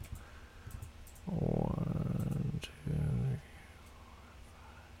 1, 2, 3, 4, 5,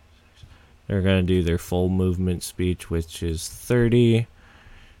 6. They're gonna do their full movement speed, which is 30.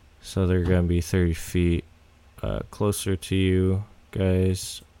 So they're gonna be 30 feet closer to you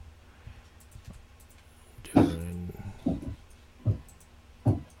guys. Doing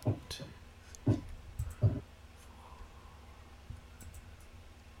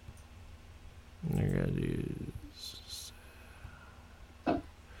they're gonna do.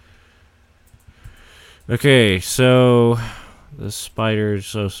 Okay, so the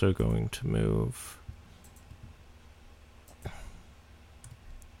spider's also going to move.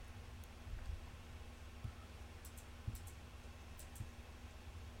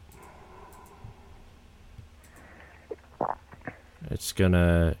 It's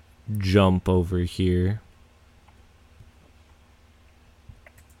gonna jump over here.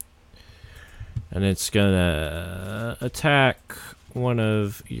 And it's gonna attack one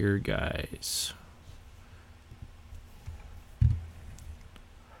of your guys.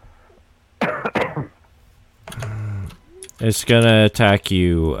 It's gonna attack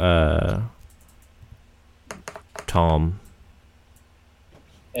you, Tom.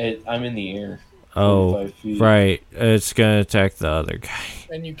 I'm in the air. Oh, 45 feet. right. It's gonna attack the other guy.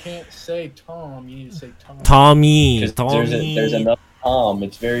 And you can't say Tom. You need to say Tom. Tommy! 'Cause Tommy! There's another Tom.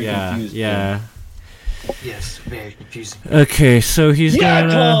 It's very yeah, confusing. yeah. Yes, very confusing. Okay, so he's Yeah,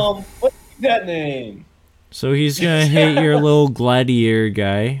 gonna... Tom! What's that name? So he's gonna hit your little gladiator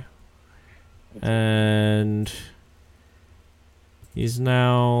guy. And... he's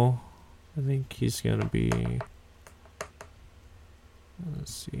now... I think he's gonna be...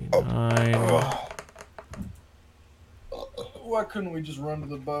 Let's see, 9... Why couldn't we just run to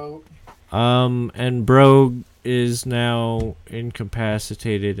the boat? And Brogue is now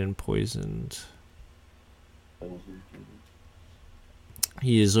incapacitated and poisoned.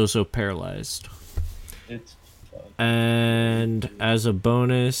 He is also paralyzed. It's fine. And as a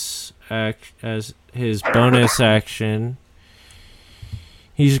bonus as his bonus action,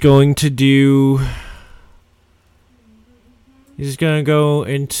 he's going to do. He's gonna go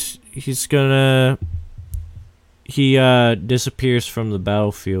into. He disappears from the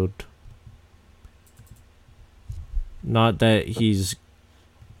battlefield. Not that he's.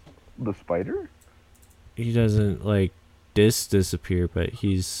 The spider? He doesn't like disappear, but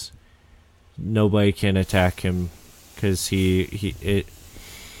he's. Nobody can attack him because it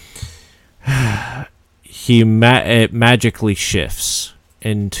magically shifts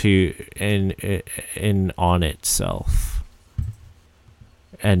into in on itself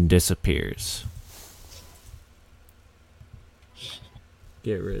and disappears.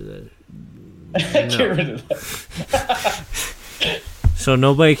 Get rid of that. Get rid of that. So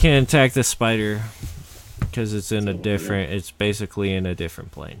nobody can attack the spider because it's in a different. It's basically in a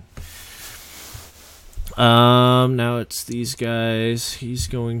different plane. Now it's these guys. He's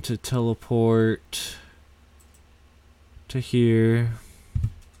going to teleport to here.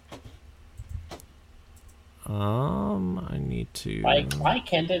 I need to. Like, why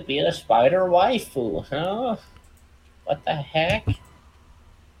can't it be a spider waifu, huh? What the heck?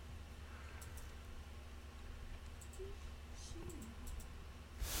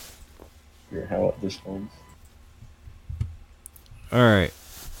 Here, how about this one? Alright.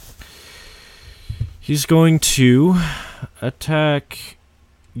 He's going to attack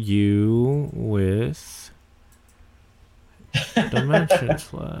you with Dimension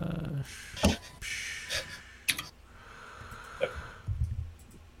Slash.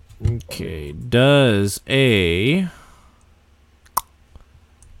 Okay, does a...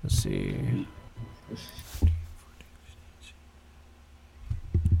 Let's see.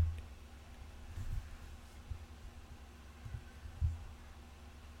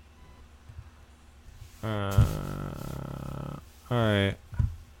 Alright.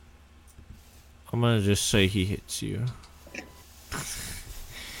 I'm gonna just say he hits you.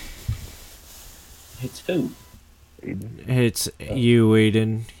 It's who? Hits you,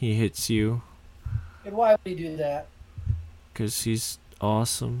 Aiden. He hits you. And why would he do that? Because he's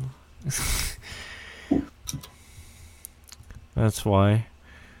awesome. That's why.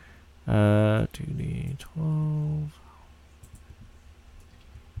 2d12.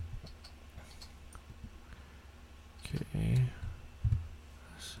 Okay.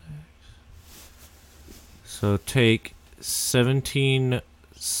 6. So take 17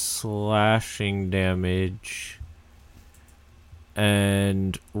 slashing damage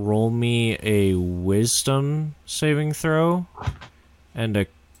and roll me a wisdom saving throw and a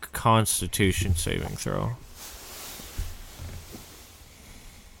constitution saving throw.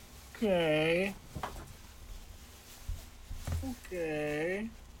 Okay. Okay.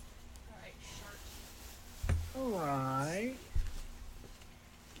 Alright, shark. Alright.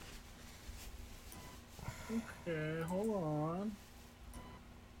 Okay, hold on.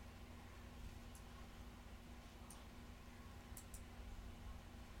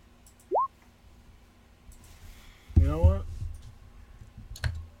 You know what?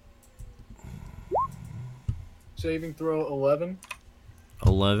 Saving throw 11.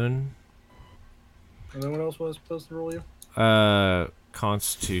 11. And then what else was I supposed to roll you?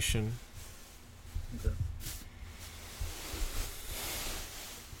 Constitution. Okay.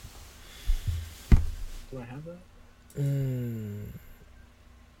 Do I have that?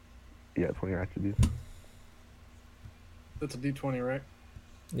 Yeah, 20 attributes. That's a D20, right?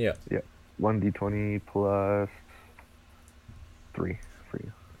 Yeah. 1d20 plus 3 for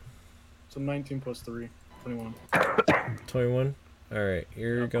you. So 19 plus 3, 21. 21. Alright,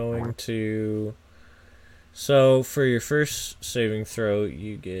 you're going to... So, for your first saving throw,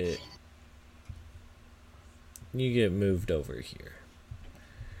 you get moved over here.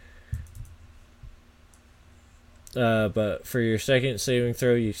 But for your second saving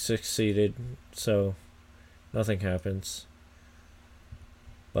throw, you succeeded, so nothing happens.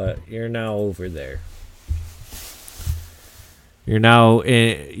 But you're now over there. You're now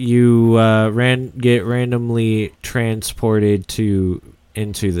get randomly transported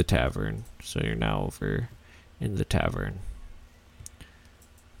into the tavern. So you're now over in the tavern.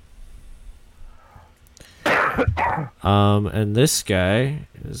 And this guy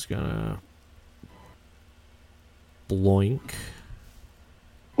is gonna bloink,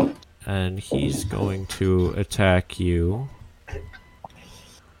 and he's going to attack you.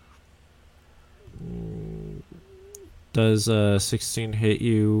 Does 16 hit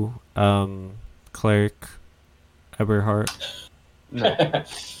you, Cleric Eberhard? No.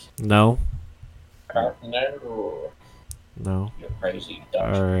 No? No. No. You crazy Dutch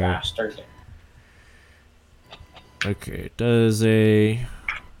Alright. bastard. Okay, does a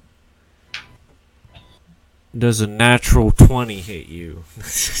natural 20 hit you?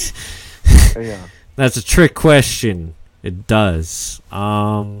 Yeah. That's a trick question. It does.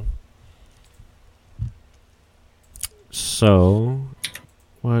 So,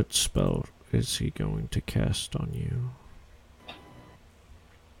 what spell is he going to cast on you?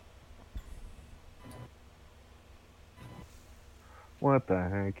 What the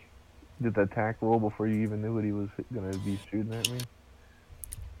heck? Did the attack roll before you even knew what he was gonna be shooting at me?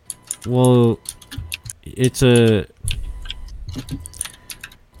 Well, it's a...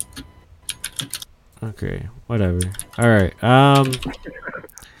 Okay, whatever. Alright,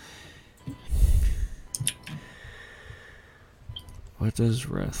 what does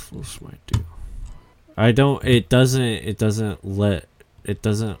Wrathful Smite do? It doesn't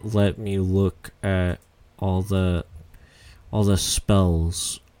let me look at all the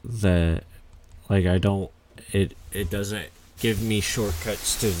spells that, like, it doesn't give me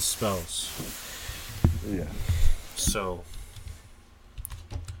shortcuts to the spells. Yeah. So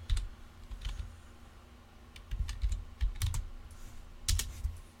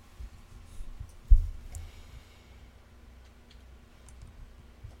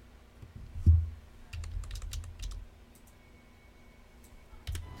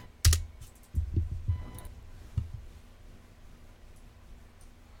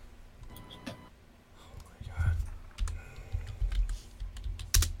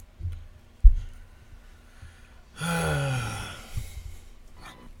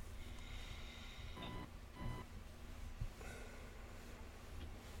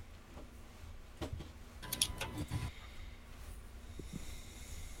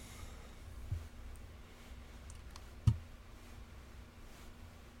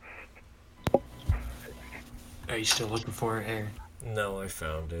Are you still looking for it, Aaron? No, I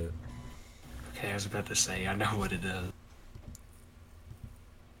found it. Okay, I was about to say, I know what it does.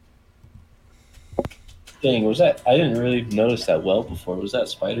 Dang, was that? I didn't really notice that well before. Was that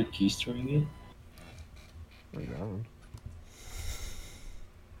spider keystering it? Oh,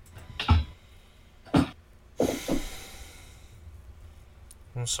 God.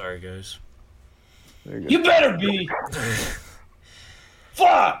 I'm sorry, guys. There you go. You better be.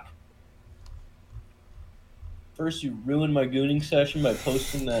 Fuck! First, you ruined my gooning session by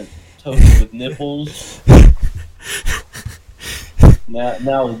posting that token with nipples.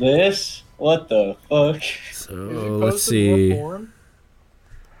 Now this? What the fuck? So Is he let's posting more see. porn?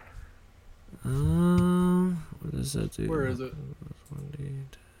 What does that do? Where is it?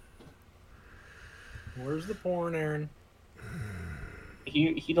 Where's the porn, Aaron?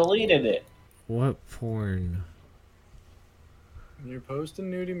 He deleted it. What porn? You're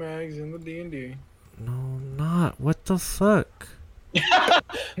posting nudie mags in the D&D. No, I'm not. What the fuck? No,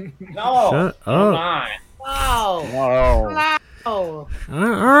 Shut I'm up. not. Wow. Wow. Oh.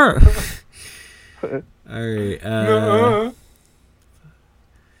 Alright,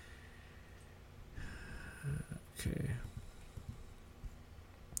 okay.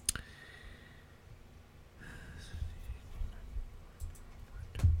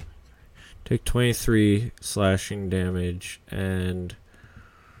 Take 23 slashing damage and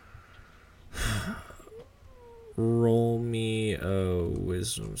roll me a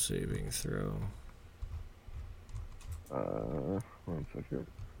wisdom saving throw. 1 second.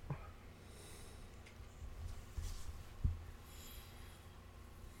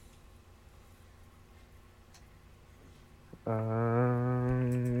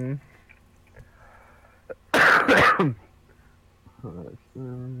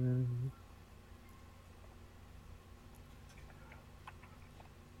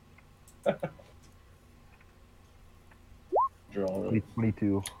 Draw.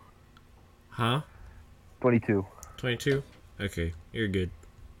 22. Huh? 22. 22? Okay, you're good.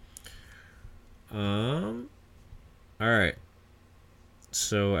 Alright.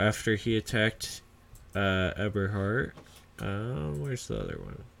 So after he attacked Eberhard, where's the other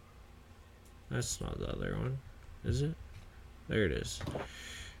one? That's not the other one, is it? There it is.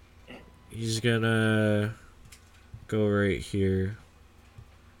 He's gonna go right here.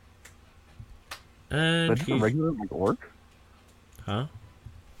 And Is that just a regular like orc? Huh? Is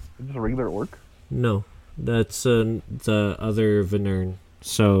that just a regular orc? No, that's the other Venern.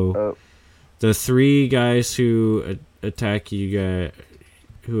 So Oh. the three guys who attack you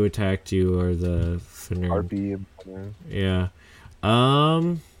who attacked you are the Venern. RP. Yeah.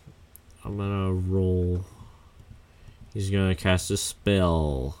 I'm gonna roll. He's gonna cast a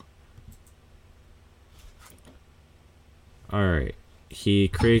spell. Alright. He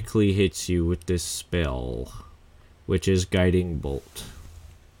critically hits you with this spell, which is Guiding Bolt.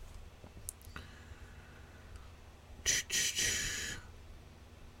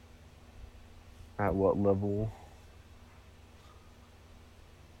 At what level?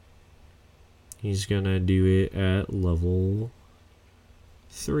 He's gonna do it at level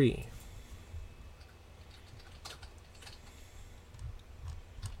 3.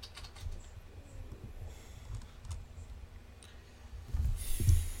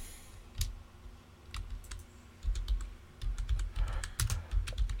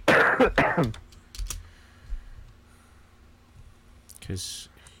 Because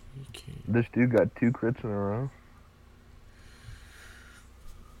he can't. This dude got 2 crits in a row.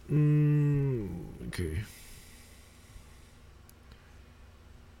 Okay.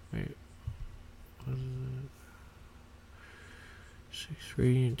 Wait. What is it? 6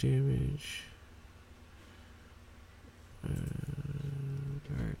 radiant damage.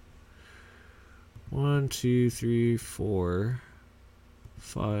 Alright. 1, 2, 3, 4,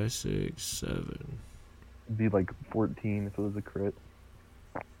 5, 6, 7. It'd be like 14 if it was a crit.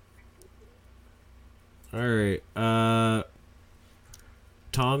 Alright,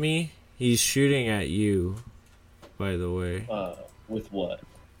 Tommy, he's shooting at you, by the way. With what?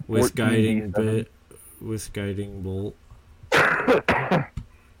 With 14 guiding with guiding bolt.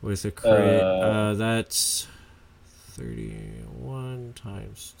 With a crit. That's 31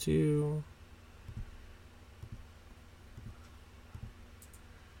 times 2.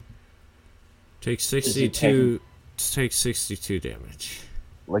 Take 62 damage.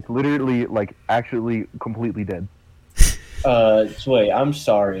 Like literally, like actually completely dead. So wait, I'm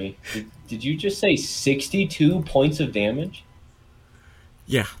sorry. Did you just say 62 points of damage?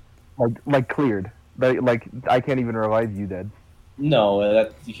 Yeah. Like cleared. Like I can't even revive you dead. No,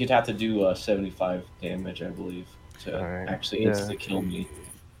 that you'd have to do 75 damage, I believe, to Alright, actually yeah. insta kill me.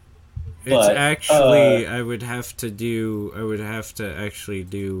 It's But, actually I would have to actually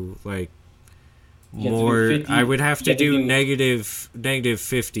do like You have to do more. 50 I would have you to have to do do- negative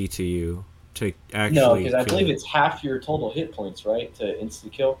 50 to you to actually. No, because I kill believe it. it's half your total hit points, right? To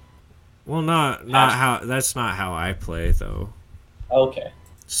insta kill. Well, not how. That's not how I play though. Okay.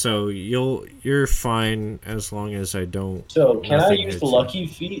 So you're fine as long as I don't. So can I nothing use hits the you. lucky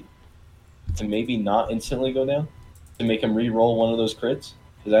feat to maybe not instantly go down? To make him re-roll one of those crits?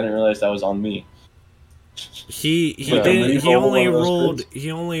 Because I didn't realize that was on me. He Yeah. did. He Re-roll only one of those rolled.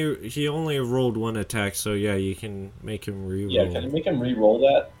 crits? He only rolled one attack. So yeah, you can make him re-roll. Yeah, can I make him re-roll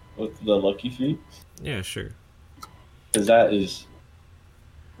that with the lucky feat? Yeah, sure. Because that is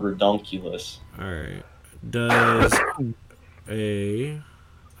redonkulous. All right. Does a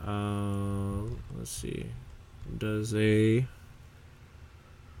let's see. Does a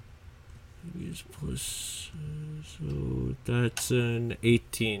use plus so that's an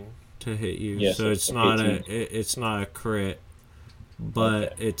 18 to hit you. Yes, so it's it's not 18. it's not a crit,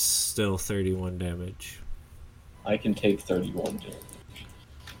 but Okay. it's still 31 damage. I can take 31 damage.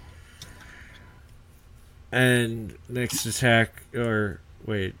 And next attack, or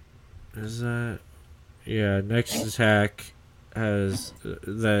wait, is that? Yeah, next attack has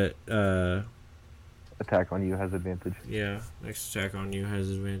that. Attack on you has advantage. Yeah, next attack on you has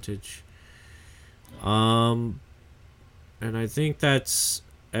advantage. And I think that's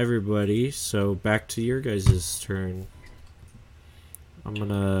everybody. So back to your guys' turn. I'm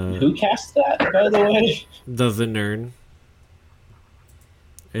gonna Who cast that, by the way? the Venern.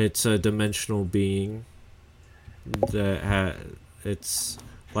 It's a dimensional being that it's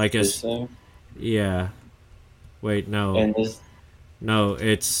like a This thing? yeah. Wait, no, And this... no,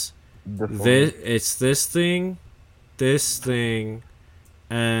 it's This one. it's this thing,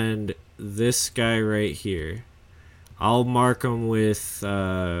 and this guy right here. I'll mark him with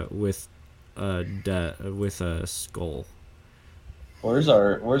a skull. Where's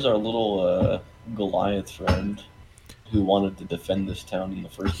our little Goliath friend who wanted to defend this town in the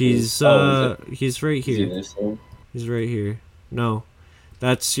first He's place? Oh, he's right is he here. this thing? He's right here. No,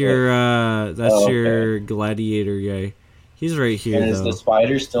 that's your okay. your gladiator guy. He's right here And is though. the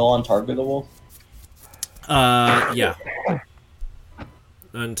spider still untargetable? Yeah.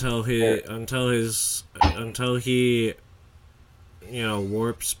 Until he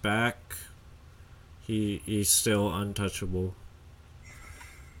warps back, he's still untouchable.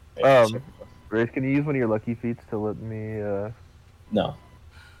 Grace, can you use one of your lucky feats to let me? No,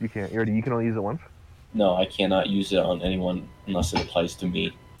 You can't. You can only use it once. no, I cannot use it on anyone unless it applies to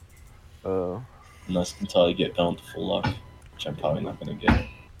me. Oh. Until I get bountiful luck, which I'm probably not gonna get.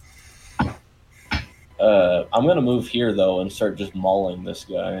 I'm gonna move here though and start just mauling this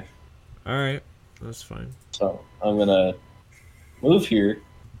guy. All right, that's fine. So I'm gonna move here,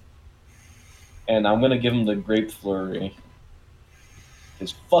 and I'm gonna give him the grape flurry.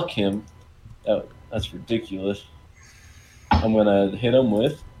 Cause fuck him. Oh, that's ridiculous. I'm gonna hit him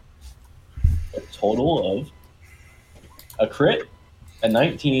with a total of a crit, a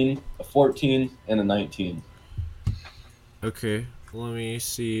 19, a 14, and a 19. Okay, let me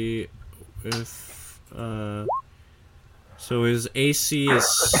see if so his AC is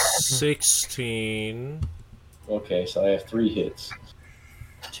 16. Okay, so I have 3 hits.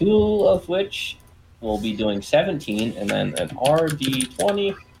 2 of which will be doing 17, and then an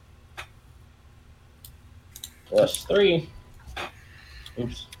RD20 plus 3.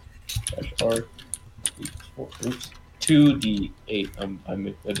 Oops. Dash R. Oops.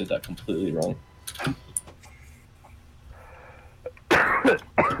 2d8. I did that completely wrong.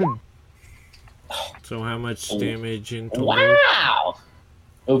 So how much damage in total? Wow!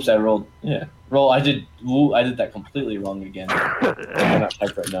 Oops, I rolled. Yeah. I did that completely wrong again. I'm not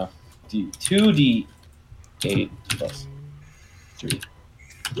type right now. 2d8 plus 3.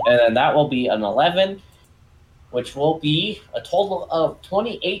 And then that will be an 11, which will be a total of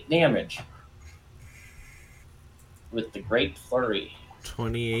 28 damage. With the Great Flurry.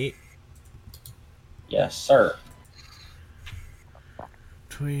 28. Yes, sir.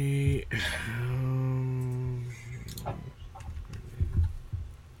 20.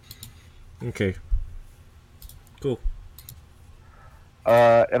 Okay. Cool.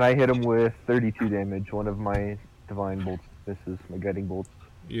 And I hit him with 32 damage. One of my divine bolts misses. My guiding bolts.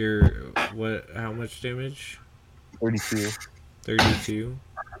 Your what? How much damage? 32. 32.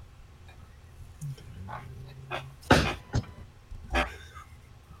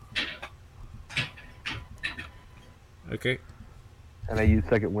 Okay. And I use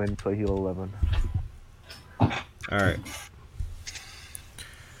second wind, so I heal 11. All right.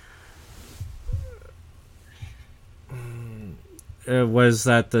 Was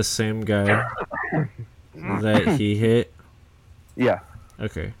that the same guy that he hit? Yeah.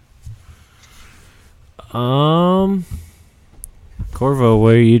 Okay. Corvo,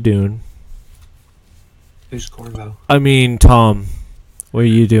 what are you doing? Who's Corvo? I mean, Tom, what are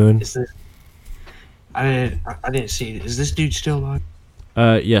you doing? Is this? I didn't see it. Is this dude still alive?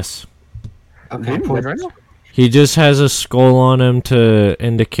 Yes. Okay, Is he dead right now? He just has a skull on him to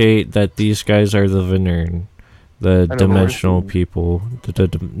indicate that these guys are the Venern, the I know, dimensional but- people, the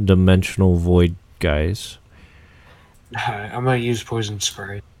dimensional void guys. Alright, I'm gonna use poison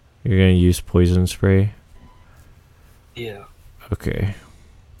spray. You're gonna use poison spray? Yeah. Okay.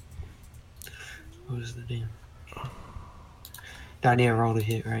 What is the damn? I need to roll to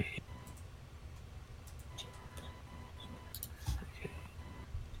hit right here.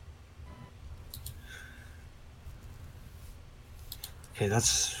 Okay,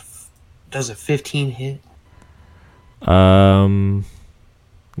 does a 15 hit? No.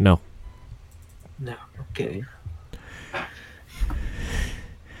 No. Okay.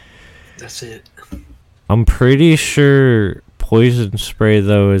 That's it. I'm pretty sure poison spray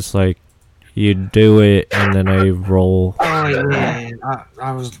though is like you do it and then I roll. Oh yeah,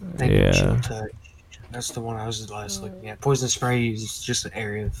 I was thinking Yeah. chill touch. That's the one I was last looking at. Poison spray is just an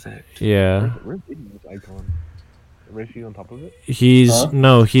area effect. Yeah. Where's Idiot's icon? Is she on top of it? He's Huh?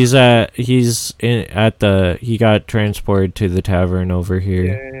 no, he's at the he got transported to the tavern over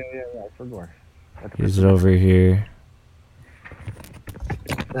here. Yeah. For Gore. He's over here.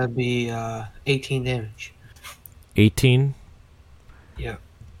 That'd be 18 damage. 18? Yeah.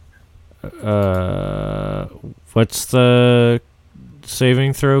 What's the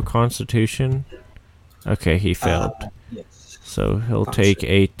saving throw? Constitution? Okay, he failed. Yes. So he'll take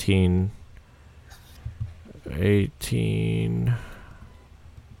 18. 18.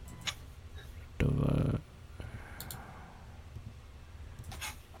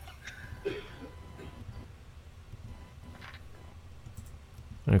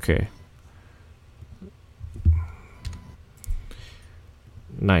 Okay.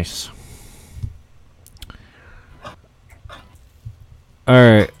 Nice.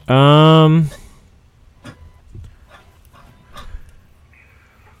 Alright,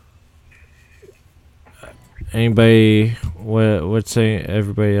 anybody, what's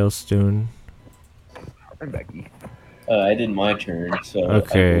everybody else doing? I'm Becky. I did my turn, so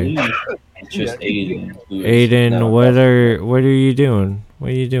Okay. I believe it's just Aiden. who is Aiden, now what across are you doing?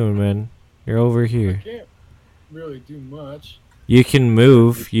 What are you doing, man? You're over I here. can't really do much. You can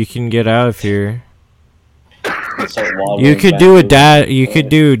move. You can get out of here. the- start waddling You could do a backwards. You could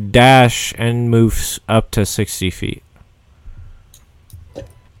do dash and move up to 60 feet.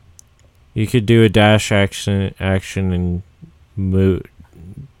 You could do a dash action and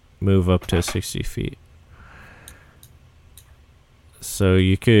move up to 60 feet. So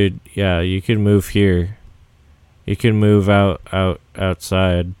you could move here. You can move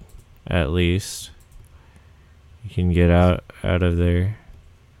outside at least. You can get out of there.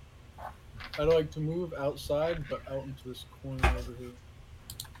 I'd like to move outside, but out into this corner over here.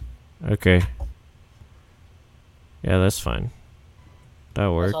 Okay. Yeah, that's fine. That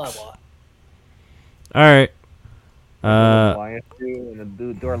That's works. all I want. All right. Lions do, and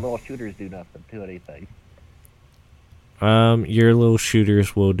do our little shooters do nothing to anything. Your little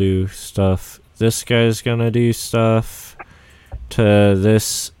shooters will do stuff. This guy's gonna do stuff to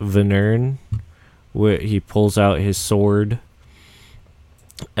this Venern. He pulls out his sword,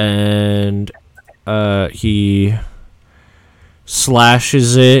 and he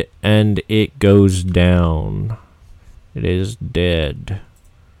slashes it, and it goes down. It is dead.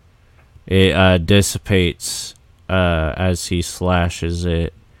 It dissipates as he slashes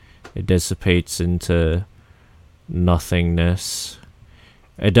it. It dissipates into nothingness.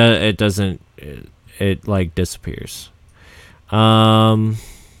 It doesn't. It like disappears. And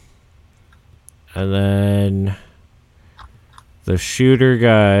then the shooter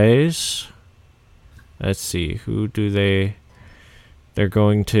guys. Let's see. Who do they? They're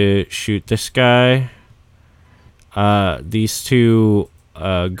going to shoot this guy. These two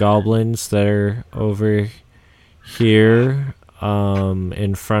goblins that are over here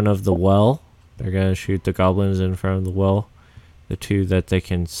in front of the well. They're gonna shoot the goblins in front of the well, the two that they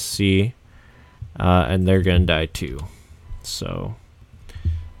can see, and they're gonna die too. So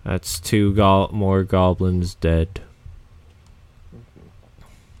that's two more goblins dead.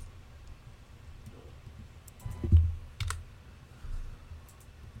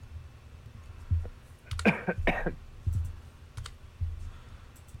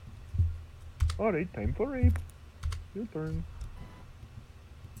 Alright, time for rape. Your turn.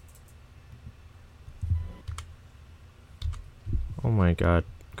 my god.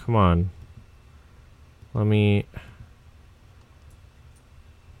 Come on. Let me...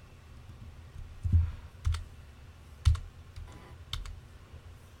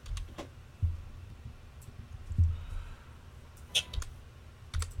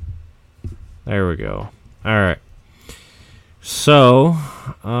 There we go. Alright. So,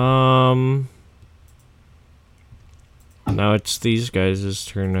 now it's these guys'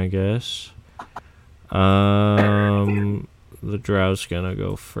 turn, I guess. The Drow's gonna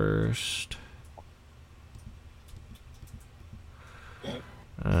go first.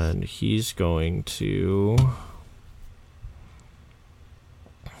 And he's going to...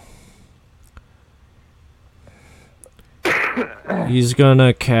 He's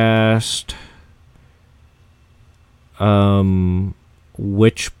gonna cast...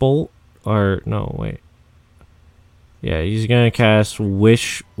 Witch Bolt? Or, no, wait. Yeah, he's gonna cast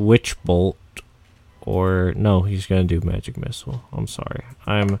Witch Bolt. Or, no, he's gonna do Magic Missile. I'm sorry.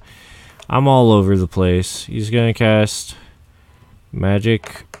 I'm all over the place. He's gonna cast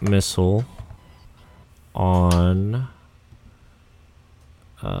Magic Missile on...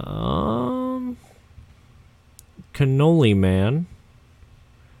 Cannoli Man.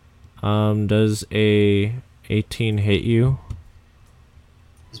 Does a 18 hit you?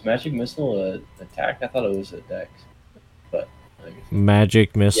 Is Magic Missile an attack? I thought it was a dex. But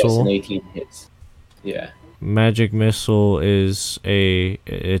Magic Missile? Yes, an 18 hits. Yeah. Magic Missile is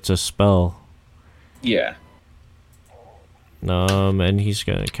it's a spell. Yeah. And he's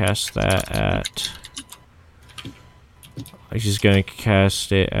gonna cast that at... He's gonna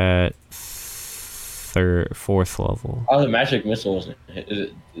cast it at 4th level. Oh, the Magic Missile isn't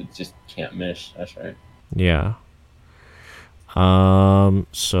hit. It just can't miss. That's right. Yeah.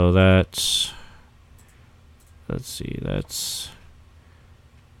 So that's... Let's see.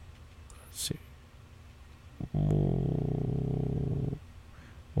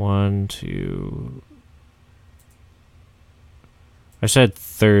 1, 2... I said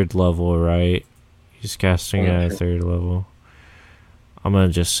 3rd level, right? He's casting at a 3rd level. I'm gonna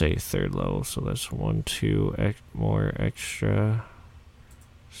just say 3rd level, so that's 1, 2 more extra.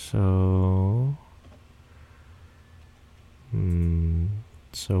 So...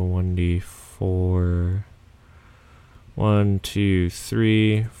 So 1d4... 1, 2,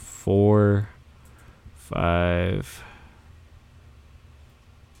 3, 4, 5...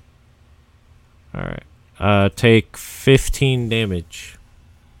 Alright. Take 15 damage.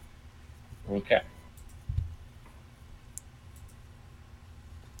 Okay.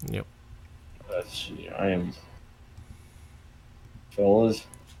 Yep. Let's see. I am... Fellas,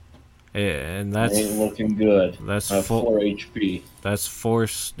 And I that's... ain't looking good. That's I have 4 HP. That's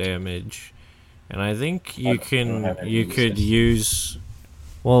force damage. And I think you don't have any could resistance. use...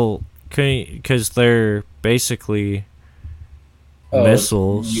 Well, because they're basically...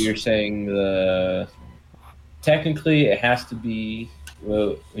 missiles. You're saying technically it has to be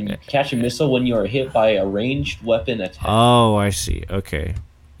when you catch a missile when you are hit by a ranged weapon attack. Oh, I see. Okay.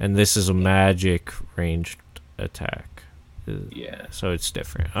 And this is a magic ranged attack. Yeah. So it's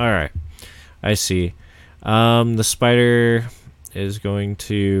different. Alright. I see. The spider is going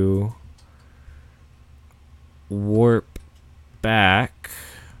to warp back.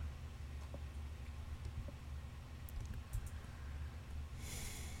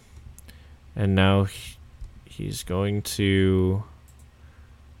 And now he's going to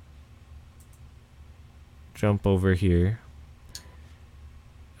jump over here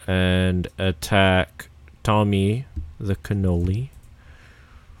and attack Tommy the cannoli.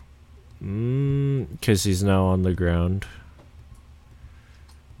 Because he's now on the ground.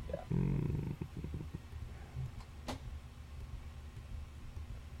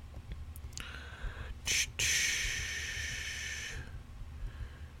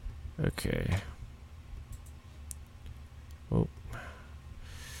 Okay. Oh.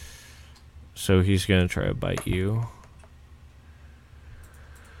 So he's gonna try to bite you.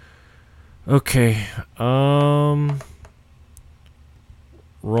 Okay.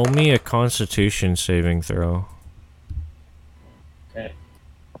 Roll me a Constitution saving throw. Okay.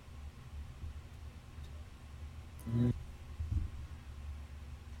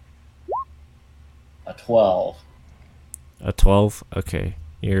 A 12. A 12? Okay.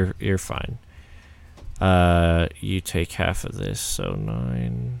 You're fine. You take half of this, so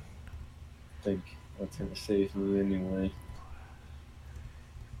 9. I think that's gonna save me anyway.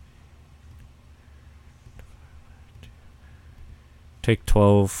 Take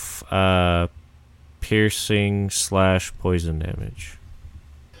 12 piercing / poison damage.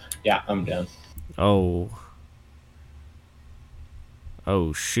 Yeah, I'm down. Oh.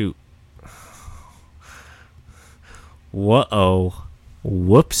 Oh, shoot. Whoa.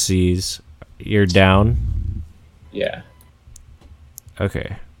 Whoopsies. You're down? Yeah.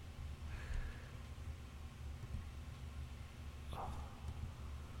 Okay.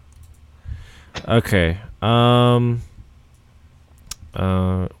 Okay.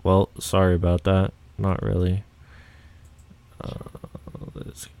 Well, sorry about that. Not really.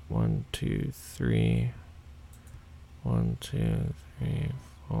 Let's 1, 2, 3. 1, 2, 3,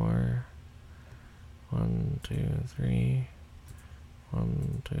 4. 1, 2, 3.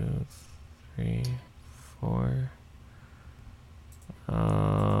 1, 2, 3, 4.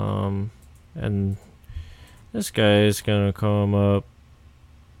 And this guy is gonna come up.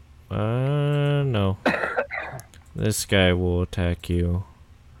 No. This guy will attack you.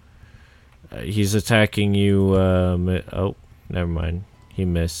 He's attacking you, oh, never mind. He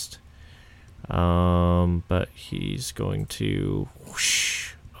missed. But he's going to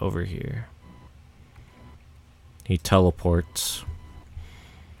whoosh over here. He teleports.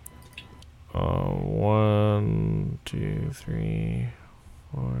 1, 2, 3,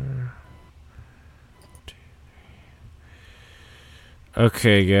 4. 2, 3.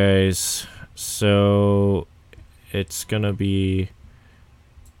 Okay, guys. So it's gonna be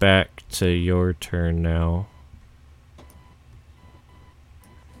back to your turn now.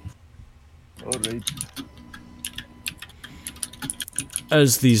 Alright.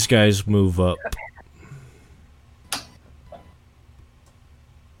 As these guys move up.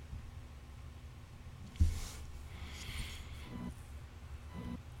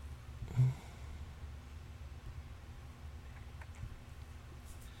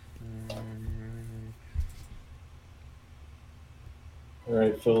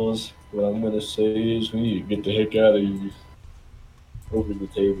 Alright, fellas. What I'm gonna say is we need to get the heck out of here. Over the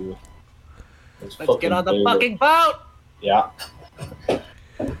table. Let's get on the fucking boat! Yeah.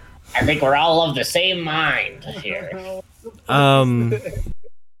 I think we're all of the same mind here. Aiden's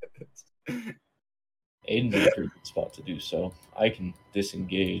in a pretty good spot to do so. I can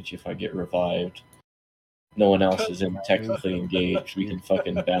disengage if I get revived. No one else is technically engaged. We can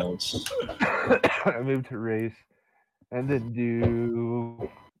fucking bounce. I move to race, and then do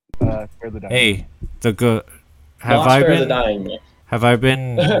spare the dying. Hey, have Not I spare the been dying yet. have I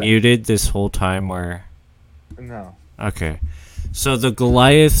been muted this whole time or No. okay. So the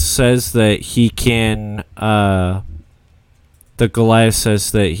Goliath says that he can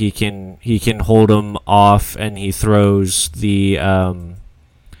hold him off, and he throws the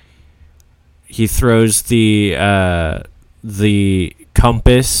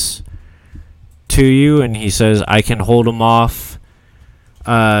compass to you, and he says, I can hold him off.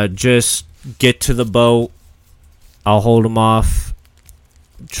 Just get to the boat. I'll hold him off.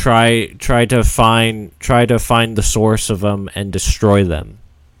 Try to find the source of them and destroy them.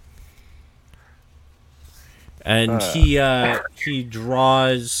 And he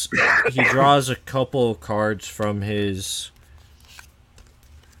draws a couple of cards from his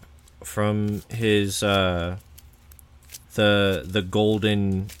the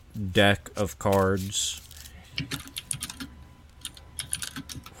golden deck of cards. 1,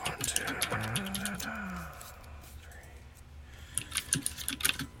 2, 3.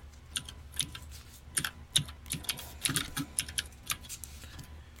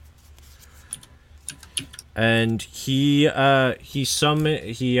 And he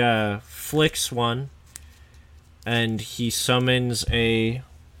flicks one, and he summons a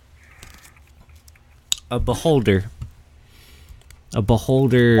beholder. A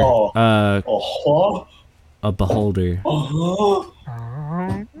beholder. A beholder.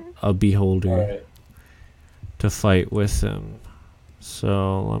 A beholder. Alright. To fight with him.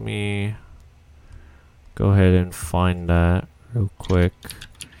 So let me go ahead and find that real quick.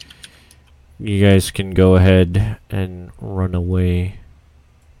 You guys can go ahead and run away.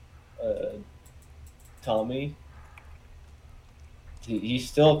 Tommy, he's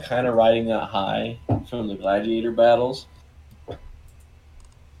still kind of riding that high from the gladiator battles.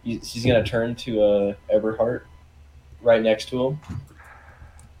 He's gonna turn to Eberhard right next to him.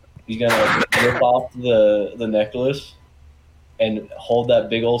 He's gonna rip off the necklace and hold that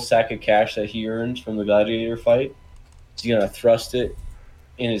big old sack of cash that he earned from the gladiator fight. He's gonna thrust it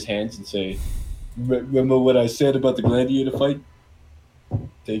in his hands and say, "Remember what I said about the gladiator fight?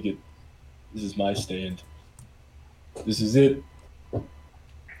 Take it. This is my stand. This is it."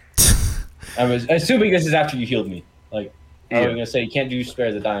 I'm assuming this is after you healed me. Like, I was gonna say you can't do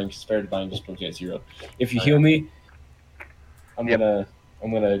spare the dying. Spare the dying just comes at 0. If you heal me, I'm gonna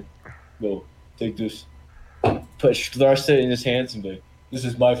go take this, thrust it in his hands and be like, "This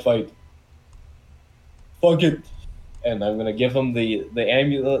is my fight. Fuck it." And I'm gonna give him the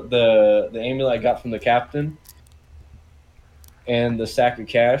amulet, the amulet I got from the captain. and the sack of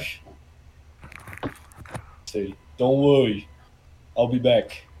cash. Say, don't worry, I'll be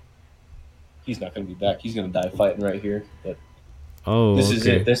back. He's not gonna be back. He's gonna die fighting right here. But Oh, this is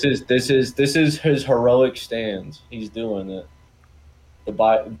it. okay. This is his heroic stands. He's doing it to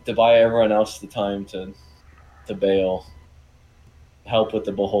buy everyone else the time to bail, help with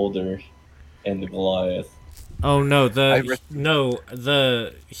the beholder and the Goliath. Oh no,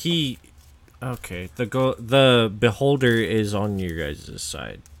 Okay, the beholder is on your guys'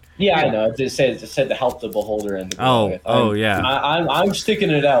 side. Yeah, I know. It said to help the beholder and the Goliath. Yeah. I'm sticking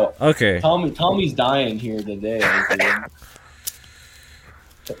it out. Okay. Tommy's dying here today.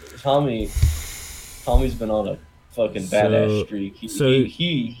 Tommy's been on a fucking badass streak. He's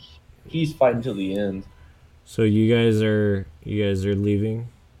fighting till the end. So you guys are leaving?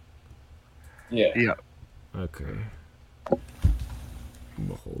 Yeah. Yeah. Okay.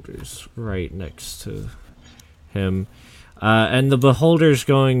 Beholder's right next to him. And the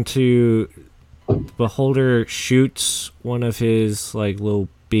beholder shoots one of his like little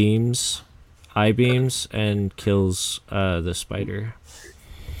beams, eye beams, and kills the spider.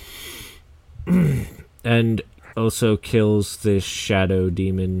 And also kills this shadow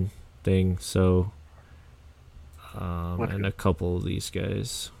demon thing, so and a couple of these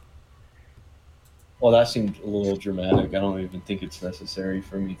guys. Well, that seemed a little dramatic. I don't even think it's necessary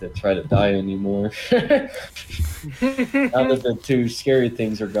for me to try to die anymore. Now that the two scary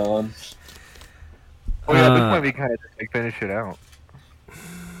things are gone. Oh yeah, at this point we kind of just like finish it out.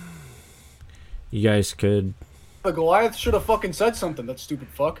 You guys could. The Goliath should have fucking said something, that stupid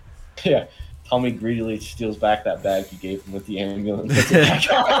fuck. Yeah. Tommy greedily steals back that bag you gave him with the ambulance. Puts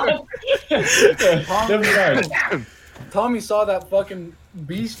it back on. Never mind. Tommy saw that fucking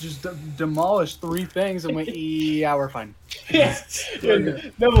beast just demolish 3 things and went, yeah, we're fine. Yeah.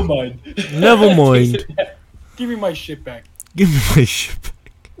 Never mind. Never mind. Give me my shit back. Give me my shit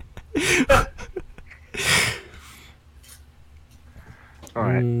back.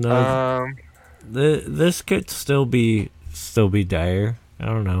 Alright. No. This could still be dire. I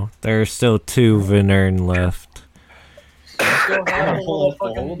don't know. There are still 2 Venern left. Still have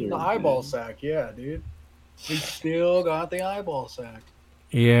the eyeball sack, yeah, dude. We still got the eyeball sack.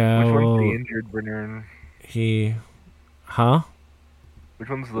 Yeah. Which one's the injured Bernern? Which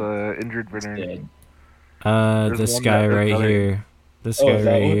one's the injured Bernern? This guy right here. This guy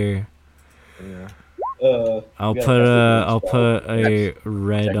right here. Yeah. I'll put a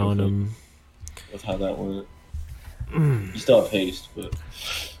red on him. That's how that went. You still have haste, but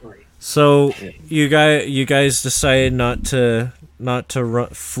so you guys decided not to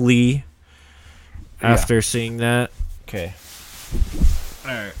flee after seeing that. Okay.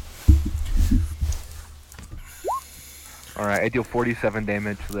 All right. I deal 47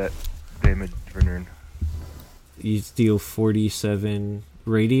 damage to that damage Bernern. You deal 47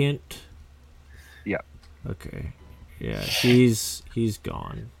 radiant. Yeah. Okay. Yeah, he's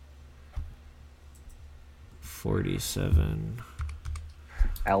gone. 47.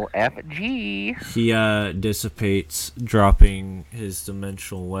 LFG. He dissipates, dropping his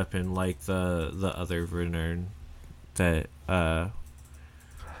dimensional weapon like the other Venern that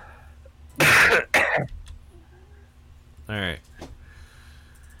Alright.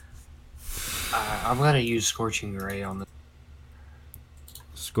 I'm gonna use Scorching Ray on the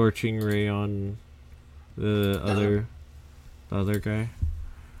Scorching Ray on the other guy.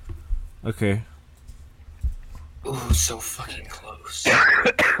 Okay. Ooh, so fucking close.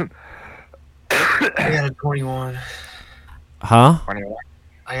 I got a 21. Huh?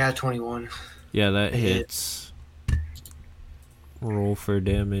 I got a 21. Yeah, that hits. Roll for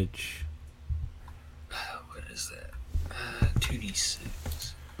damage. What is that?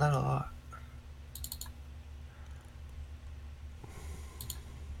 2d6. Not a lot.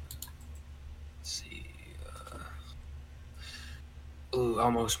 Let's see. Ooh,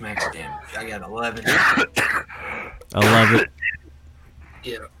 almost max damage. I got 11. 11.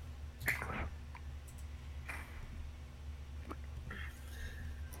 Yeah.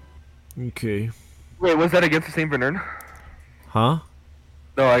 Okay. Wait, was that against the same Bernern? Huh?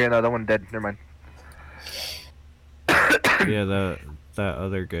 No, no, that one dead. Never mind. Yeah, that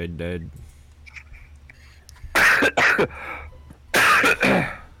other guy dead.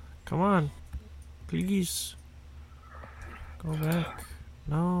 Come on. Please. Go back.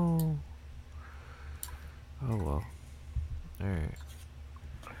 No. Oh well. Alright.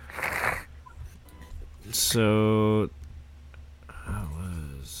 So that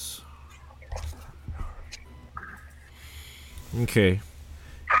was okay.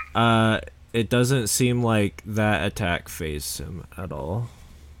 It doesn't seem like that attack phased him at all.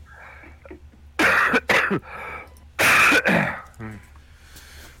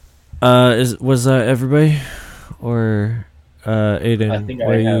 Was that everybody, or Aiden? I think what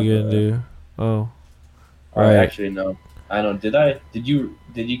I are you have, gonna do? Oh, Or right. actually, no. I don't. Did you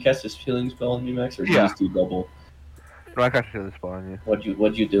cast this healing spell on me, Max, or did you Yeah. just do double? No, I got to this spot on you.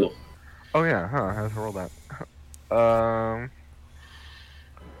 What'd you do? Oh yeah, huh? I have to roll that. I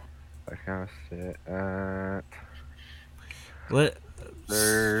kind of sit at Let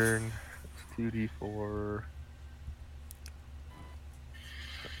third. It's 2d4.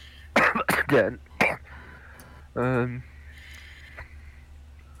 Dead. Um.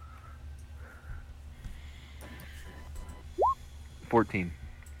 14.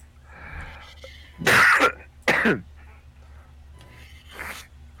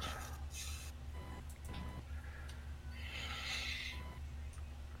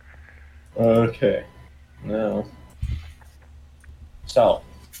 Okay. No. So,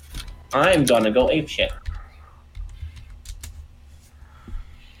 I'm gonna go apeshit.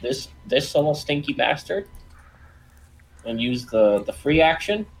 This little stinky bastard, and use the free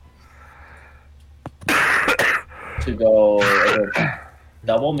action to go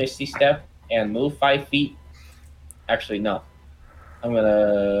double Misty Step and move 5 feet. Actually, no. I'm gonna.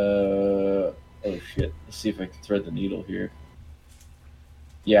 Oh shit! Let's see if I can thread the needle here.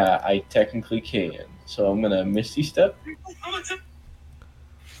 Yeah, I technically can. So I'm gonna Misty Step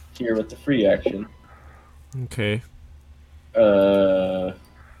here with the free action. okay.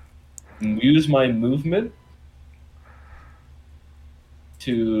 Use my movement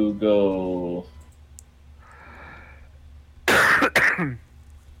to go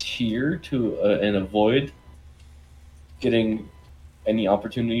here to and avoid getting any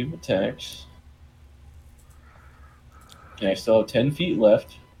opportunity of attacks. And I still have 10 feet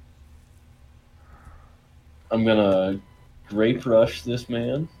left. I'm gonna Grape Rush this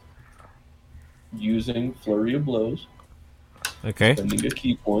man using Flurry of Blows, Okay. spending a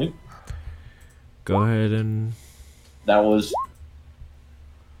key point. Go ahead and. That was.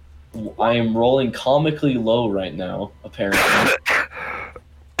 I am rolling comically low right now, apparently.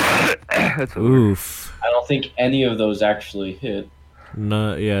 That's over. Oof. I don't think any of those actually hit.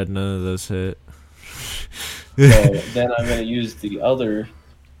 No, yeah, none of those hit. So then I'm going to use the other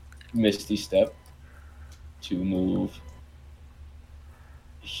Misty Step to move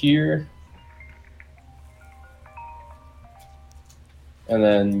here. And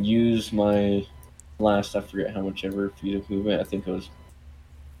then use my last, I forget how much ever feet of movement. I think it was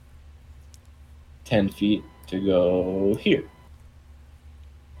 10 feet to go here.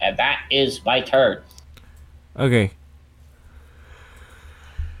 And that is my turn. Okay.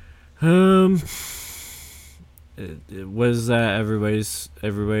 Was that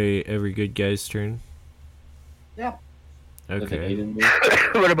every good guy's turn? Yeah. With an Okay. 8 in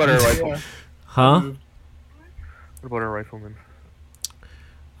What about our rifle? Yeah. Huh? What about our rifleman?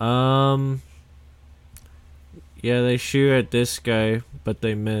 Yeah, they shoot at this guy, but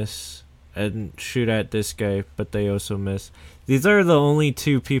they miss. And shoot at this guy, but they also miss. These are the only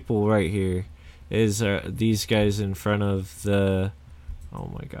two people right here. Is these guys in front of the... Oh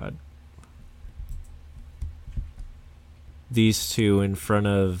my god. These two in front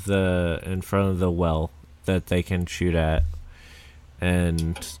of the well that they can shoot at.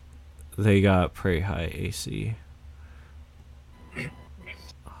 And they got pretty high AC.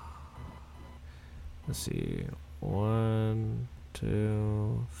 Let's see. 1,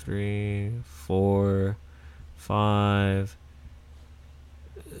 2, 3, 4, 5.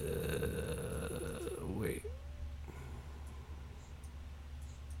 Wait.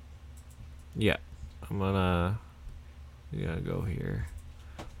 Yeah, I'm gonna go here.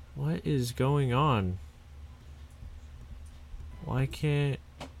 What is going on? Why can't...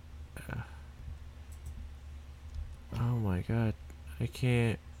 Oh my god, I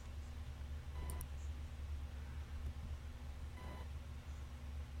can't...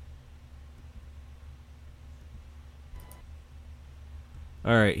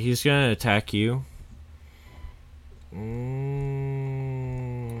 Alright, he's gonna attack you. Where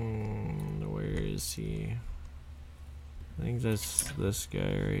is he? I think that's this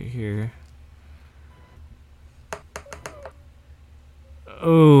guy right here.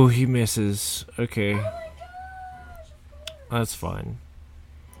 Oh, he misses. Okay. That's fine.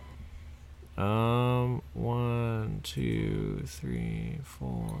 1, 2, 3,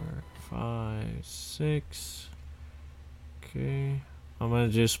 4, 5, 6. Okay. I'm gonna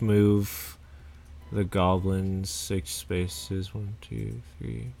just move the goblins 6 spaces. 1, 2,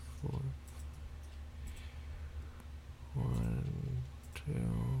 3, 4. 1, 2.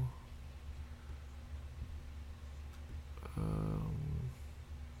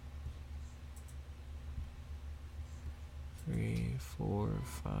 3, 4,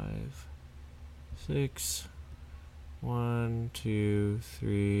 5, 6. 1, 2,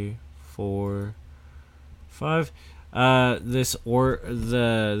 3, 4, 5. This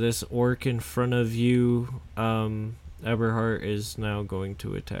orc in front of you, Eberhard, is now going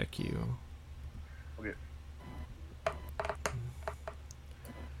to attack you. Okay.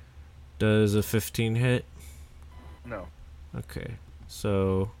 Does a 15 hit? No. Okay,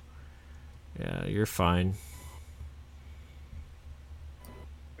 so yeah, you're fine.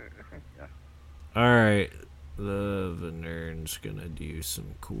 Yeah. Alright, the Venern's gonna do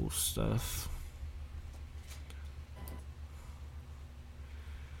some cool stuff.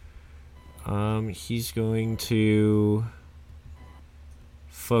 He's going to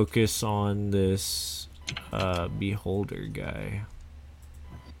focus on this beholder guy.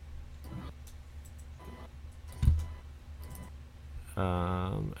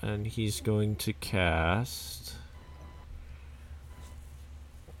 And he's going to cast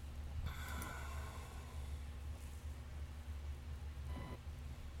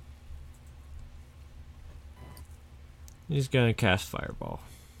Fireball.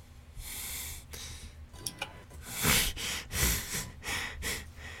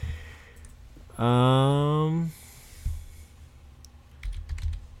 And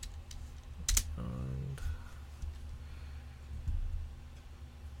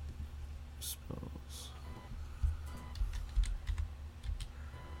spells.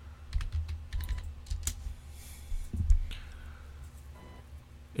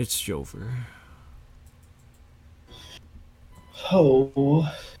 It's Jover.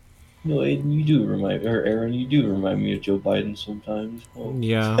 Oh, no, Aiden, you do remind, or Aaron, you do remind me of Joe Biden sometimes. Oh.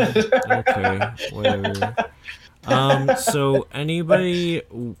 Yeah. Okay. Whatever. So anybody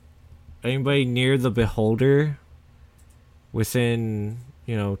near the beholder, within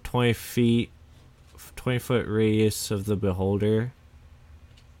 20 feet, 20-foot radius of the beholder.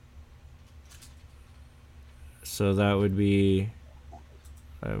 So that would be,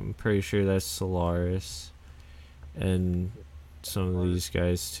 I'm pretty sure that's Solaris, and some of these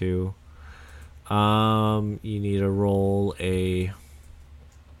guys too. You need to roll a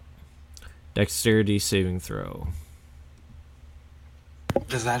dexterity saving throw.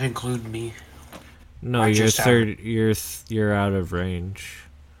 Does that include me? No, I you're just third. You're out of range.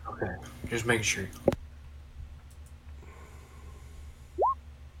 Okay. Just make sure.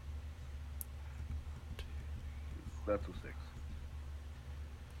 That's a 6.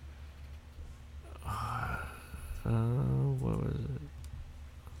 What was it?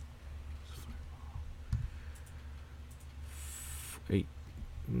 Eight.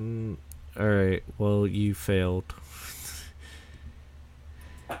 All right. Well, you failed.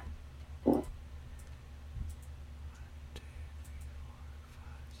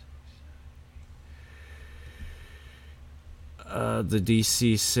 The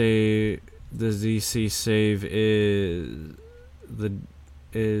DC save. The DC save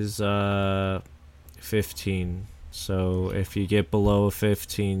is 15. So if you get below a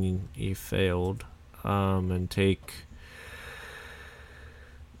 15, you failed. And take,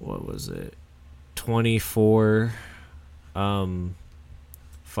 what was it? 24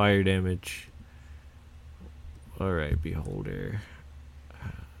 fire damage. All right, beholder.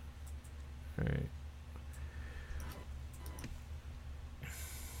 All right.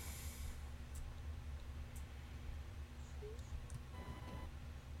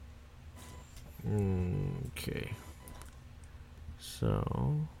 Okay. So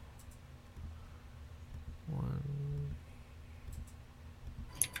 1.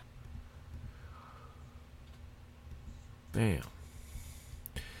 Bam.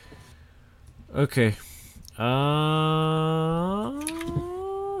 Okay.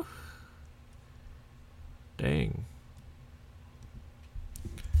 Dang.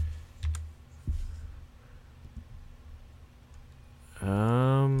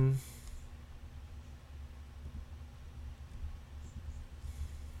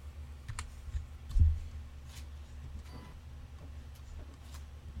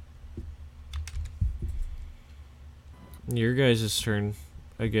 Your guys' turn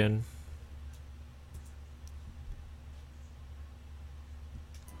again.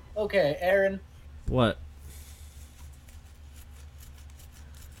 Okay, Aaron. What?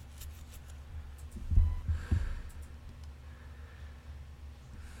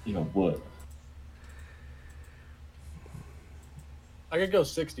 You know what? I could go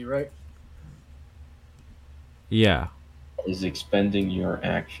 60, right? Yeah. Is expending your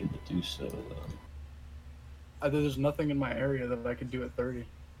action to do so, though. There's nothing in my area that I could do at 30.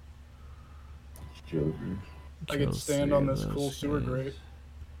 Joker. I could Kills stand 3 on of this cool those sewer guys. grate.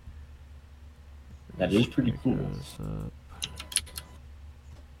 That is pretty cool. Goes up.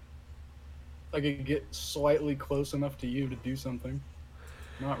 I could get slightly close enough to you to do something.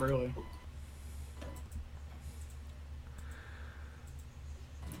 Not really.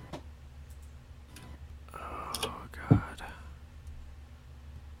 Oh God.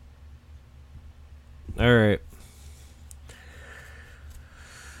 All right.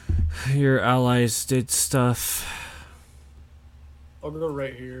 Your allies did stuff. I'll go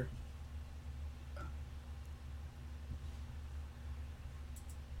right here.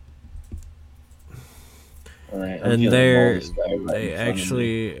 All right, And maul they're this guy right they in front of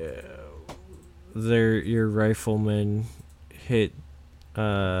me. actually your riflemen hit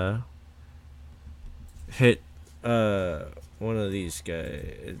hit one of these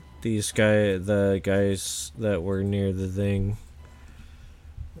the guys that were near the thing.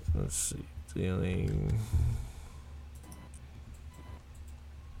 Let's see, dealing.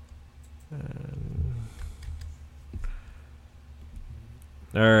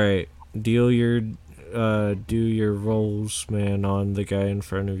 All right, do your rolls, man, on the guy in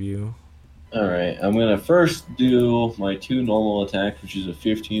front of you. All right, I'm gonna first do my 2 normal attacks, which is a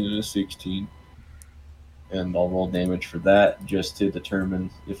 15 and a 16, and I'll roll damage for that just to determine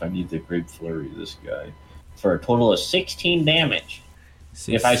if I need to Grape Flurry this guy for a total of 16 damage.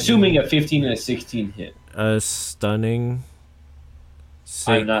 If I'm assuming a 15 and a 16 hit, Stunning.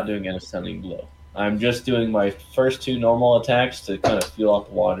 I'm not doing a stunning blow. I'm just doing my first 2 normal attacks to kind of feel out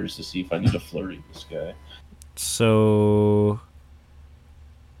the waters to see if I need to flurry this guy. So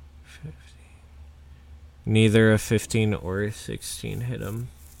 15. Neither a 15 or a 16 hit him.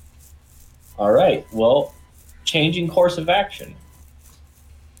 All right, well, changing course of action.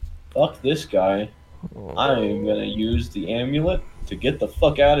 Fuck this guy. I am gonna use the amulet to get the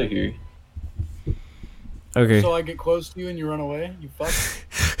fuck out of here. Okay. So I get close to you and you run away? You fuck?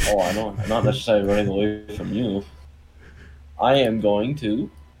 Oh, I know. I'm not necessarily running away from you. I am going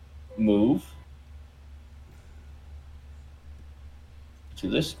to move to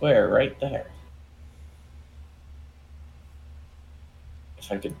this square right there.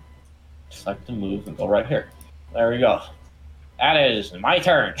 If I could select the move and go right here. There we go. That is my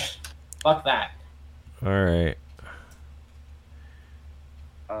turn. Fuck that. All right.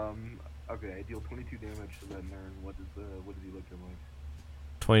 Okay, I deal 22 damage to that Nern. What is he looking like?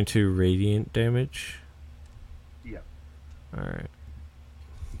 22 radiant damage. Yeah. All right.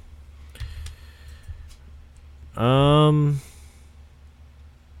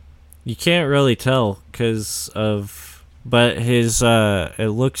 You can't really tell but his it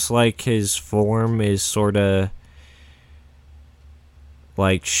looks like his form is sort of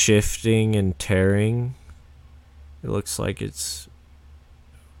like shifting and tearing. It looks like it's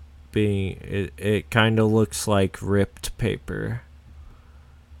it kind of looks like ripped paper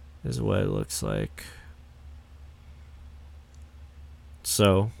is what it looks like.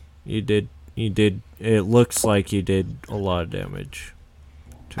 So you did it looks like you did a lot of damage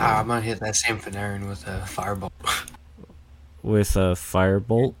to I'm him. gonna hit that same Fanarin with a firebolt. With a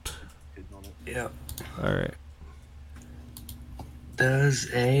firebolt. Yep. All right. Does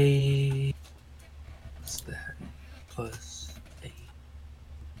a what's that? Plus 8.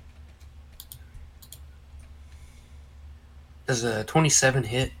 Does a 27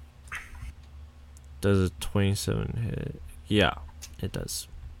 hit? Does a 27 hit? Yeah, it does.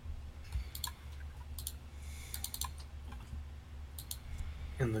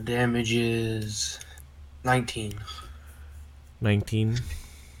 And the damage is 19. 19.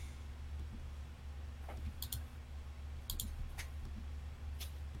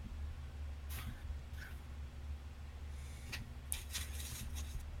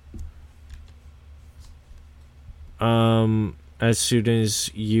 As soon as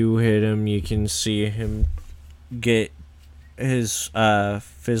you hit him, you can see him get his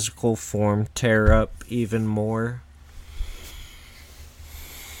physical form tear up even more.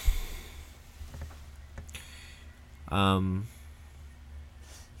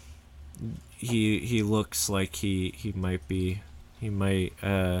 He looks like he might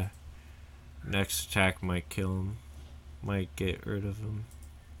next attack might kill him, might get rid of him.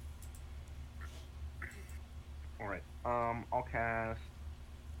 Alright, I'll cast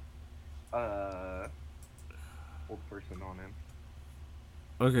hold person on him.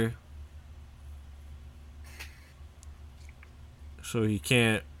 Okay. So he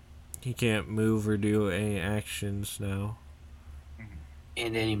can't move or do any actions now.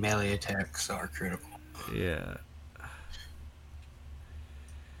 And any melee attacks are critical. Yeah.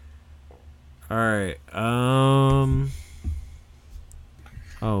 Alright, oh,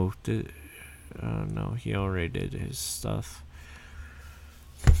 no, he already did his stuff.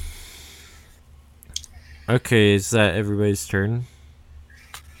 Okay, is that everybody's turn?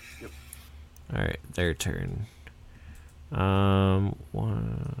 Yep. Alright, their turn. One.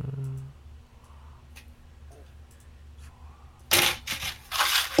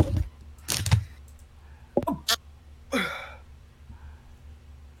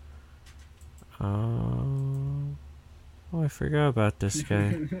 Oh, I forgot about this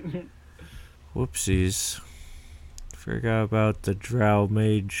guy. Whoopsies. Forgot about the Drow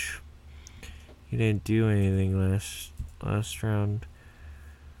Mage. He didn't do anything last round.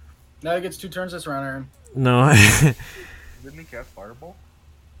 Now he gets 2 turns this round, Aaron. No. Didn't he cast Fireball?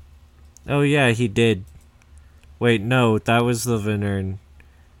 Oh yeah, he did. Wait, no, that was the Venern.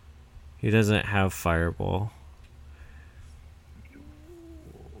 He doesn't have Fireball.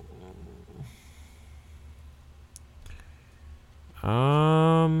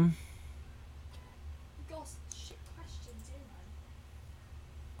 Gosh, shit questions, you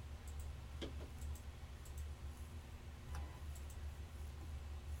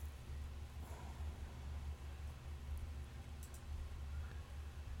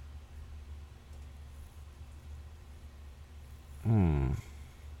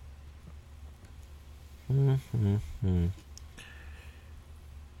know.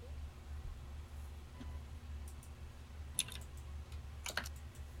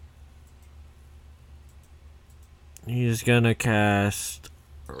 He's gonna cast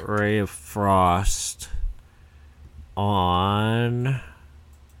Ray of Frost on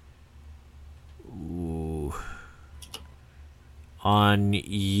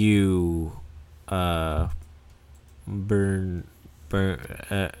you,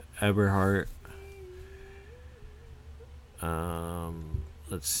 Eberhard.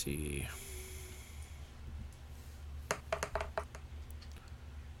 Let's see.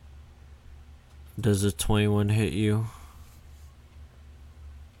 Does a 21 hit you?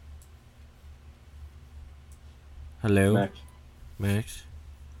 Hello? Max?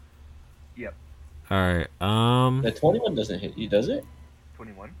 Yep. Alright, The 21 doesn't hit you, does it?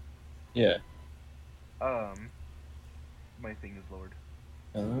 21. Yeah. My thing is lowered.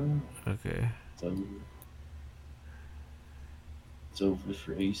 okay. It's over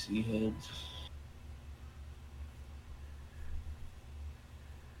for AC heads.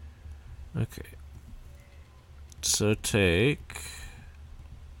 Okay. So take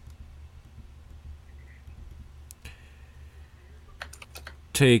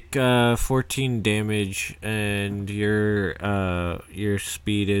 14 damage, and your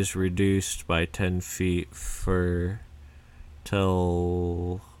speed is reduced by 10 feet for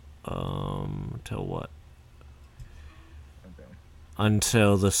till what? Okay.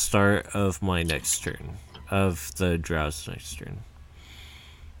 Until the start of my next turn, of the Drow's next turn.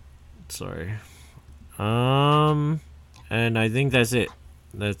 Sorry. And I think that's it.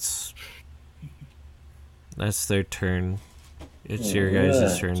 That's their turn. It's your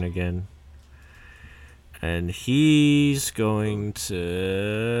guys' turn again. And he's going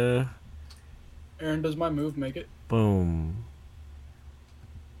to... Aaron, does my move make it? Boom.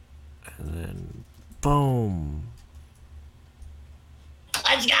 And then... Boom.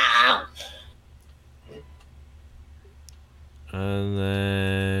 Let's go! And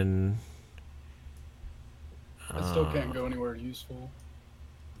then... I still can't go anywhere useful.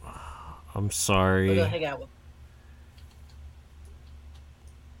 I'm sorry. Go hang out with.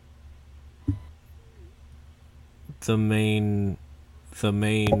 The main,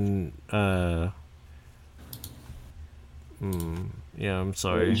 yeah, I'm You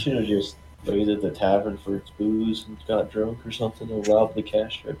sorry. should have just raided the tavern for its booze and got drunk or something and robbed the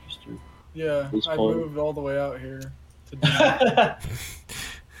cash register. Yeah, This I point. moved all the way out here to do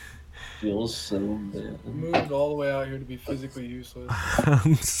Feels so bad. moved all the way out here to be physically useless.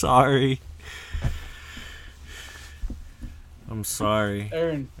 I'm sorry. I'm sorry.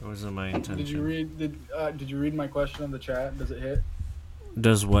 Aaron, It wasn't my intention. did you read my question in the chat? Does it hit?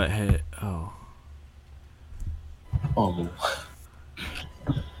 Does what hit? Oh. Oh.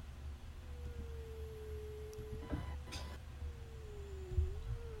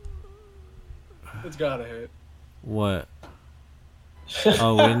 It's gotta hit. What?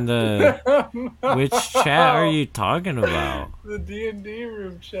 Oh, in the... Which chat are you talking about? The D&D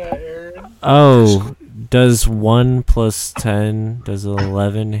room chat, Aaron. Oh, does 1 plus 10, does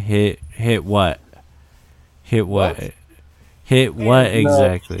 11 hit what? Hit what? Hit what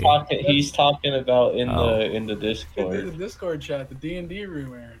exactly? No, he's talking about in Oh. the In the Discord. Discord chat, the D&D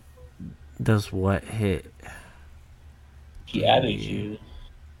room, Aaron. Does what hit? He added you.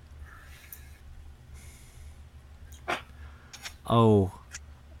 Oh.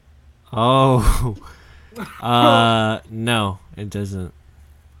 No, it doesn't.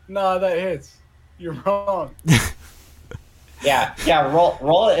 Nah, that hits. You're wrong. Yeah.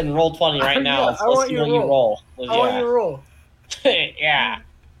 Roll it and roll 20 right now. Yeah, I Let's want see you what to you roll. I want you to roll. Yeah.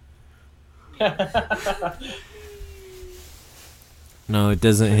 No, it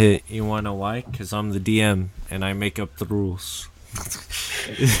doesn't hit. You want to know why? Because I'm the DM and I make up the rules.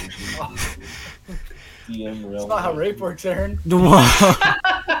 DM That's not how rape works, Aaron.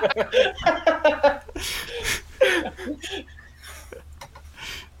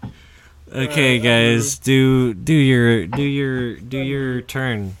 Okay, guys, do your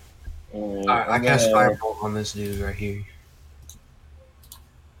turn. Alright, I cast Firebolt on this dude right here.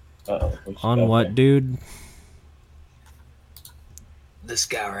 On what, dude? This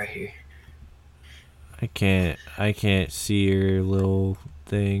guy right here. I can't see your little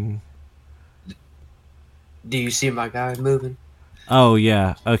thing. Do you see my guy moving? Oh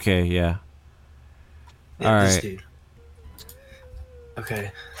yeah. Okay, yeah. Yeah, this Alright. dude.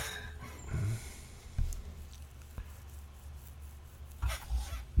 Okay.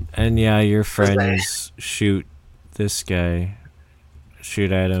 And yeah, your friends shoot this guy.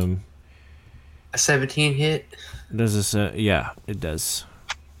 Shoot at him. A 17 hit? Does this yeah, it does.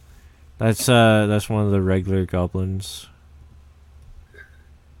 That's one of the regular goblins.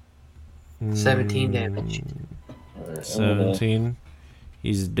 17 damage. 17.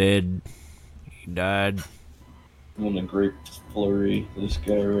 He's dead. He died. I'm gonna Great Flurry this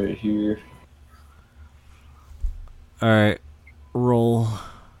guy right here. Alright. Roll.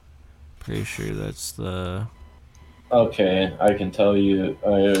 Pretty sure that's the... Okay, I can tell you.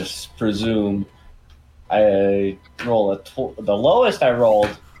 I presume I roll the lowest I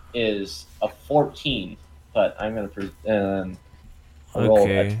rolled is a 14, but I'm gonna I rolled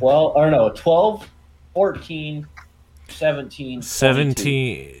a 12 or no 12, 14, 17,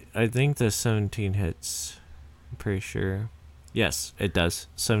 17. I think the 17 hits. I'm pretty sure. Yes, it does.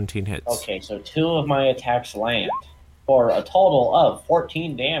 17 hits. Okay, so 2 of my attacks land for a total of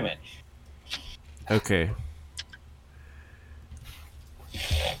 14 damage. Okay.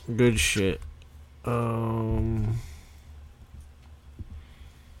 Good shit.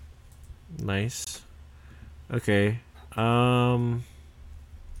 Nice. Okay. Alright,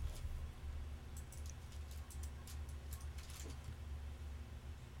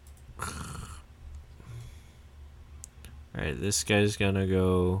 this guy's gonna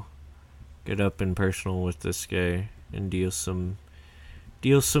go get up and personal with this guy and deal some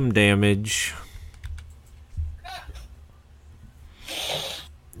damage.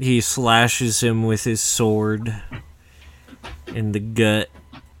 He slashes him with his sword in the gut.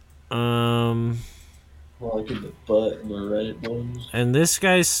 Like in the butt and the right ones. And this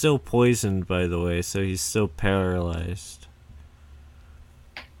guy's still poisoned, by the way, so he's still paralyzed.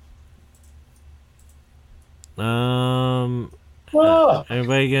 Anybody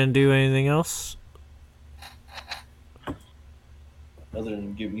gonna do anything else? Other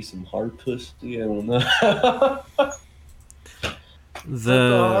than give me some hard pussy, I don't know. Put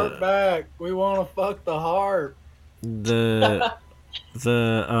the heart back. We want to fuck the heart. The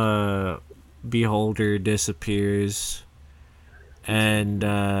beholder disappears, and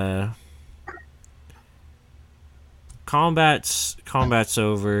combat's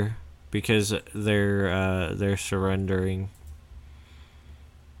over because they're surrendering.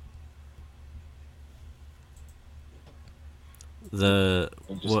 The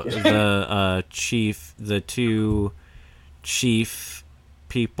two chief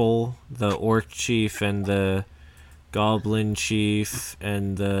people, the orc chief and the goblin chief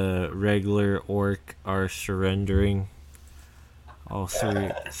and the regular orc are surrendering. All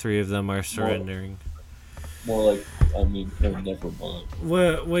three of them are surrendering. More like, I mean, never mind.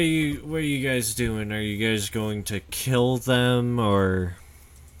 What are you guys doing? Are you guys going to kill them, or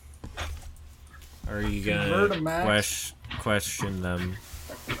are you gonna question them?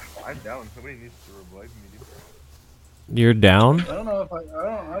 I'm down. Somebody needs to revive me, dude. You're down? I don't know if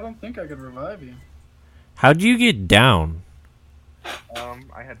I don't think I could revive you. How'd you get down?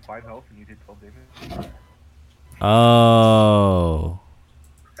 I had 5 health and you did 12 damage. Oh.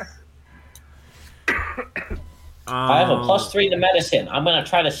 I have a +3 to medicine. I'm gonna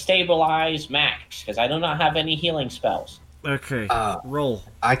try to stabilize Max because I do not have any healing spells. Okay. Roll.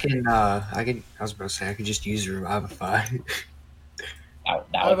 I was about to say I could just use Revivify. That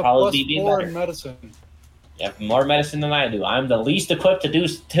would probably be +4 better. in medicine. You have more medicine than I do. I'm the least equipped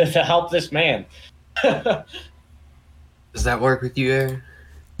to help this man. Does that work with you, Aaron?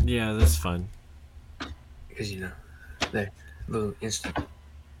 Yeah, that's fine. Because there, little instant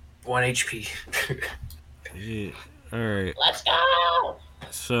 1 HP. Yeah. All right. Let's go.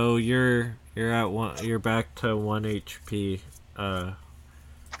 So you're at one. You're back to 1 HP.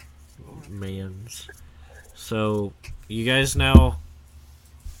 Mans. So you guys now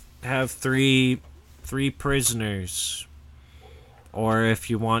have three prisoners, or if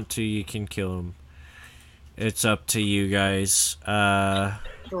you want to, you can kill them. It's up to you guys.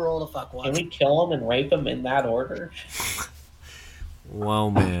 Roll the fuck Can one. we kill him and rape him in that order?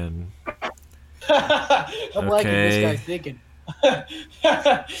 Well, man. I'm liking this Okay. guy's thinking.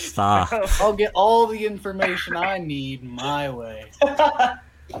 Stop. I'll get all the information I need my way.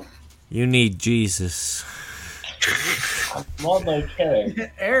 You need Jesus. I'm on my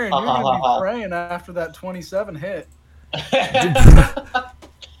carrot. Aaron, you're gonna be praying after that 27 hit.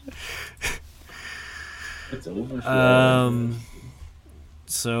 It's over for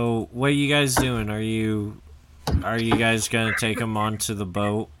So what are you guys doing? Are you guys gonna take him onto the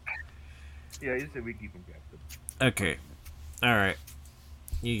boat? Yeah, you said we keep him captive. Okay. All right.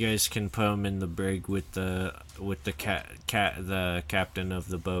 You guys can put him in the brig with the the captain of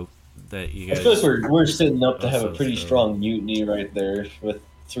the boat that you I guys. feel like we're setting up to have a also pretty throw. strong mutiny right there with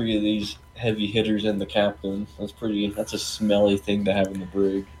 3 of these heavy hitters and the captain. That's a smelly thing to have in the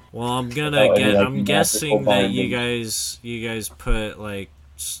brig. Well, I'm Without gonna any, get. like, I'm guessing magical that you guys put like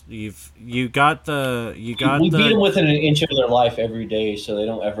you got the We beat them within an inch of their life every day, so they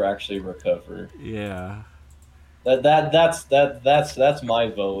don't ever actually recover. Yeah. That's my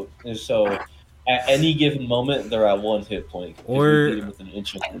vote. And so, at any given moment, they're at 1 hit point. 'cause Or- we beat them within an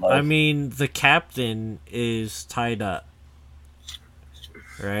inch of their life. I mean, the captain is tied up.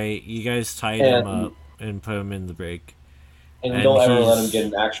 Right? You guys tied him up and put him in the brig. and we and don't ever let he's- them get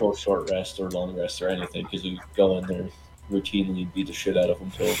an actual short rest or long rest or anything because we go in there routinely and beat the shit out of him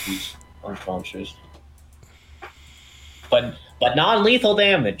until he's unconscious. But non-lethal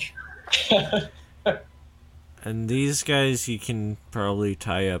damage. And these guys you can probably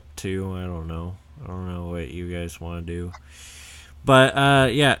tie up too. I don't know what you guys want to do. But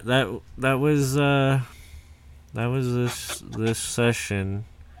yeah, that was this session.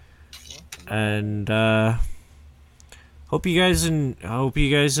 And hope you guys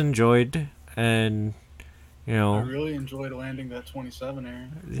enjoyed, and you I know, really enjoyed landing that 27,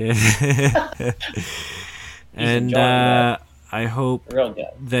 Aaron. yeah. And enjoying that. I hope Real good.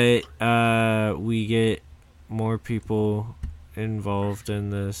 that we get more people involved in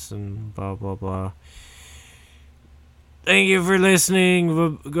this and blah blah blah. Thank you for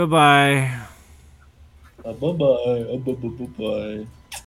listening. Goodbye. Bye bye. Bye bye.